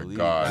 oh my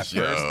gosh,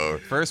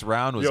 first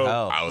round was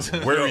hell. I was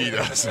worried.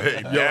 I was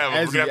like, damn,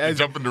 we're going to have to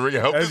jump in the ring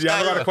and help this guy.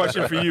 I got a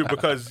question for you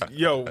because,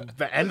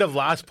 the end of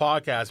last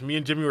podcast, me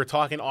and Jimmy were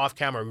talking off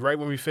camera right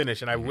when we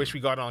finished, and I wish we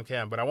got on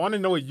cam, but I want to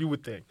know what you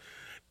would think.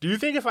 Do you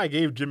think if I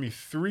gave Jimmy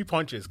 3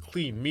 punches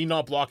clean, me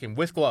not blocking,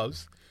 with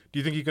gloves, do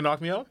you think he can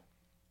knock me out?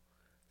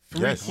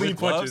 3 clean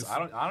punches.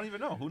 I don't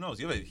even know. Who knows?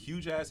 You have a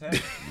huge ass head.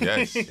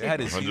 Yes. Your head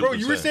is huge. Bro,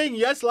 you were saying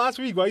yes last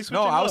week. Why are you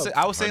switching up?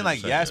 I was saying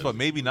like yes, but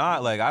maybe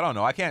not. Like, I don't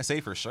know. I can't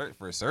say for certain.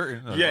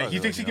 Yeah, he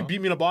thinks he can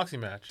beat me in a boxing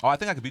match. Oh, I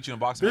think I could beat you in a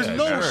boxing match. There's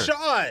no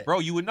shot. Bro,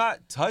 you would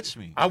not touch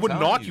me. I would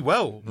knock you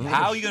out.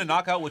 How are you going to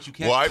knock out what you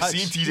can't touch? Well, I've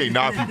seen TJ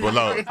knock people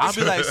out. I'll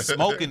be like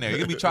smoking there. You're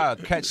going to be trying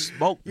to catch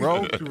smoke,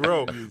 bro.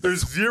 Bro,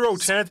 there's zero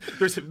chance.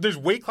 There's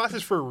weight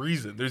classes for a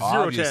reason. There's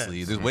zero chance.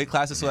 Obviously. There's weight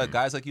classes so that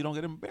guys like you don't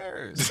get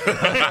embarrassed.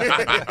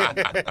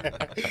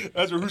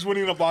 That's who's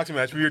winning a boxing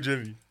match, me or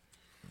Jimmy?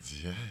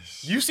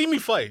 Yes. You see me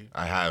fight.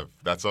 I have.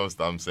 That's all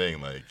I'm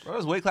saying. Like, bro,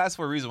 there's weight class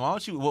for a reason. Why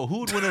don't you? Well, who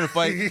would win in a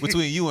fight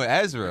between you and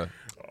Ezrah?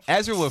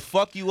 Ezrah would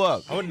fuck you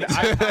up. I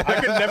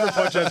could never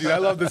punch that dude. I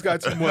love this guy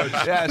too much.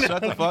 Yeah,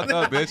 shut the fuck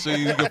up, bitch. So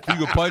you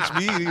can punch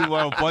me. You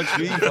want to punch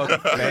me? You fucking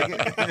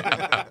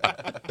faggot.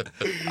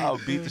 I'll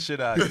beat the shit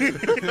out of you.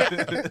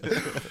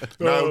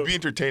 No, it would be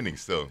entertaining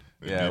still.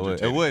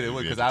 It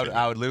would because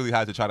I would literally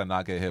have to try to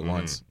not get hit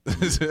once.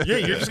 Yeah,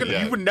 you're just gonna.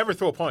 You would never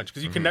throw a punch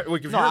because you can. Like,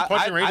 if you're in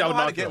punching range, I would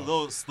not get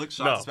little slick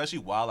shots, especially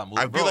while I'm moving.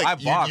 I feel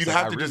like you'd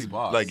have to just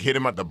like hit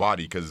him at the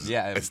body because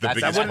it's the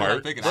biggest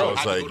part. So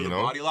it's like,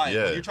 when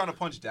you're trying to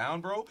punch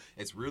down, bro,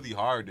 it's really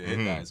hard to hit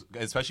guys,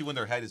 especially when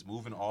their head is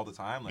moving all the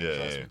time. Like,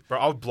 trust me. Bro,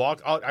 I'll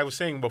block. I was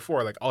saying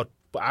before, like, I'll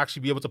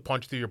actually be able to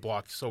punch through your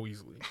block so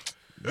easily.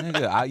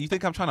 Nigga, you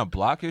think I'm trying to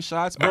block your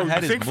shots? Bro,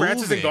 you think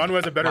Francis Ngannou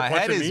has a better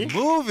punch than me? My head is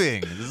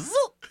moving.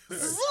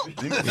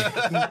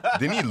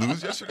 Didn't he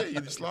lose yesterday? He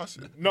just lost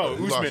it. No,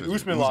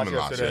 Usman lost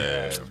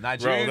yesterday.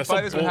 Nigerian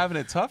fighters were having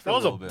it tough. That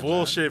was a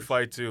bullshit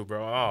fight too,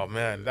 bro. Oh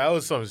man, that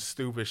was some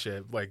stupid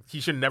shit. Like,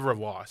 he should never have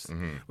lost.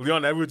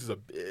 Leon Edwards is a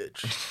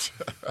bitch.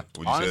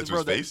 Would you say that to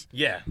his face?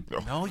 Yeah.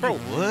 No, you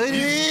would.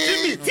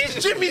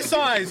 He's Jimmy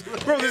size,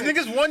 bro. This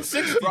nigga's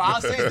 160. Bro,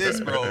 I'll say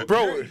this, bro.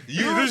 Bro,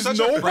 you're such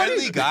a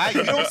friendly guy.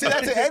 You don't say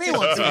that to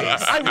anyone's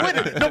face. I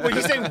wouldn't. No, but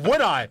he's saying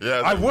would I?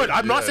 Yeah, I would.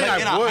 I'm not saying I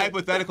would. In a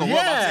hypothetical world,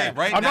 I'm saying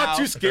right now. I'm not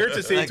too scared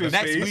to say it to his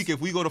face. Next week, if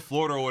we go to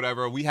Florida or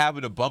whatever, we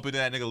happen to bump into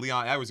that nigga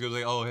Leon Edwards. He goes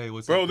like, "Oh, hey,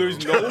 what's up, bro?" There's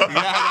no.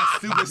 that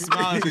stupid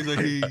smile. He's like,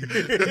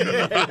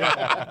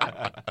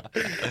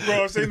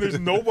 Bro, I'm saying there's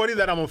nobody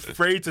that I'm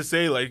afraid to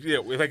say like,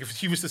 like if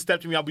he was to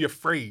step to me, I'll be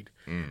afraid.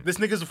 This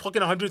nigga's fucking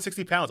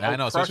 160 pounds. I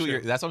know. Especially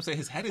that's what I'm saying.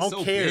 His head is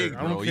so big,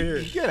 bro. I don't care.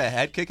 You get a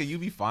head kick and you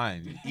be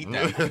fine. You eat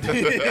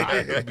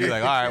that. Be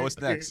like, all right, what's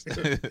next?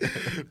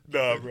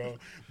 Nah, bro.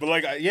 But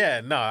like,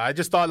 I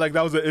just thought like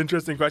that was an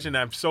interesting question.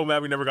 I'm so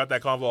mad we never got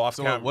that convo off.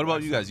 So what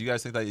about you guys? You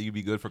guys think that you'd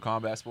be good for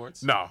combat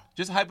sports? No.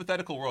 Just a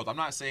hypothetical world. I'm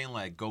not saying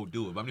like go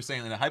do it, but I'm just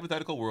saying in a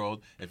hypothetical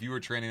world, if you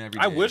were training every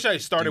day. I wish I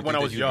started when I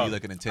was young.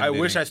 I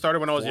wish I started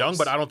when I was young,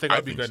 but I don't think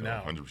I'd be good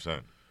now. 100%.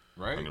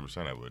 Right? 100%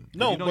 I would.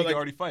 No, but you can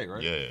already fight,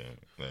 right? Yeah.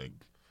 Like,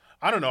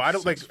 I don't know. I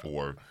don't like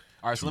 4.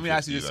 All right, so let me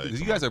ask you this, because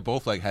you guys are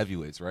both like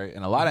heavyweights, right?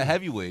 And a lot of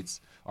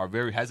heavyweights are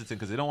very hesitant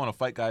because they don't want to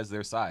fight guys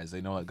their size.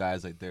 They know that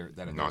guys like that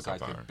are their size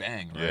can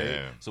bang, right?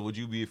 Yeah. So would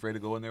you be afraid to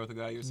go in there with a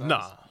guy your size?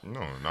 Nah.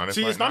 No, not if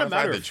it's not a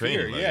matter of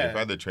fear. Like, if I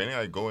had the training,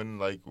 I'd go in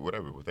like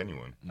whatever with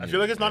anyone. I feel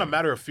like it's not a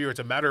matter of fear. It's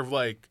a matter of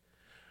like,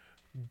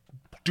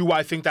 do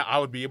I think that I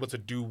would be able to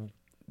do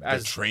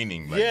as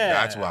training? Like,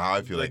 that's how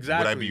I feel. Like, would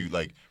I be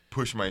like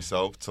push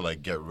myself to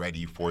like get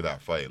ready for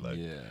that fight? Like,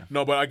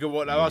 no, but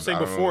what I was saying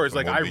before is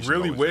like I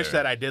really wish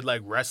that I did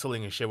like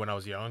wrestling and shit when I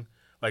was young.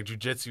 Like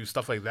jiu-jitsu,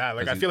 stuff like that.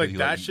 Like I feel like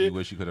that shit. You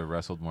wish you could have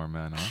wrestled more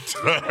men,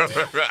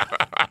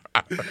 huh?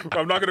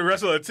 I'm not gonna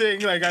wrestle a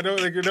ting. Like I know,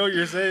 like you know what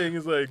you're saying.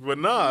 It's like, but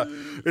nah,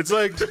 it's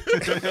like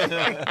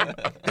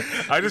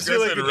I just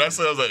feel like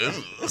wrestling. I was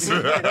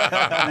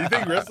like, you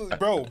think wrestling,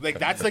 bro? Like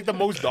that's like the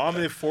most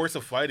dominant force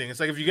of fighting. It's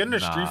like if you get in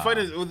a street fight,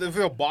 if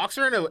a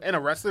boxer and a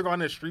wrestler go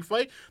in a street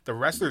fight, the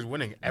wrestler's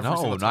winning every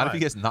single time. No, not if he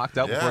gets knocked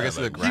out before he gets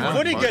to the ground. He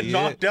wouldn't get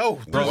knocked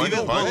out, bro.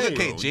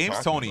 Okay, James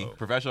Toney,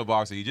 professional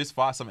boxer, he just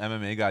fought some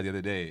MMA guy the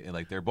other day, and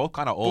like they're both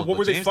kind of old. But what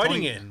were they James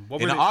fighting Toney,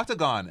 in? In an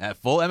octagon at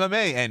full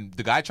MMA, and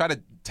the guy tried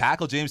to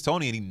tackle James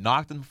Toney and he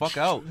knocked him the fuck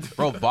out.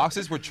 Bro,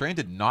 boxers were trained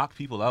to knock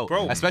people out.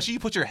 Bro. Especially you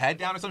put your head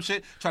down or some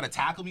shit, try to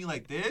tackle me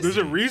like this. There's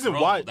a reason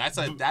why. That's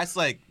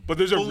like. But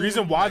there's a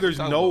reason why there's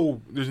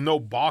no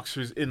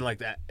boxers in like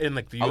that in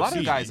like the UFC. A lot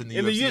of guys in the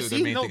UFC,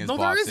 their main thing is there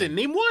boxing. isn't.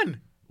 Name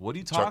one. What are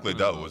you Chuck talking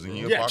Liddell, about? wasn't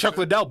he? Yeah, Chuck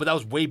Liddell, but that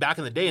was way back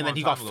in the day, and then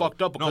he got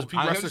fucked up because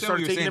people wrestlers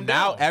started taking him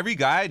down. Now every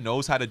guy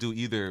knows how to do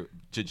either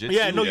jiu-jitsu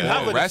you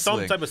have like wrestling,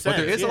 some type of sense.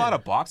 But there is a lot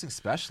of boxing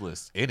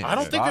specialists in it. I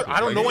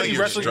don't know any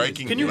wrestling.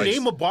 Can you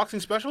name a boxing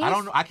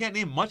specialist? I can't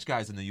name much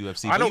guys in the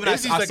UFC. I know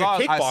Izzy's like a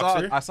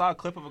kickboxer. I saw a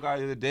clip of a guy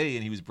the other day,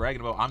 and he was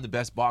bragging about I'm the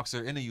best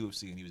boxer in the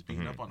UFC, and he was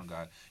beating up on a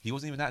guy. He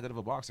wasn't even that good of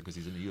a boxer because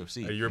he's in the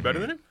UFC. You're better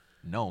than him?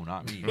 No,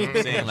 not me.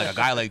 I'm saying like a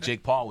guy like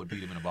Jake Paul would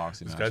beat him in a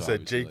boxing match. This guy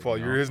said Jake Paul.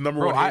 You know? You're his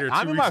number one hater.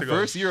 I'm in my ago.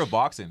 first year of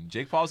boxing.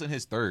 Jake Paul's in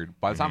his third.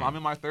 By the time I'm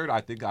in my third, I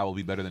think I will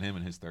be better than him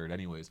in his third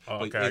anyways.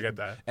 Oh, okay, I get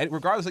that. And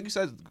regardless, like you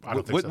said,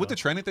 with the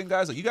training thing,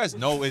 guys, like you guys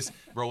know it's,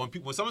 bro,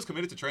 when someone's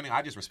committed to training,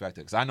 I just respect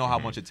it because I know how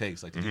much it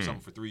takes like to do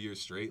something for 3 years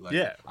straight. Like,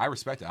 yeah. I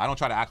respect it. I don't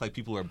try to act like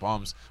people are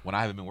bums when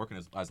I haven't been working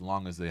as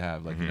long as they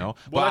have, like, you know.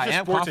 Well, but I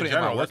am confident in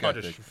my work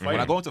ethic. When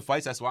I go go into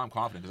fights, that's why I'm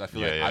confident because I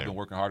feel like I've been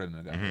working harder than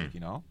a guy, you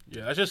know?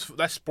 Yeah,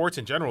 that's sports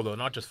in general, though,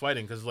 not just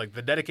fighting. Because like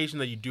the dedication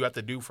that you do have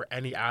to do for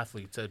any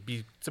athlete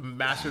to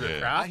master their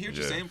craft. I hear what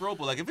you're saying, bro,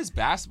 but like if it's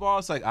basketball,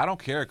 it's like I don't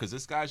care because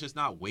this guy's just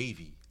not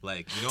wavy.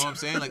 Like, you know what I'm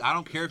saying? Like, I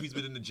don't care if he's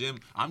been in the gym.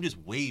 I'm just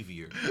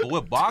wavier. But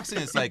with boxing,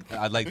 it's like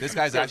this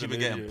guy's actually been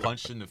getting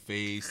punched in the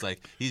face.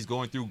 Like, he's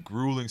going through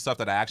grueling stuff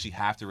that I actually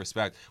have to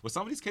respect. With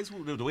some of these kids,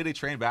 the way they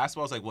train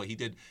basketball is like, what, he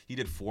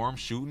did form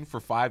shooting for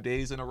 5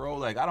 days in a row?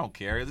 Like, I don't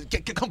care.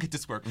 Come get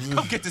this work.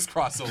 Come get this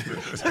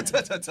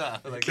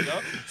crossover. Like, you know?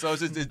 So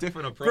it's just a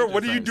different approach. Bro,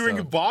 what are you doing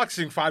in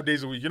boxing 5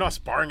 days a week? You're not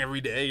sparring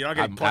every day. You're not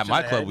getting punched At my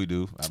in the club, head. we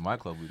do. At my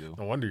club, we do.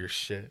 No wonder you're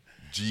shit.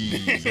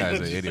 Jeez. This guy's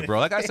an idiot, bro.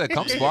 Like I said,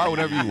 come spar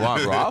whatever you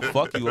want, bro. I'll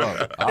fuck you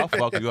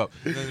up.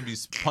 You're gonna be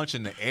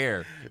punching the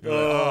air. You're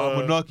like, I'm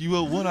gonna knock you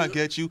out when I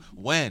get you.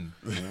 When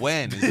is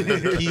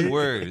the key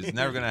word. It's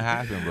never gonna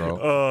happen, bro.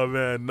 Oh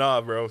man,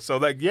 nah, bro. So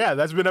like, yeah,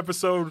 that's been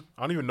episode.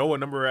 I don't even know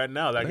what number we're at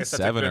now. I guess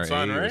that's 7 a or good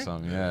sign, 8 right? or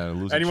something.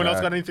 Yeah. Anyone else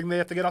got anything they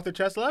have to get off their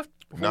chest left?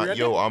 I'm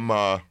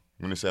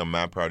gonna say I'm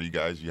mad proud of you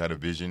guys. You had a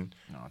vision.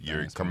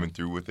 You're coming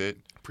through with it.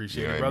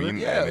 Appreciate You know it, what I brother.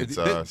 mean? Yeah, And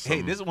it's,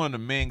 hey, this is one of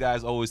the main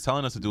guys always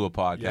telling us to do a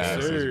podcast. Yes,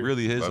 It's sir.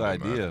 really his Love it,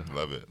 idea. man.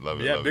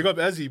 Love it. Yeah, big up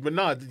Ezzy, but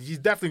nah, he's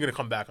definitely gonna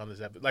come back on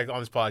this on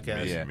this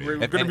podcast. Yeah. We're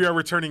gonna be our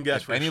returning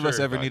guest. If any of us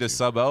ever need a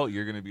sub out,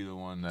 you're gonna be the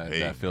one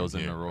that fills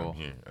in the role.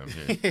 I'm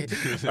here.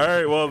 All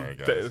right, well, All right,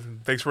 guys.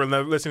 thanks for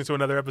listening to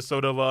another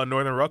episode of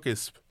Northern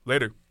Ruckus.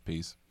 Later.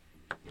 Peace.